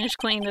I can finish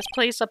cleaning this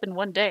place up in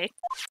one day.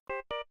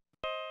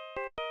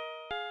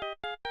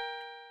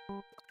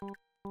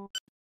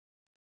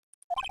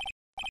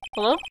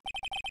 Hello?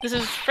 This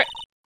is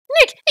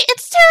Nick,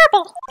 it's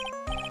terrible!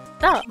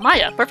 Oh,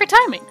 Maya, perfect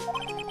timing.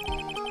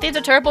 Things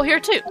are terrible here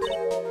too.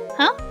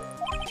 Huh?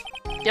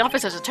 The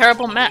office is a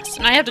terrible mess,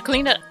 and I have to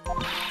clean it.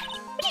 What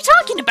are you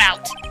talking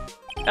about?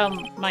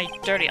 My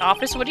dirty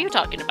office? What are you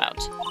talking about?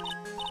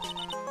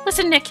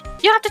 Listen, Nick,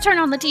 you have to turn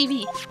on the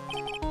TV.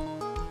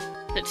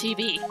 The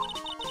TV.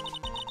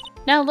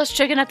 Now let's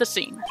check in at the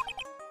scene.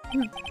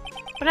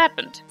 What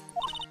happened?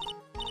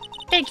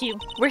 Thank you.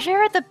 We're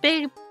here at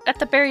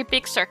the Very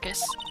Big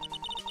Circus.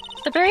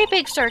 The Very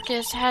Big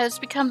Circus has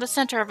become the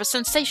center of a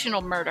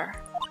sensational murder.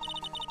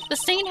 The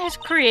scene has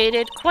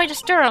created quite a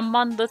stir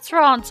among the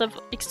throngs of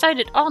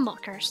excited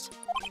onlookers.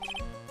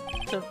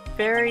 The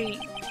Very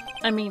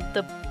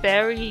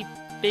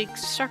Big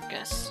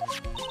Circus.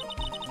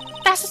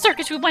 That's the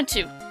circus we went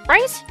to,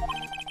 right?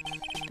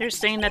 They're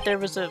saying that there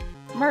was a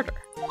murder.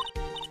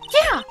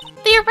 Yeah,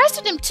 they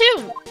arrested him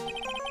too.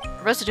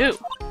 Arrested who?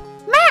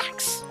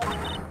 Max!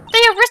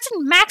 They arrested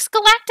Max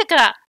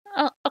Galactica!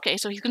 Oh, okay,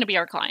 so he's gonna be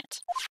our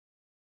client.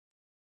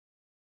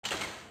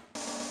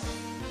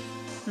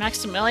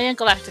 Maximilian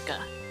Galactica.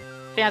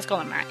 Fans call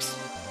him Max.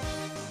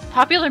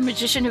 Popular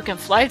magician who can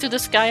fly through the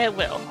sky at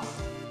will.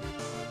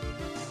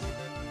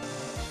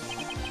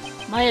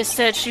 Maya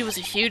said she was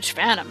a huge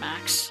fan of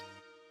Max.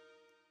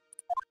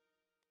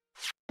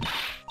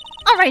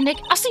 Alright, Nick,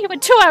 I'll see you in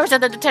 2 hours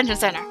at the detention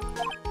center.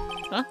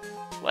 Huh?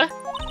 What?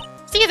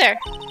 See you there.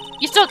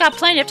 You still got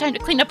plenty of time to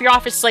clean up your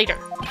office later.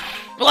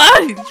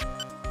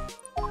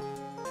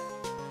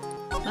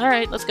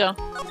 Alright, let's go.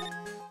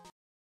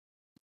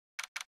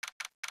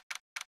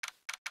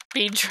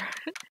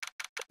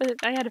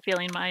 I had a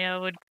feeling Maya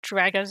would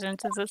drag us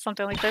into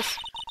something like this.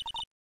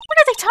 What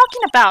are they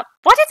talking about?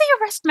 Why did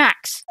they arrest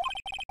Max?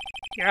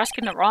 You're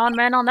asking the wrong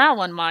man on that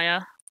one,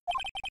 Maya.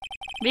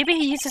 Maybe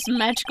he uses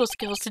magical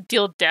skills to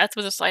deal death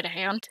with a sleight of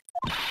hand.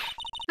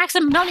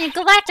 Maximilian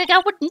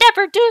Galactica would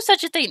never do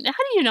such a thing. How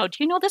do you know? Do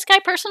you know this guy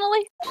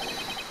personally?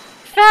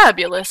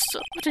 Fabulous.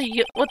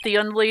 What the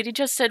young lady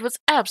just said was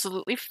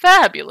absolutely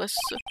fabulous.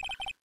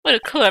 What a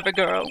clever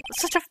girl.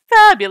 Such a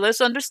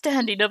fabulous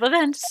understanding of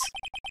events.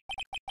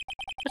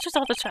 What's just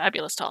all this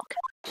fabulous talk?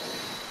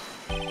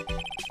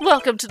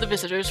 Welcome to the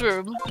visitor's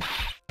room.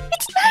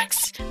 It's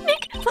Max!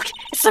 Nick, look,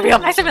 it's the real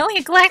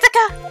Maximilian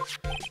Galactica!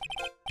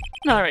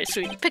 Alright,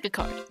 sweetie, pick a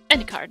card.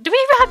 Any card.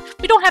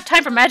 We don't have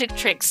time for magic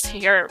tricks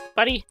here,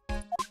 buddy.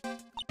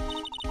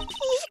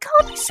 You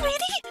called me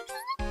sweetie?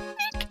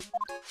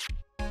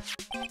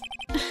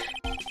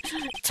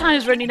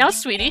 Time's running out,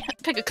 sweetie.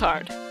 Pick a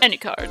card. Any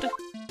card.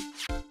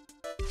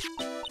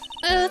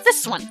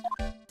 This one.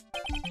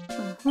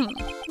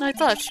 I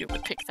thought you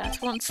would pick that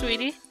one,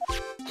 sweetie.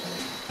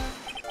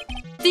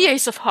 The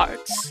Ace of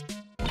Hearts.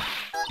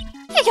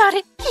 He got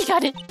it! He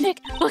got it! Nick,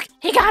 look,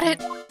 he got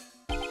it!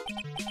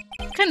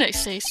 Can I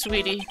say,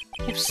 sweetie,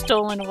 you've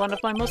stolen one of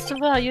my most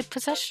valued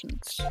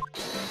possessions.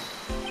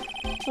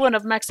 One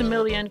of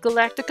Maximilian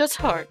Galactica's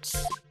hearts.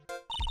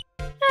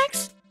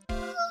 Max?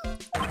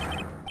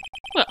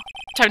 Well,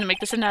 time to make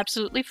this an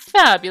absolutely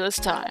fabulous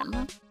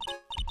time.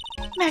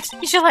 Max,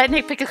 you should let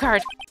Nick pick a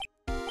card.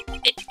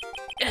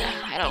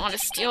 I don't want to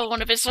steal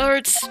one of his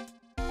swords.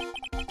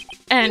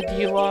 And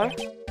you are?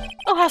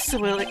 Oh, how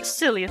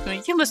silly of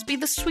me. You must be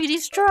the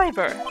sweetie's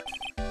driver.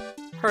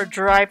 Her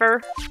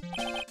driver?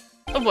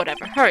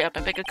 Whatever. Hurry up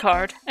and pick a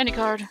card. Any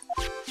card.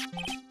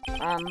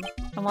 I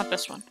want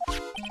this one.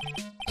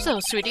 So,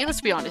 sweetie,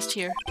 let's be honest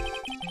here.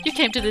 You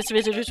came to this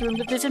visitor's room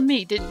to visit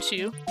me, didn't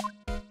you?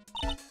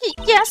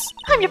 Yes,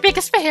 I'm your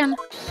biggest fan.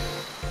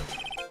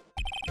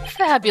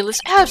 Fabulous,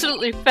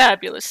 absolutely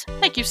fabulous.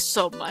 Thank you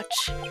so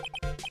much.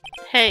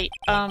 Hey,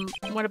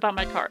 what about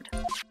my card?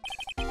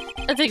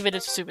 I think of it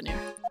as a souvenir.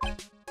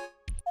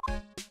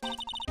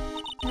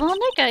 Well,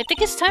 Nick, I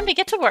think it's time to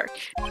get to work.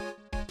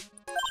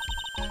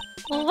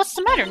 Well, what's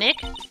the matter,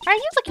 Nick? Why are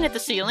you looking at the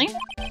ceiling?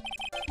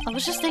 I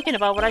was just thinking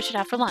about what I should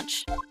have for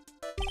lunch.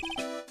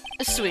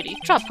 Sweetie,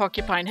 drop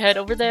Porcupine Head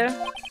over there.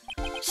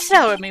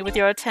 Shower me with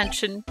your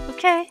attention,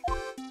 okay?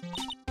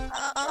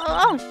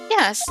 Oh,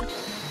 yes.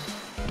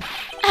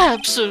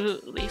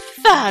 Absolutely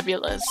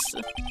fabulous.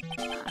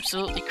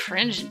 Absolutely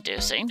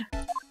cringe-inducing.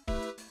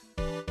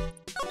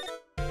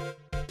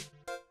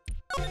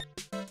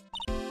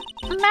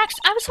 Max,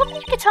 I was hoping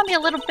you could tell me a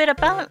little bit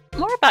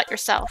more about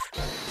yourself.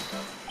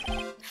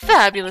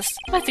 Fabulous.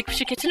 I think we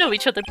should get to know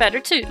each other better,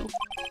 too.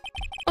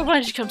 Or why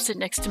don't you come sit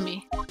next to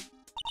me?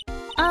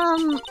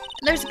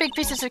 There's a big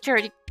piece of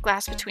security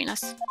glass between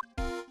us.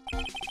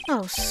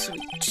 Oh,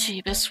 sweet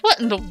Jeebus, what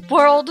in the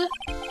world?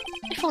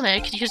 If only I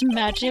could use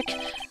magic,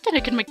 then I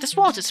could make this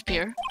wall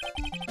disappear.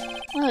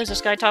 What is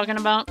this guy talking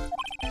about?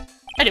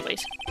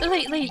 Anyways,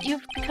 lately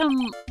you've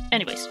become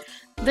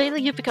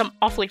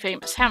awfully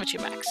famous, haven't you,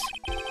 Max?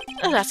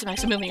 Oh, that's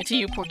Maximilian to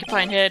you,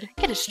 Porcupine Head.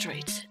 Get it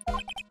straight.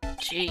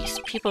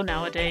 Jeez, people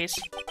nowadays.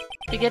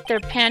 They get their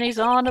panties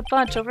on a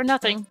bunch over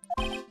nothing.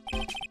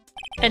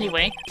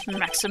 Anyway,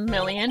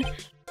 Maximilian,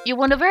 you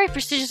won a very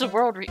prestigious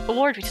award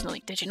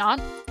recently, did you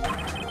not?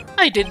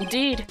 I did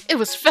indeed. It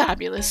was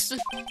fabulous.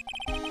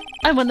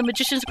 I won the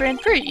Magician's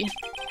Grand Prix,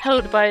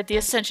 held by the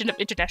Association of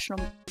International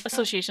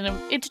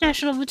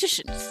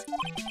Magicians.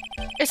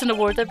 It's an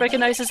award that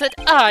recognizes that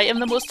I am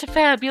the most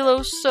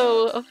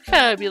fabuloso of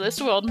fabulous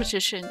world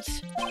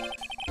magicians.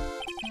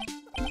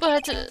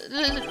 But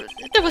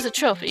there was a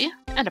trophy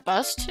and a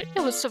bust.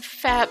 It was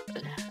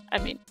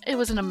it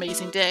was an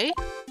amazing day.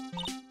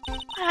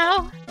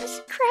 Wow, that's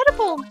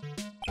incredible!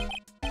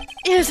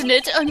 Isn't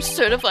it? I'm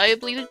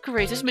certifiably the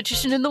greatest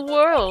magician in the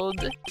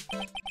world.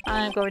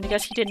 I'm going to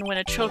guess he didn't win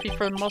a trophy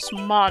for the most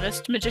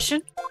modest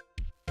magician.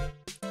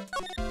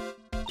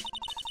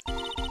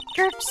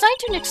 You're signed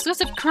to an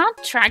exclusive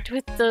contract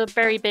with the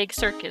Very Big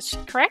Circus,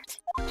 correct?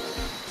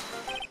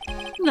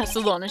 That's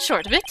the long and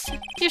short of it.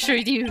 You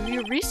sure do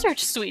your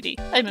research, sweetie.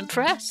 I'm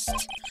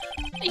impressed.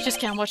 You just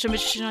can't watch a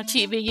magician on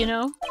TV, you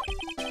know?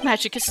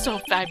 Magic is so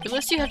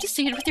fabulous, you have to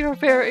see it with your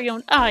very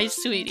own eyes,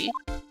 sweetie.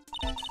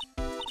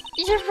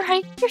 You're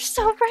right, you're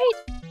so right.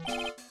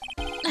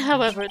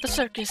 However, the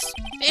circus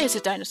is a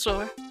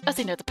dinosaur, a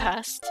thing of the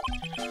past.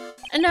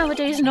 And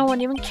nowadays no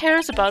one even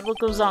cares about what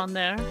goes on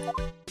there.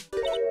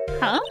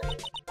 Huh?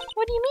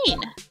 What do you mean?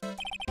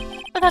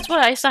 But that's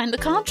why I signed the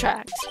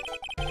contract.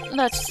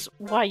 That's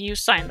why you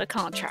signed the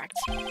contract.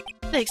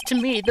 Thanks to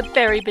me, the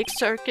Very Big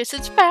Circus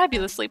is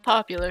fabulously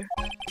popular.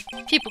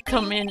 People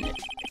come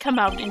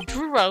out in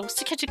droves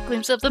to catch a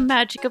glimpse of the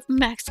magic of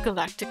Max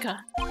Galactica.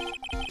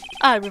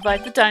 I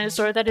revived the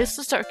dinosaur that is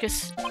the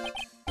circus.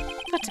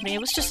 But to me,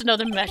 it was just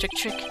another magic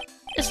trick.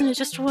 Isn't it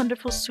just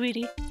wonderful,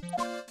 sweetie?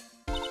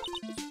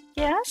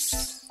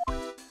 Yes?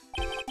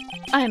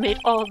 I made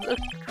all the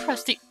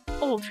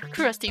old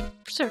crusty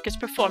circus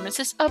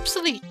performances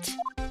obsolete.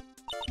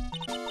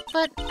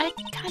 But I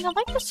kind of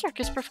like the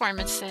circus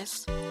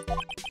performances.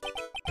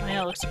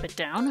 Well, looks a bit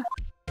down.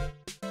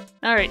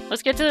 Alright,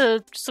 let's get to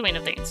the swing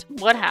of things.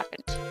 What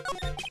happened?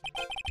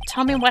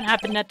 Tell me what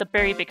happened at the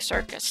Very Big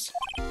Circus.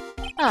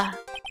 Ah,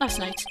 last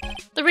night,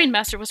 the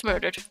Ringmaster was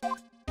murdered.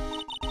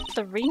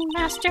 The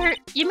Ringmaster?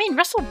 You mean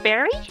Russell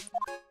Berry?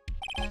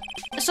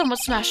 Someone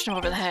smashed him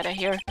over the head, I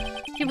hear.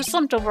 He was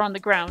slumped over on the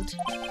ground.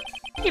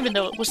 Even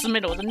though it was the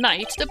middle of the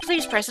night, the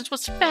police presence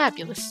was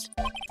fabulous.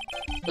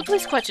 The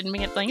police questioned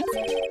me at length.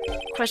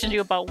 Questioned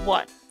you about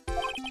what?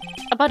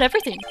 About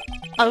everything.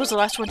 I was the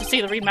last one to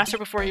see the Ringmaster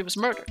before he was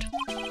murdered.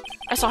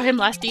 I saw him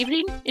last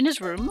evening in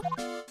his room.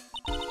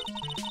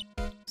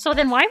 So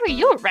then why were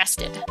you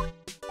arrested?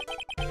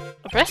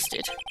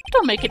 Arrested?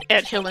 Don't make an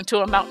anthill into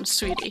a mountain,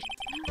 sweetie.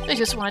 They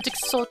just wanted to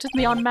consult with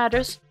me on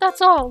matters,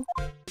 that's all.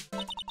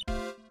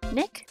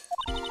 Nick?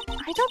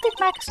 I don't think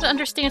Max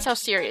understands how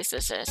serious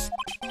this is.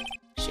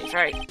 She's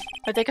right.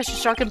 I think I should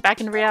shock him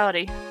back into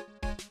reality.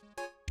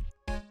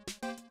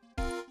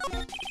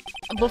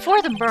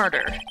 Before the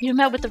murder, you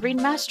met with the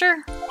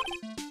Ringmaster?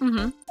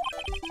 Mm-hmm.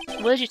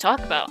 What did you talk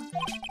about?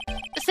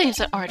 Things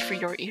that aren't for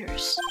your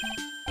ears.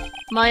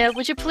 Maya,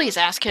 would you please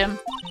ask him?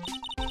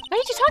 What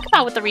did you talk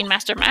about with the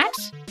Ringmaster,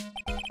 Max?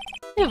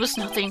 It was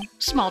nothing.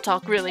 Small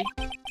talk, really.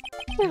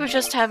 We were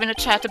just having a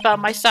chat about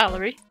my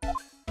salary.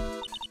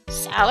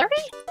 Salary?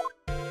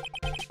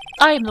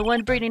 I am the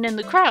one bringing in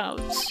the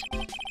crowds.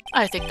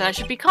 I think that I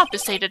should be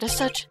compensated as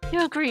such.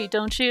 You agree,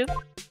 don't you?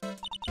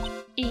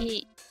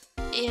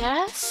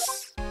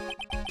 Yes?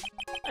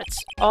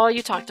 That's all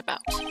you talked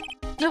about.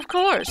 Of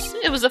course,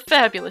 it was a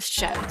fabulous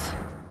chat.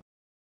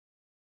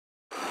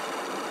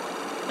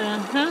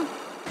 Uh-huh.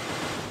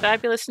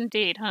 Fabulous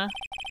indeed, huh?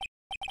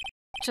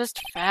 Just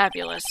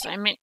fabulous. I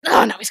mean...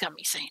 Oh, now he's got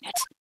me saying it.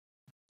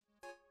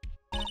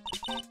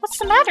 What's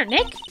the matter,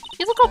 Nick?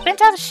 You look all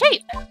bent out of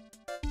shape.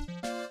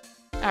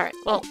 Alright,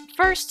 well,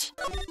 first...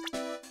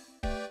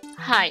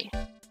 Hi.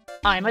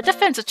 I'm a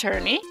defense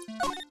attorney.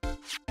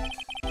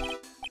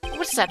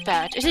 What is that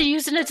badge? Is it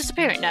used in a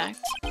disappearing act?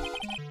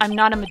 I'm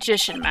not a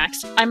magician,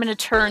 Max. I'm an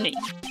attorney.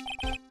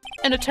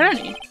 An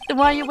attorney? Then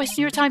why are you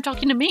wasting your time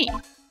talking to me?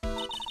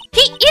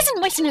 He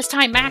isn't wasting his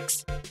time,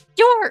 Max!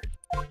 You're...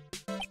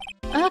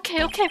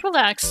 Okay,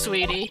 relax,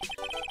 sweetie.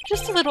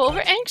 Just a little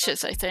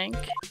over-anxious, I think.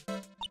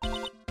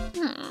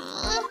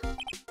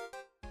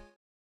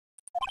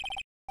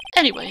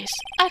 Anyways,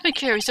 I've been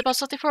curious about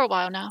something for a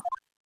while now.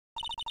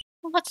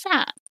 What's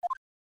that?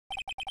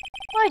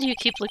 Why do you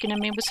keep looking at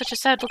me with such a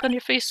sad look on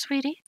your face,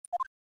 sweetie?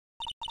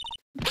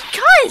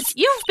 Because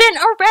you've been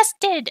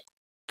arrested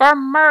for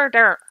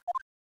murder!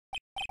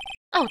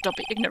 Oh, don't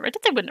be ignorant.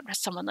 They wouldn't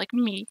arrest someone like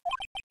me.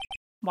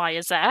 Why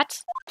is that?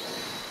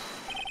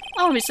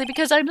 Obviously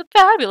because I'm the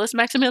fabulous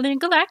Maximilian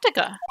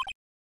Galactica.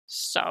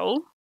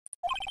 So?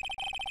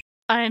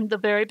 I'm the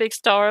very big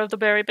star of the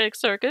very big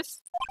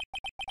circus.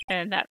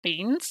 And that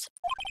means...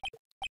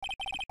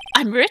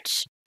 I'm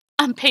rich.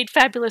 I'm paid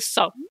fabulous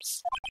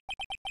sums.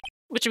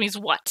 Which means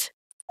what?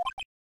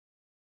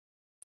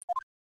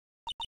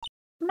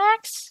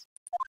 Max?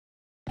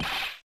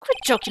 Quit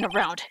joking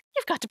around.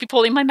 You've got to be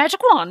pulling my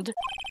magic wand.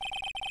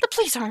 The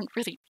police aren't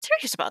really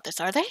serious about this,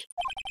 are they?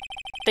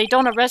 They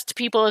don't arrest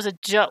people as a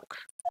joke.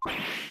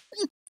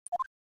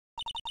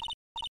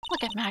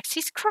 Look at Max,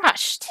 he's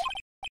crushed.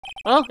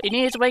 Well, he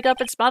needs to wake up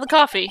and smell the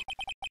coffee.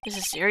 This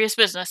is serious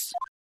business.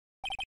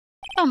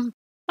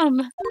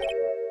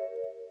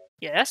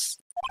 Yes?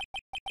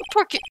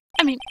 Poor kid.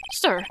 I mean,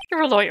 sir,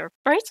 you're a lawyer,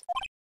 right?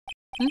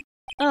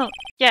 Oh,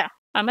 yeah,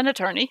 I'm an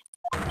attorney.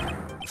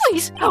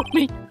 Please, help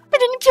me. I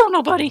didn't kill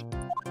nobody.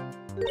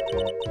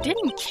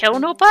 Didn't kill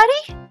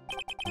nobody?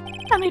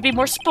 I may be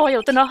more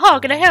spoiled than a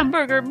hog in a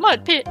hamburger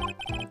mud pit.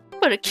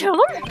 But a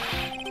killer?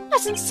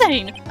 That's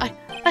insane.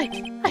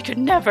 I could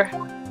never.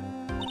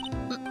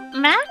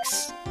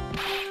 Max?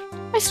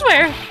 I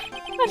swear,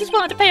 I just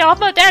wanted to pay off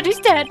my dad. He's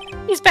dead.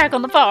 He's back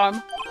on the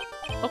farm.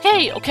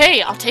 Okay,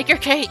 I'll take your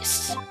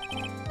case.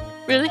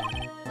 Really?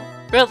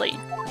 Really?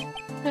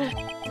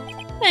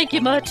 Thank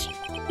you much.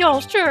 Y'all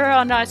sure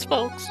are nice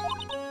folks.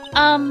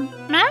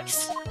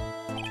 Max?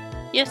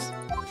 Yes?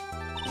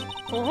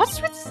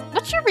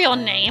 What's your real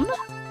name?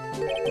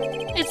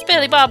 It's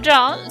Billy Bob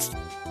Jones.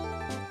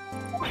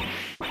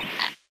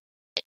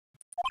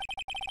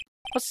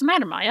 What's the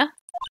matter, Maya?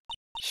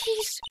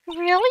 He's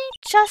really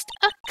just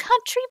a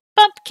country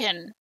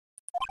bumpkin.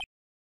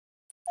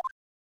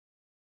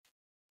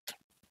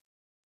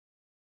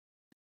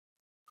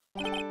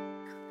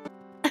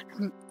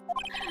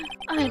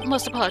 I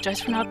must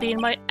apologize for not being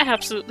my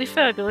absolutely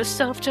fabulous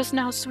self just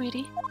now,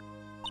 sweetie.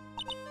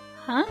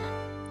 Huh?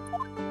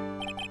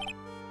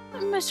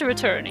 Mr.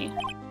 Attorney.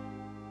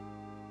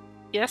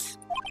 Yes?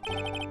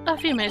 A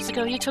few minutes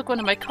ago you took one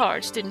of my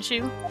cards, didn't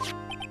you?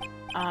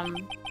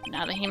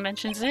 Now that he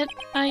mentions it,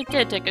 I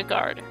did take a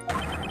card.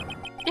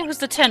 It was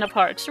the 10 of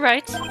hearts,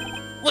 right?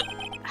 What?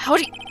 How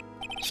did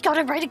he got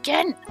it right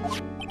again?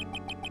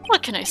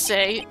 What can I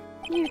say?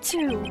 You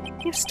too.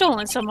 You've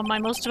stolen some of my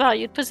most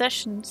valued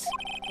possessions.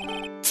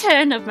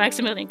 10 of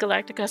Maximilian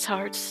Galactica's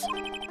hearts.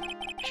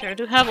 Sure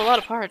do have a lot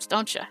of hearts,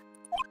 don't ya?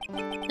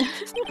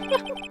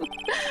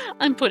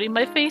 I'm putting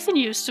my faith in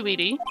you,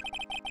 sweetie.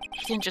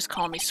 He didn't just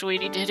call me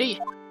sweetie, did he?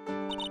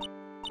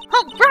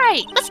 Oh,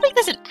 right! Let's make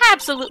this an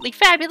absolutely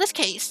fabulous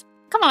case!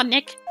 Come on,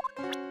 Nick!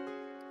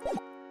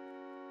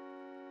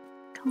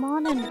 Come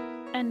on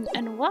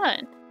and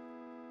what?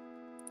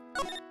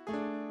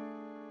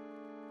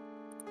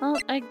 Well,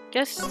 I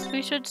guess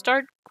we should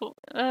start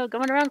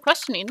going around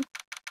questioning.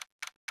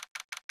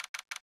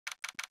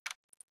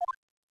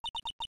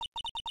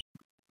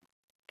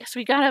 Guess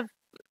we gotta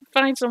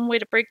find some way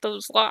to break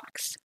those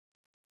locks.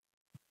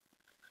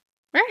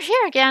 We're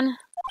here again.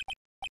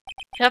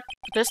 Yep,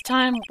 this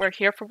time we're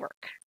here for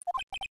work.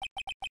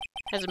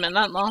 Hasn't been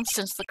that long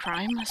since the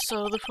crime,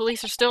 so the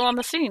police are still on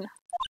the scene.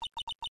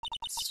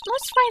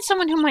 Let's find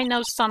someone who might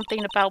know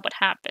something about what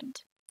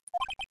happened.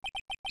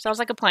 Sounds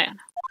like a plan.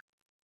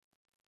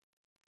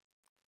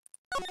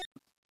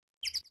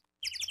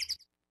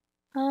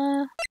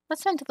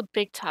 Let's head to the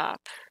big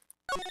top.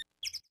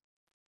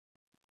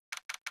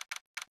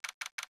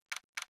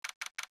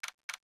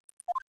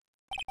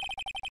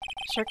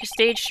 Circus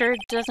stage sure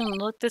doesn't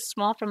look this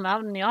small from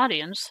out in the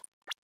audience.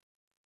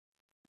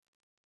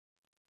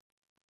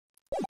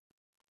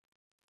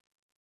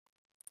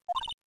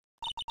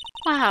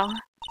 Wow,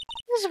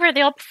 this is where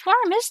they all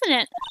perform, isn't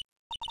it?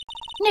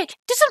 Nick,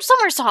 do some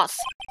somersaults!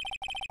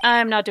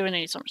 I'm not doing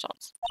any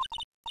somersaults.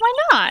 Why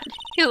not?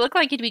 You look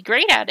like you'd be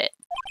great at it.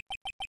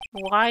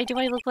 Why do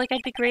I look like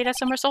I'd be great at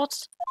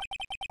somersaults?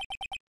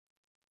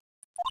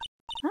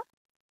 Huh?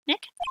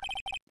 Nick?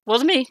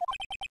 Wasn't me.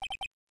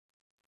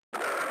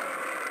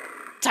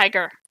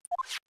 Tiger!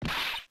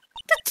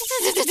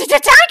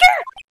 Tiger!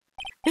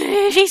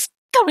 He's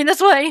coming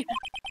this way!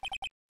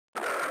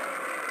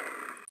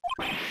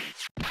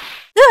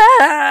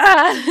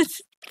 Ah!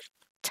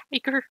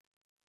 Tiger.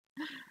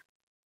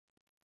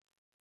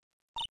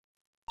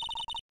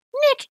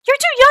 Nick, you're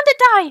too young to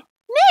die!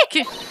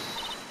 Nick!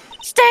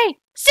 Stay!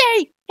 Stay!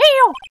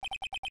 Heal!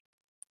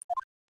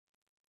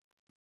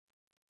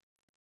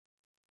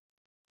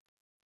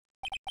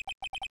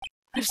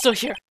 I'm still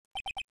here.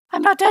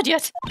 I'm not dead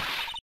yet.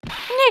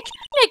 Nick!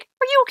 Nick,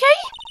 are you okay?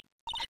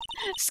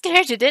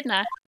 Scared you, didn't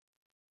I?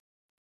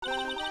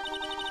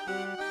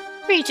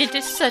 Regent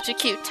is such a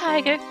cute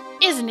tiger,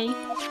 isn't he?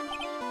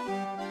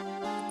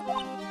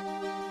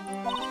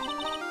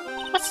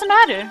 What's the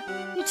matter?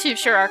 You two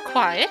sure are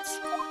quiet.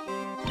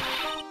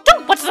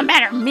 Don't what's the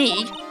matter,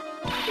 me?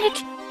 Nick,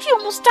 he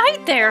almost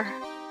died there.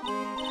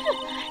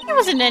 He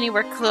wasn't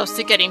anywhere close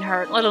to getting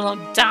hurt, let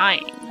alone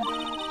dying.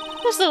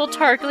 This little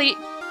Targly...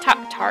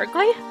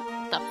 Targly?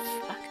 The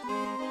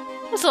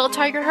fuck? This little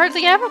tiger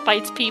hardly ever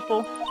bites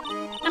people.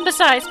 And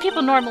besides,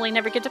 people normally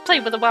never get to play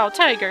with a wild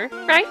tiger,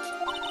 right?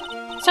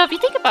 So if you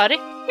think about it,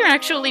 you're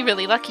actually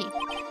really lucky.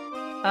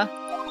 Huh?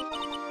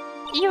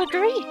 You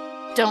agree,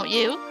 don't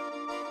you?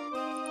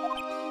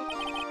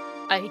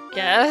 I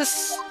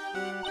guess.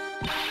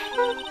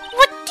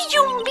 What do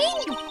you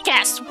mean, you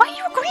guess? Why are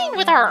you agreeing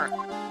with her?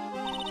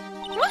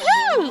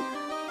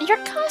 Woohoo! Your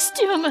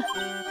costume!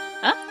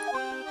 Huh?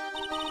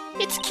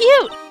 It's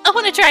cute! I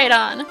want to try it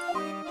on.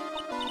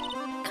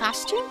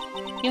 Costume?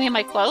 You mean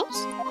my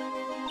clothes?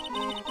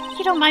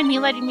 You don't mind me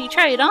letting me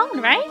try it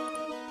on, right?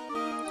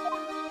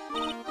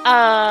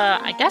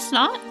 I guess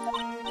not.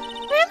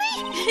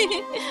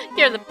 Really?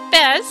 You're the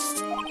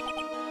best!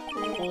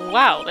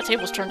 Wow, the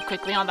tables turned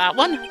quickly on that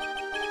one.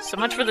 So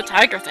much for the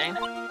tiger thing.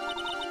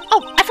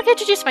 Oh, I forgot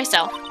to introduce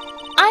myself.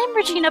 I'm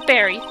Regina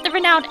Berry, the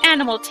renowned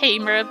animal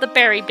tamer of the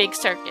Berry Big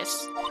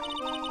Circus.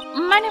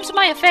 My name's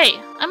Maya Fey.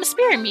 I'm a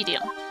spirit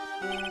medium.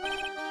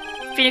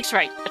 Phoenix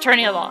Wright,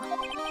 attorney at law.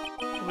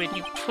 When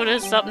you put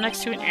us up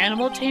next to an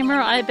animal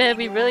tamer, I bet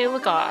we really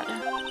look odd.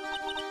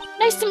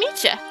 Nice to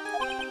meet ya.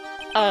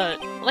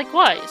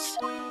 Likewise.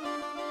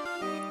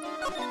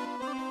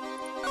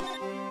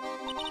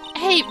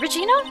 Hey,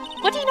 Regina,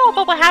 what do you know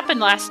about what happened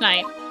last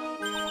night?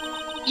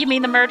 You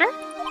mean the murder?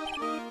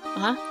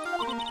 Huh?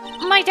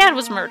 My dad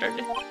was murdered.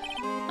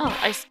 Oh,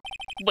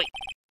 wait.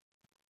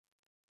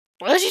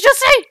 What did you just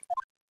say?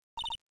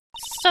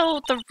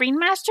 So, the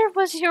Ringmaster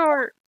was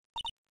your...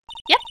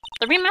 Yep,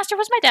 the Ringmaster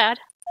was my dad.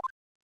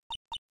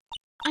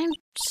 I'm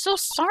so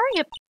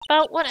sorry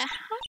about what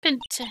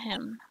happened to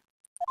him.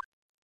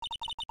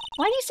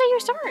 Why do you say you're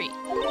sorry?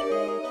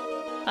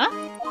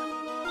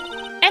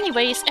 Huh?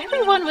 Anyways,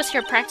 everyone was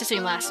here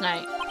practicing last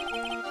night.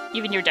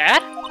 Even your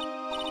dad?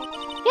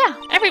 Yeah,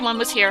 everyone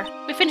was here.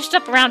 We finished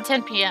up around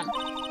 10 p.m.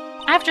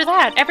 After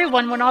that,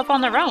 everyone went off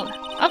on their own.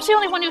 I was the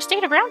only one who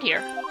stayed around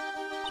here.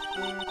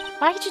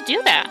 Why did you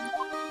do that?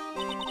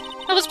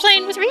 I was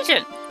playing with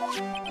Regent.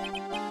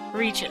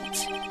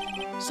 Regent.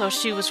 So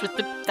she was with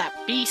that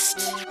beast.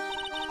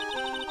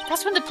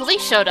 That's when the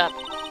police showed up.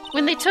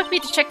 When they took me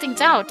to check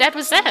things out, Dad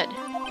was dead.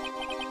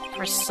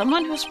 For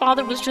someone whose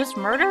father was just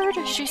murdered,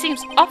 she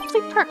seems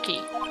awfully perky.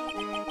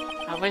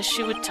 I wish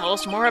she would tell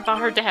us more about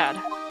her dad.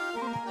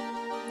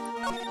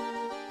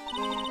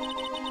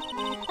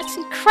 It's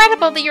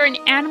incredible that you're an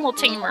animal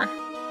tamer.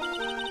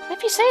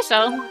 If you say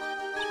so.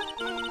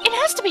 It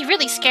has to be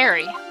really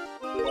scary.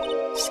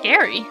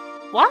 Scary?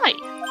 Why?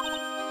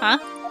 Huh?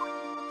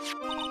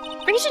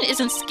 Regent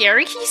isn't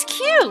scary, he's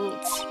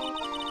cute!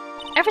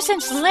 Ever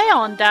since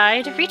Leon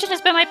died, Regent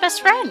has been my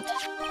best friend.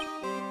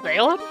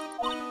 Leon?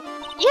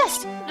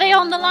 Yes,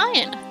 Leon the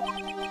Lion.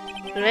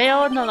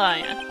 Leon the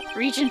Lion.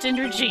 Regent and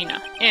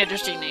Regina.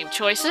 Interesting name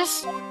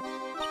choices.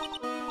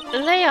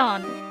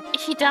 Leon,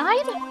 he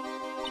died?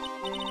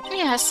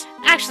 Yes,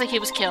 actually he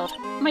was killed.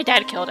 My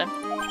dad killed him.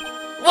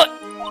 What?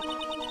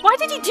 Why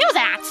did he do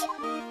that?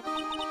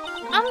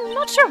 I'm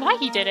not sure why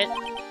he did it.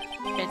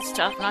 It's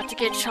tough not to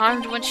get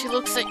charmed when she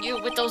looks at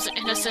you with those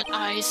innocent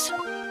eyes.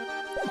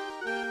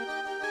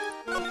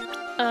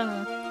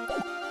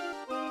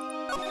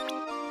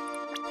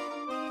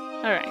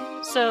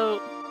 Alright, so...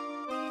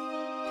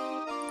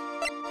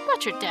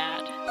 About your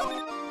dad.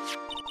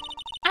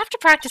 After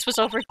practice was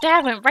over,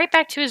 Dad went right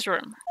back to his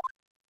room.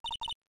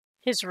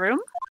 His room?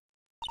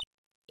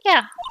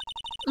 Yeah.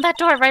 That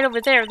door right over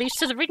there leads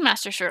to the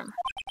Ringmaster's room.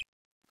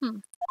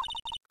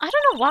 I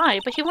don't know why,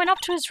 but he went up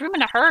to his room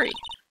in a hurry.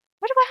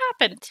 Wonder what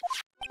happened.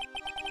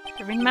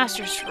 The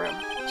Ringmaster's room.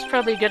 It's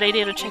probably a good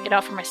idea to check it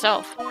out for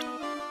myself.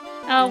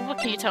 What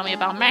can you tell me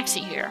about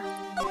Maxie here?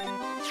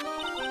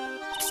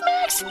 It's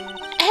Max!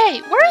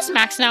 Hey, where is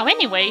Max now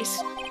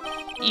anyways?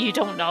 You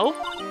don't know?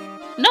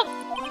 No.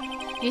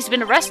 He's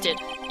been arrested.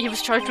 He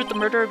was charged with the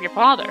murder of your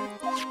father.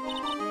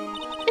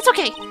 It's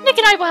okay. Nick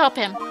and I will help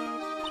him.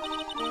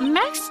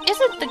 Max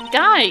isn't the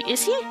guy,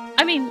 is he?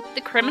 I mean,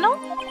 the criminal?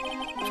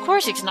 Of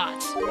course he's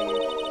not.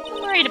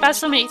 I'm worried about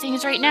so many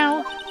things right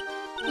now.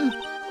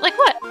 Like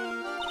what?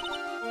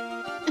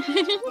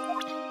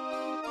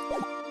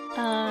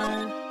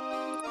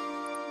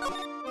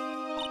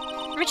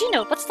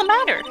 Regina, what's the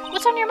matter?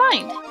 What's on your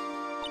mind?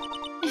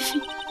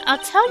 I'll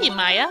tell you,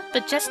 Maya,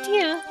 but just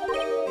you.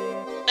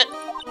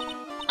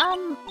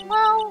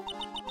 Well...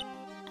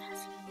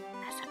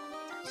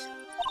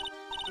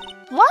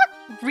 What?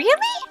 Really?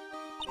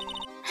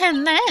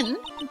 And then...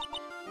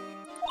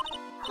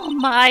 Oh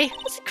my,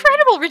 that's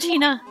incredible,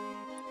 Regina!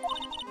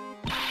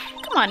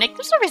 Come on, Nick,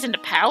 there's no reason to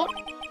pout.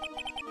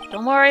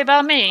 Don't worry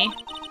about me.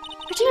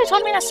 Regina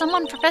told me that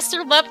someone professed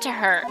their love to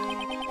her.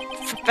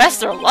 Professed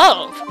their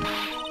love?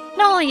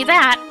 Not only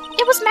that,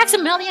 it was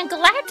Maximilian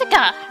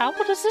Galactica! How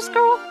old is this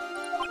girl?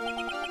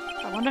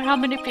 I wonder how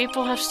many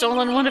people have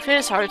stolen one of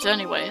his hearts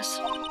anyways.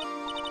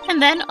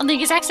 And then, on the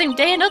exact same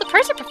day, another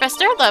person professed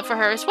their love for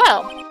her as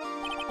well.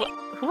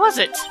 Who was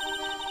it?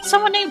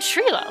 Someone named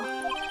Trilo.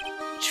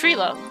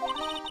 Trilo.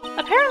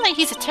 Apparently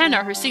he's a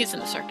tenor who sings in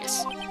the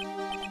circus.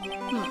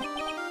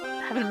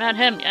 Haven't met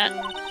him yet.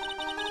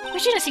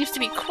 Regina seems to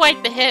be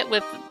quite the hit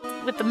with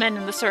the men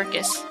in the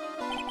circus.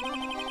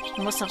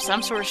 She must have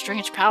some sort of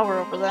strange power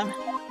over them.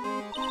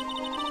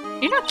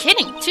 You're not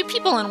kidding! 2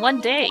 people in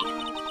one day!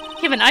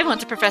 Even I want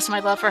to profess my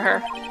love for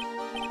her.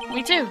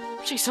 Me too.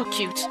 She's so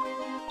cute.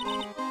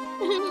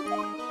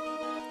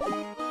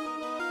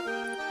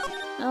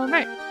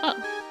 Alright.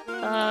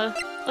 Oh.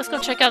 Let's go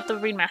check out the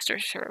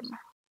Ringmaster's room.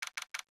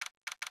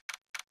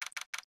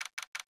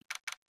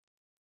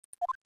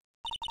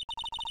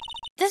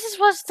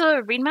 Was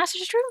the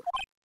Ringmaster's room?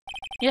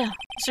 Yeah,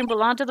 this room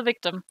belonged to the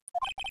victim.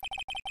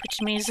 Which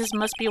means this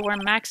must be where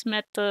Max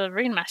met the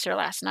Ringmaster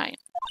last night.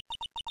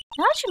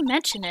 Now that you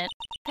mention it,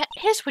 that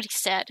is what he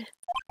said.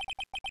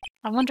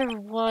 I wonder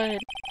what...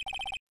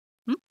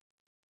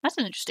 That's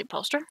an interesting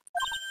poster.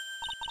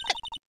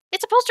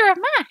 It's a poster of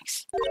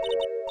Max!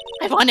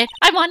 I want it!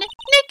 I want it!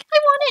 Nick, I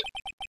want it!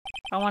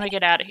 I want to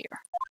get out of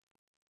here.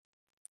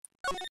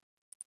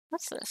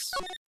 What's this?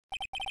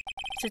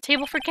 It's a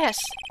table for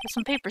guests, with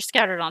some paper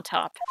scattered on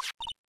top.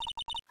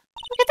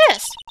 Look at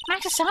this!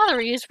 Max's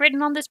salary is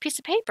written on this piece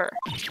of paper.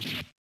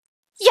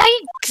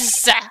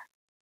 Yikes!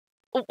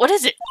 What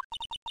is it?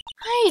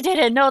 I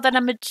didn't know that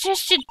a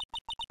magician...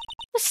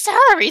 The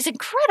salary is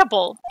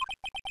incredible!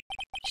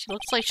 She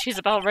looks like she's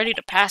about ready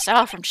to pass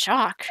out from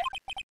shock.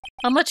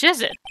 How much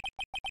is it?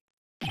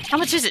 How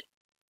much is it?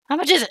 How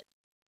much is it?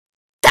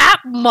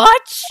 That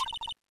much?!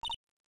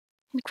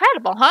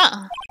 Incredible,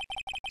 huh?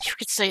 You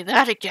could say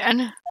that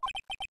again.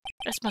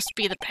 This must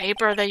be the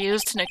paper they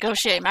used to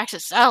negotiate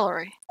Max's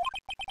salary.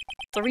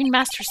 The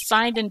Ringmaster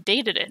signed and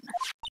dated it.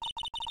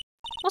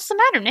 What's the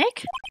matter,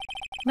 Nick?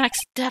 Max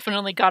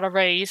definitely got a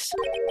raise.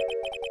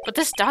 But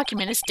this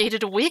document is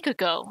dated a week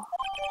ago.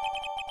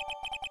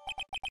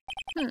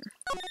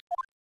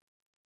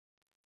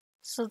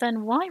 So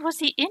then why was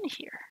he in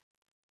here?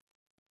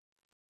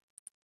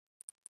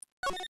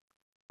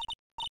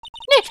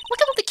 Nick, look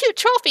at all the cute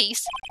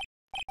trophies!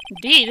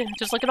 Indeed,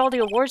 just look at all the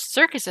awards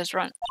Circus has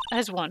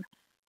won.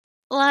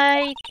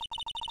 Like,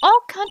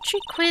 All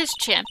Country Quiz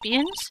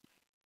Champions,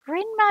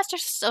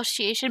 Ringmasters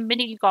Association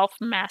Mini Golf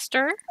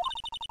Master,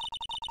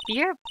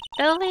 Beer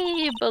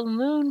Belly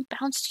Balloon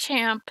Bounce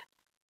Champ,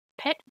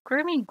 Pet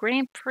Grooming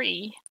Grand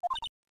Prix.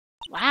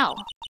 Wow,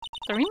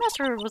 the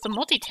Ringmaster was a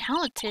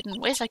multi-talented in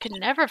ways I could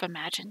never have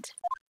imagined.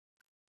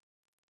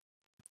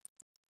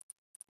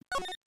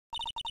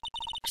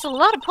 There's a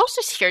lot of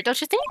posters here,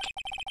 don't you think?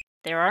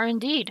 There are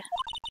indeed.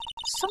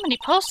 So many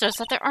posters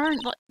that they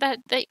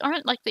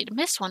aren't likely to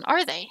miss one,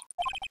 are they?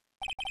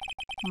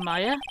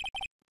 Maya,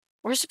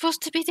 we're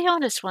supposed to be the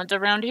honest ones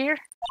around here.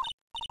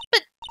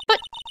 But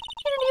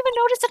you didn't even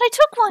notice that I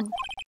took one.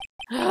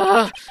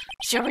 Ugh,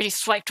 she already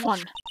swiped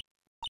one.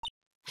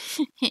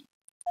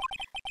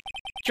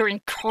 You're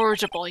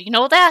incorrigible, you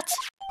know that?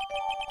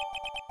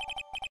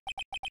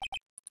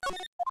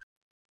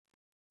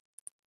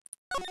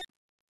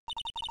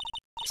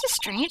 This is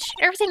strange.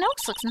 Everything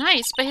else looks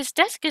nice, but his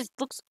desk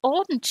looks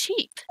old and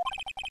cheap.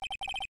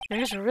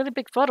 There's a really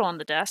big photo on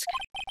the desk.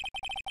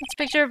 It's a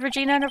picture of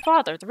Regina and her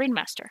father, the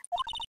Ringmaster.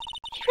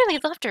 He really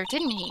loved her,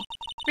 didn't he?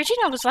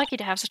 Regina was lucky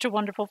to have such a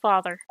wonderful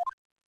father.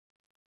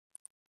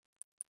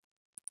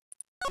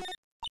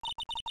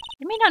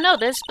 You may not know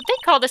this, but they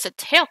call this a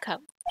tailcoat.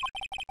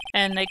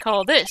 And they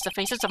call this the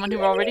face of someone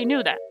who already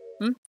knew that.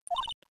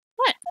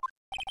 What?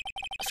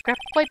 A scrap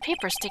of white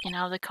paper sticking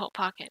out of the coat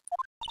pocket.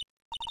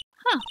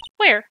 Huh.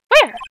 Where?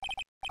 Where?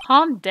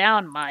 Calm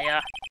down,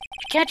 Maya.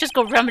 You can't just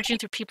go rummaging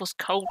through people's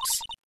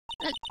coats.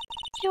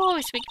 You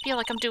always make me feel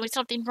like I'm doing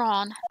something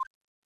wrong.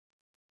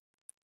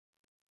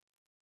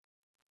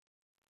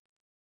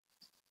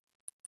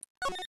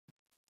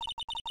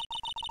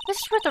 This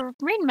is where the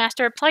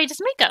Ringmaster applied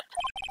his makeup.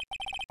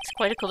 It's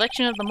quite a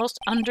collection of the most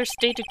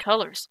understated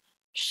colors.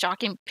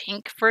 Shocking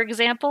pink, for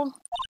example.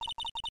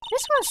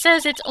 This one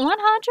says it's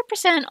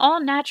 100%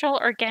 all-natural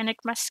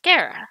organic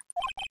mascara.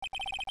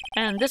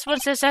 And this one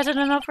says hasn't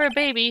enough for a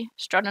baby,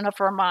 strong enough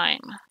for a mime.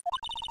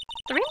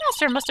 The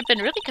Ringmaster must have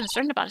been really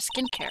concerned about his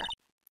skincare.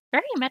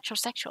 Very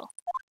metrosexual.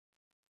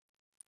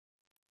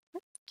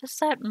 What does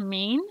that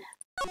mean?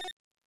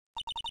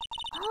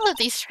 All of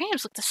these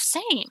frames look the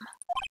same.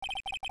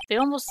 They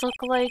almost look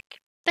like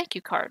thank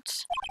you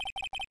cards.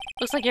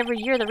 Looks like every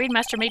year the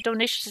Ringmaster made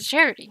donations to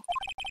charity.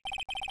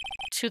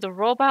 To the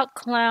Robot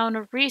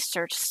Clown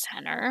Research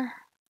Center.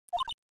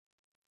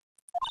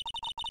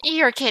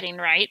 You're kidding,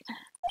 right?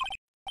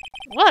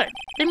 What?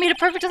 They made a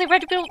perfectly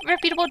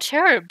reputable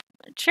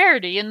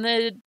charity in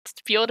the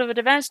field of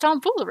advanced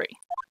tomfoolery.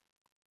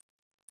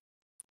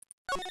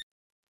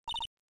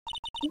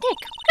 Nick,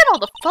 look at all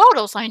the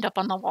photos lined up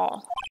on the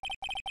wall.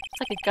 It's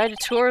like a guided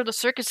tour of the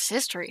circus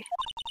history.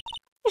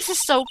 This is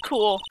so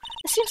cool.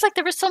 It seems like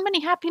there were so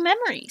many happy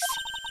memories.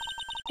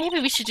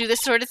 Maybe we should do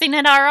this sort of thing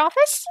in our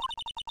office?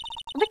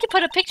 We could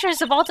put up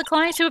pictures of all the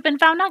clients who have been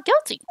found not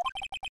guilty.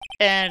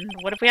 And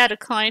what if we had a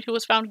client who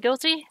was found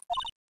guilty?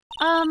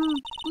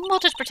 We'll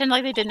just pretend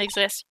like they didn't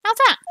exist. How's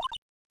that?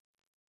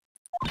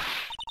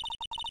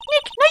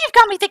 Nick, now you've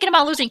got me thinking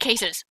about losing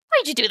cases.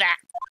 Why'd you do that?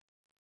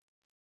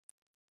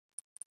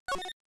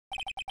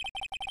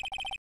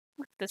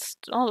 Look,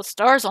 all the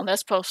stars on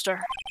this poster.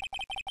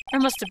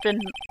 This must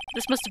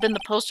have been the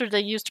poster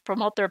they used to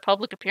promote their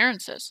public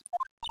appearances.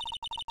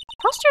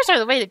 Posters are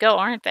the way to go,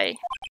 aren't they?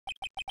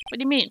 What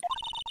do you mean?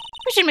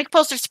 We should make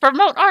posters to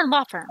promote our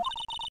law firm.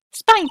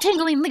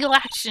 Spine-tingling legal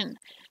action.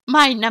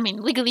 Mind-numbing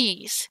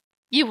legalese.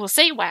 You will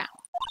say wow.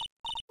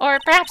 Or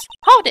perhaps,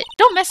 hold it,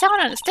 don't miss out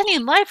on a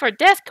stunning life or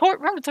death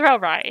courtroom thrill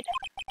ride.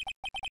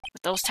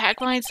 With those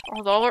taglines,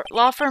 our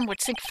law firm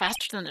would sink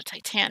faster than the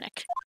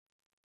Titanic.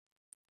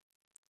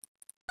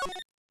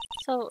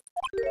 So,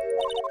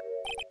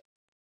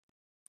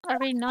 are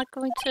we not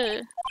going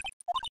to...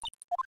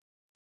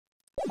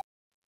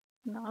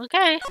 No,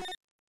 okay.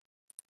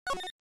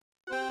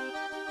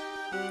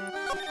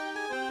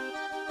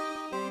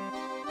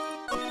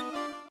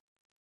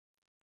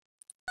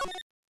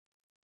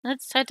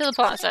 Let's head to the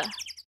plaza.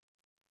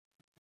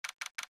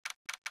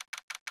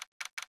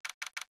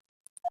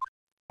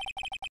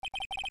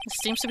 This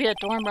seems to be a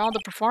dorm where all the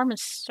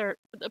performers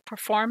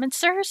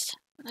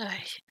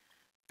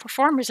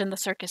in the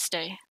circus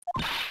stay.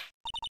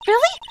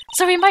 Really?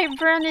 So we might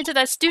run into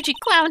that stoogey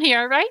clown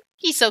here, right?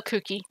 He's so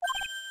kooky.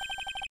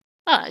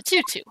 It's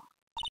you two.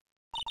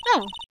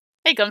 Oh,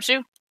 hey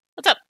Gumshoe.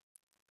 What's up?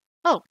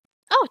 Oh,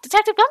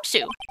 Detective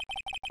Gumshoe.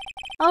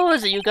 How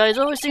is it you guys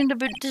always seem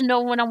to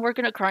know when I'm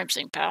working a crime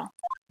scene, pal?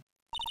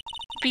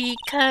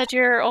 Because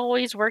you're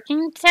always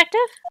working, detective?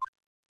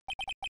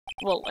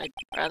 Well, I'd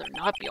rather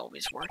not be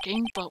always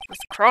working, but with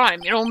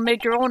crime, you don't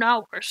make your own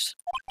hours.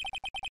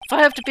 If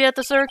I have to be at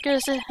the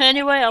circus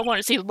anyway, I want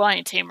to see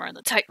Lion Tamer and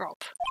the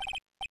tightrope.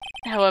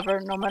 However,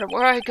 no matter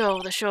where I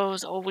go, the show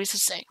is always the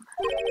same.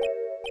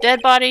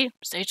 Dead body,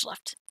 stage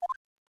left.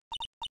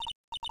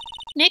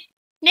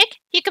 Nick,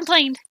 he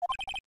complained.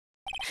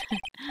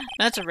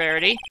 That's a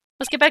rarity.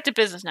 Let's get back to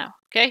business now,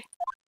 okay?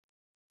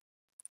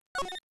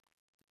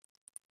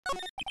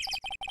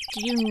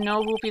 Do you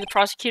know who will be the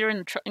prosecutor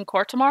in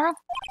court tomorrow?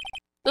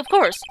 Of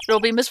course, it'll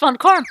be Miss Von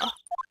Karma.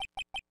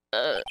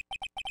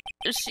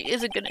 She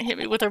isn't gonna hit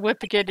me with her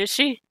whip again, is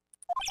she?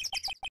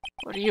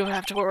 What do you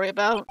have to worry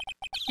about?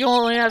 You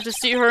only have to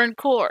see her in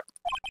court.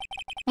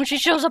 When she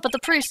shows up at the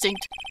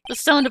precinct, the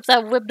sound of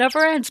that whip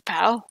never ends,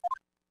 pal.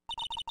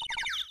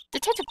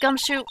 Detective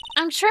Gumshoe,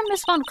 I'm sure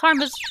Miss Von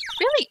Karma's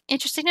really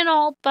interesting and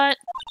all, but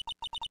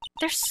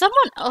there's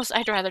someone else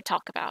I'd rather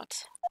talk about.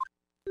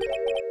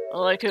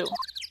 Like who?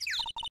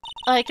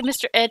 Like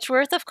Mr.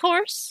 Edgeworth, of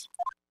course.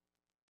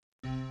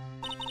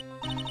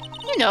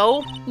 You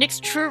know, Nick's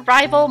true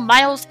rival,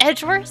 Miles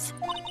Edgeworth.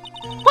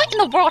 What in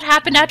the world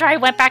happened after I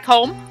went back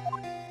home?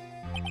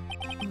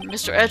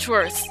 Mr.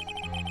 Edgeworth,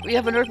 we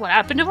haven't heard what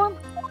happened to him?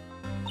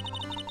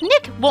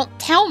 Nick won't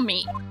tell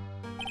me.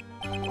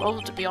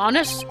 Well, to be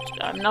honest,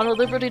 I'm not at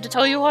liberty to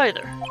tell you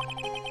either.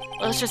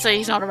 Let's just say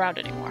he's not around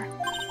anymore.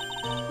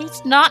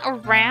 He's not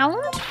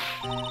around?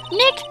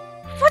 Nick,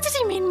 what does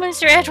he mean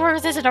Mr.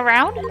 Edgeworth isn't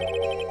around?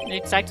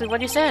 Exactly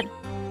what he said.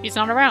 He's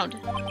not around.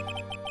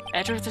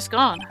 Edgeworth is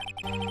gone.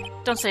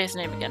 Don't say his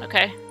name again,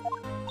 okay?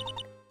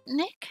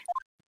 Nick?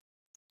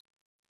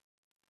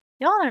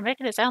 Y'all are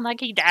making it sound like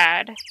he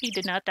died. He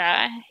did not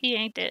die. He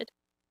ain't dead.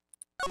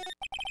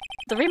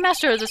 The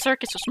remaster of the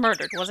circus was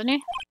murdered, wasn't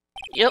he?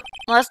 Yep,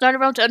 last night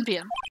around 10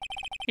 p.m.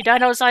 He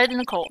died outside in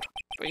the cold.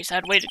 Pretty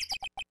sad way to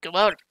go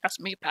out, if you ask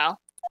me, pal.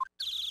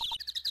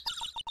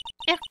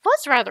 It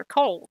was rather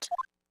cold.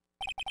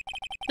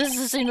 This is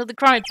the scene of the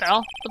crime,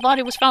 pal. The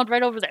body was found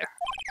right over there.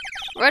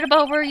 Right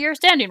about where you're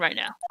standing right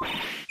now.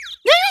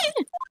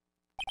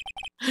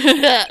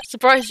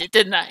 Surprised you,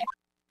 didn't I?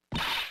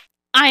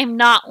 I'm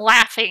not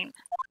laughing.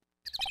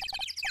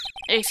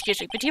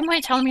 Excuse me, but do you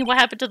mind telling me what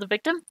happened to the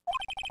victim?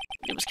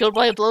 He was killed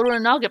by a blow to a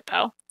noggin,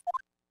 pal.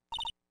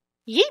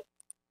 Yeep.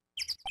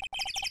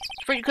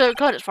 It's pretty clear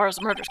cut as far as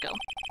the murders go.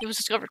 He was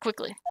discovered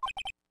quickly.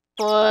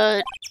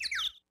 But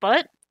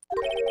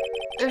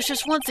there's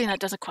just one thing that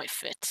doesn't quite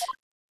fit.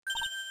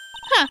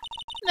 Huh.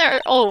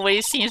 There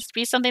always seems to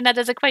be something that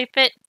doesn't quite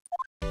fit.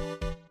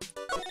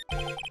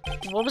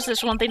 What was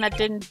this one thing that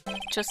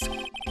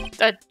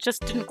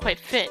just didn't quite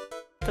fit?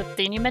 The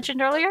thing you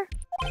mentioned earlier?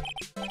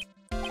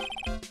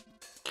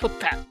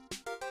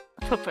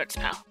 Footprints,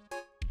 pal.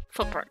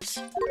 Footprints.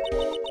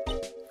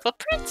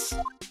 Footprints?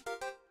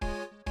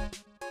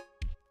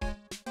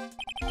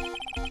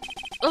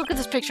 Look at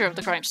this picture of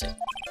the crime scene.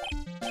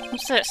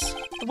 What's this?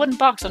 The wooden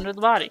box under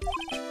the body.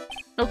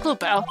 No clue,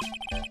 pal.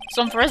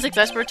 Some forensics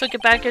expert took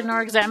it back and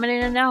are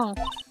examining it now.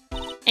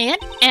 And?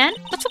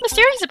 What's so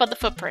mysterious about the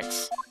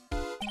footprints?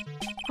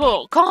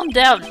 Whoa, calm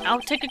down now.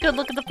 Take a good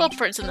look at the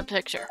footprints in the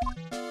picture.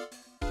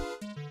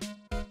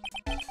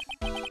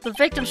 The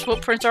victim's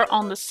footprints are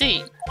on the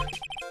scene.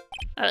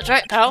 That's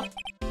right, pal.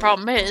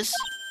 Problem is,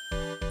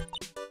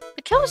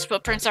 the killer's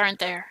footprints aren't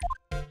there.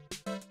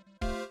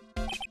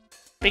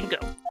 Bingo.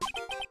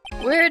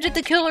 Where did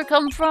the killer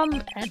come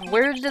from, and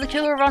where did the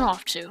killer run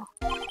off to?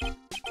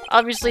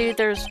 Obviously,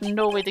 there's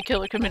no way the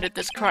killer committed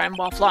this crime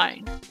while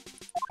flying.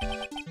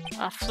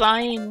 A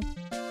flying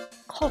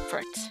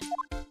culprit.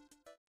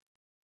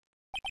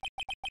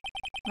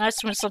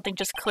 That's when something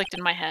just clicked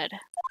in my head.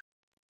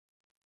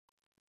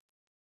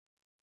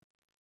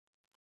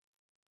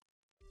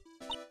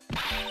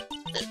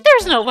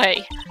 There's no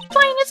way!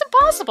 Flying is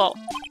impossible!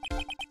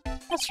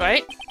 That's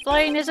right,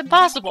 flying is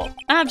impossible.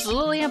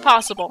 Absolutely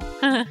impossible.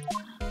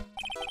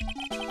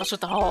 What's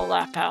with the whole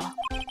laugh, pal?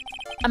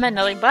 I meant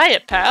nothing by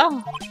it,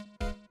 pal.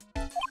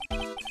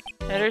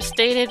 Better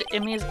stated,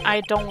 it means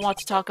I don't want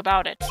to talk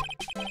about it.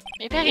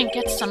 Maybe I can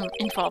get some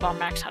info about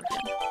Max out of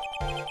him.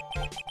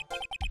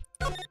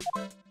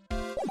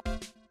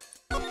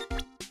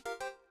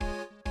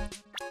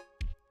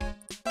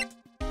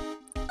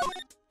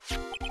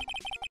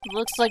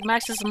 Looks like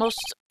Max is the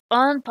most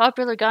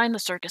unpopular guy in the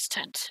circus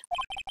tent.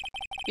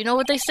 You know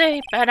what they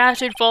say, bad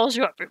attitude follows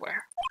you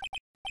everywhere.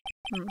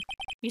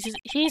 He's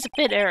a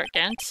bit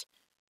arrogant,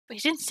 but he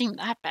didn't seem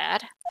that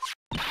bad.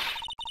 But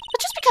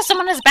just because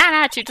someone has a bad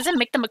attitude doesn't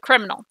make them a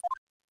criminal.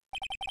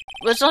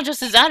 Well, it's not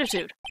just his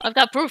attitude. I've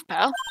got proof,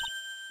 pal.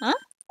 Huh?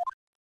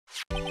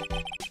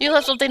 He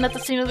left something at the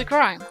scene of the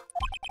crime.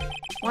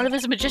 One of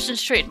his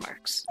magician's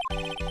trademarks.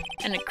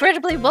 An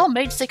incredibly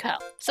well-made silk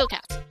hat.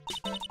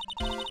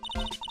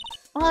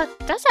 Well,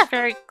 it does have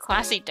very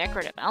classy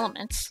decorative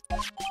elements.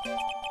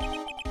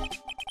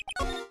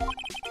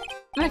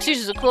 Max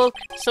uses a cloak,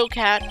 silk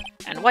hat,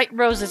 and white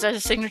roses as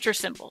his signature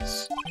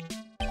symbols.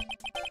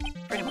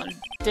 Pretty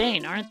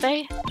mundane, aren't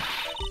they?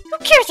 Who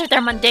cares if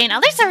they're mundane?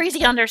 At least they're easy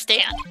to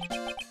understand.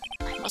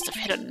 I must have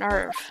hit a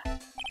nerve.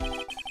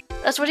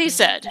 That's what he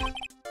said.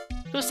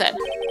 Who said?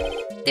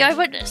 The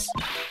eyewitness.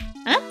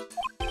 Huh?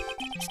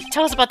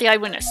 Tell us about the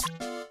eyewitness.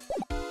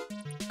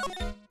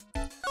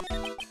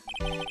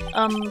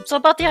 So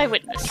about the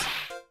eyewitness.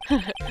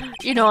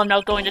 You know I'm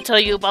not going to tell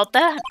you about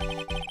that.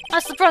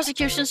 That's the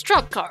prosecution's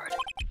trump card.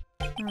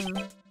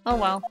 Oh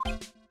well.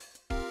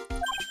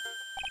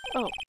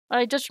 Oh,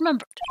 I just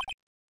remembered.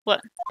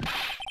 What?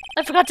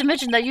 I forgot to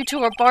mention that you two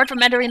are barred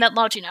from entering that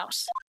lodging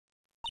house.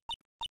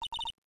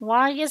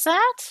 Why is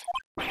that?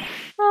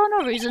 Oh,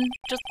 no reason.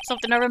 Just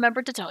something I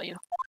remembered to tell you.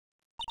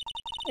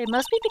 It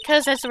must be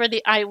because that's where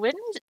the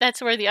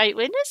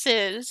eyewitness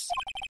is.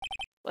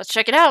 Let's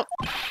check it out.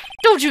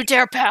 Don't you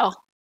dare,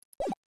 pal!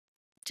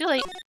 Too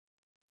late.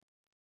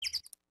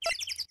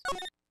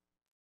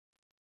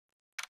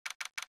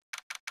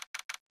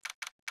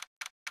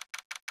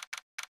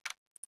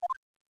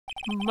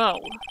 Mo.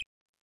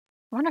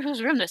 I wonder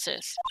whose room this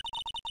is.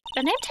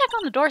 The name tag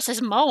on the door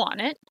says Mo on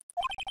it.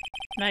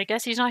 And I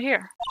guess he's not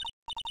here.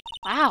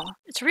 Wow,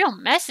 it's a real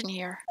mess in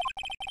here.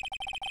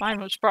 Mine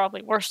was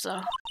probably worse,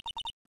 though.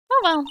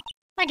 Oh well,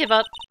 I give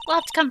up. We'll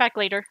have to come back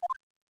later.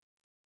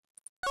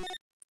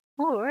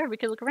 Oh, or we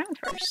could look around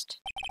first.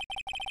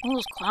 All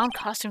those clown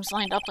costumes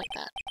lined up like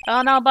that. I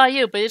don't know about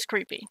you, but it's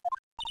creepy.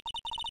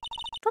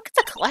 Look at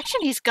the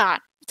collection he's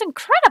got. It's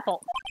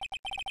incredible.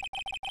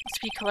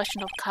 Must be a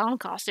collection of clown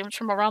costumes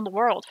from around the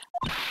world.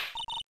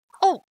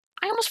 Oh,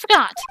 I almost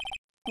forgot.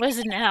 What is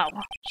it now?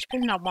 She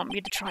better not want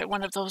me to try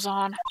one of those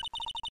on.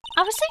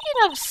 I was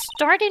thinking of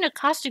starting a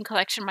costume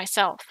collection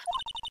myself.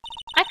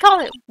 I call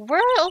it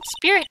World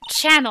Spirit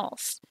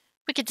Channels.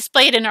 We could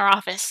display it in our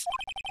office.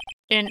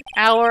 In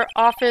our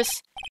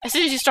office? As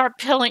soon as you start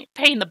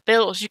paying the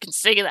bills, you can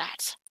say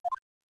that.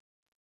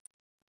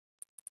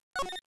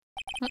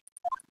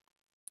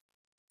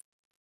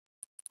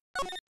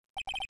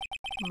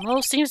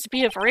 Mo seems to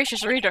be a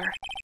voracious reader.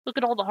 Look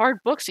at all the hard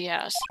books he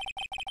has.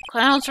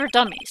 Clowns for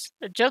Dummies.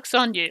 The joke's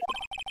on you.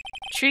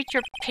 Treat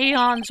your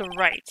peons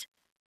right.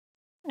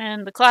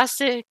 And the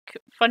classic,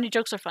 funny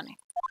jokes are funny.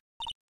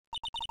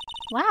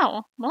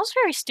 Wow, Mo's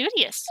very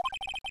studious.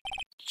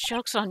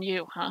 Joke's on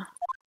you, huh?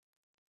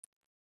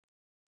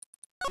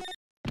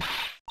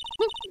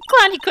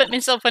 Clown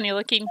equipment's so funny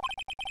looking.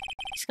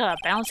 He's got a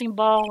bouncing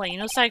ball, a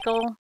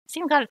unicycle. He's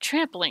even got a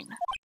trampoline.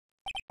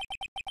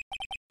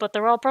 But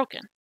they're all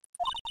broken.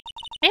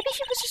 Maybe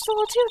he was just a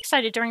little too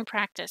excited during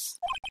practice.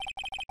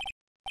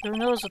 Who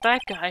knows with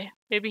that guy?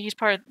 Maybe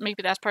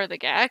that's part of the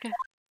gag.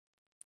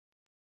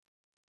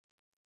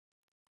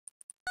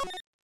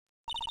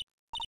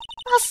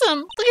 Awesome!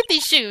 Look at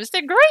these shoes.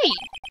 They're great.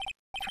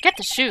 Forget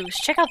the shoes.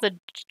 Check out the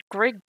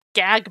great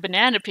gag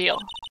banana peel.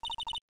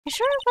 You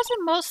sure it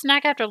wasn't Mo's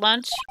snack after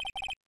lunch?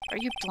 Are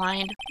you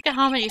blind? Look at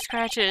how many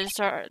scratches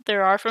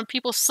there are from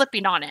people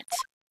slipping on it.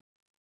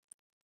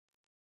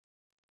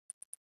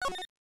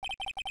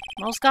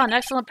 Mo's got an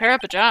excellent pair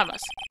of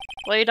pajamas.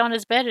 Laid on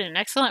his bed in an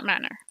excellent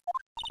manner.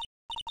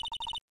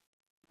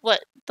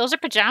 What? Those are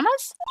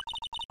pajamas?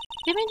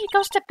 You mean he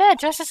goes to bed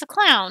dressed as a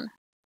clown?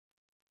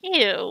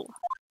 Ew.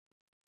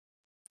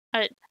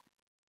 What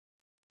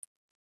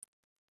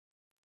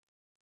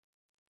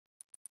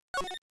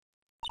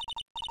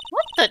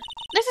the?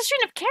 There's a string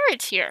of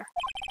carrots here.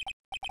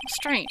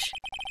 Strange.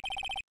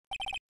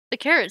 The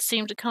carrots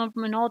seem to come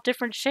in all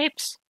different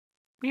shapes.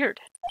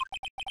 Weird.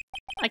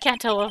 I can't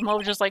tell if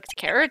Mo just likes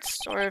carrots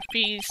or if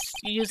he's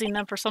using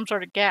them for some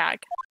sort of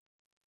gag.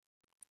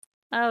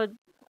 Oh,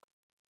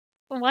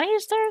 why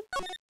is there...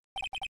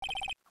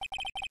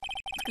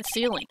 It's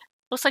concealing.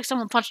 Looks like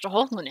someone punched a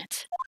hole in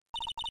it.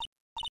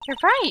 You're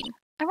right.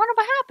 I wonder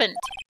what happened.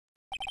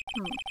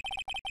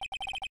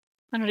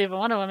 I don't even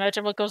want to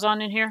imagine what goes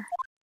on in here.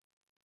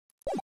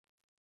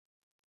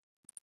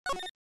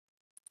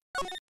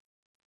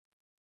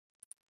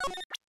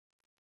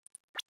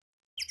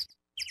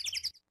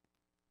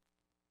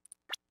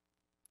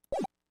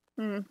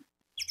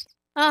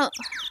 Oh,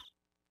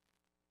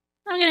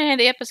 I'm gonna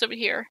end the episode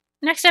here.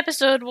 Next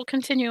episode, we'll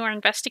continue our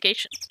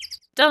investigation.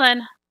 Till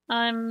then,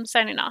 I'm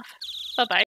signing off. Bye-bye.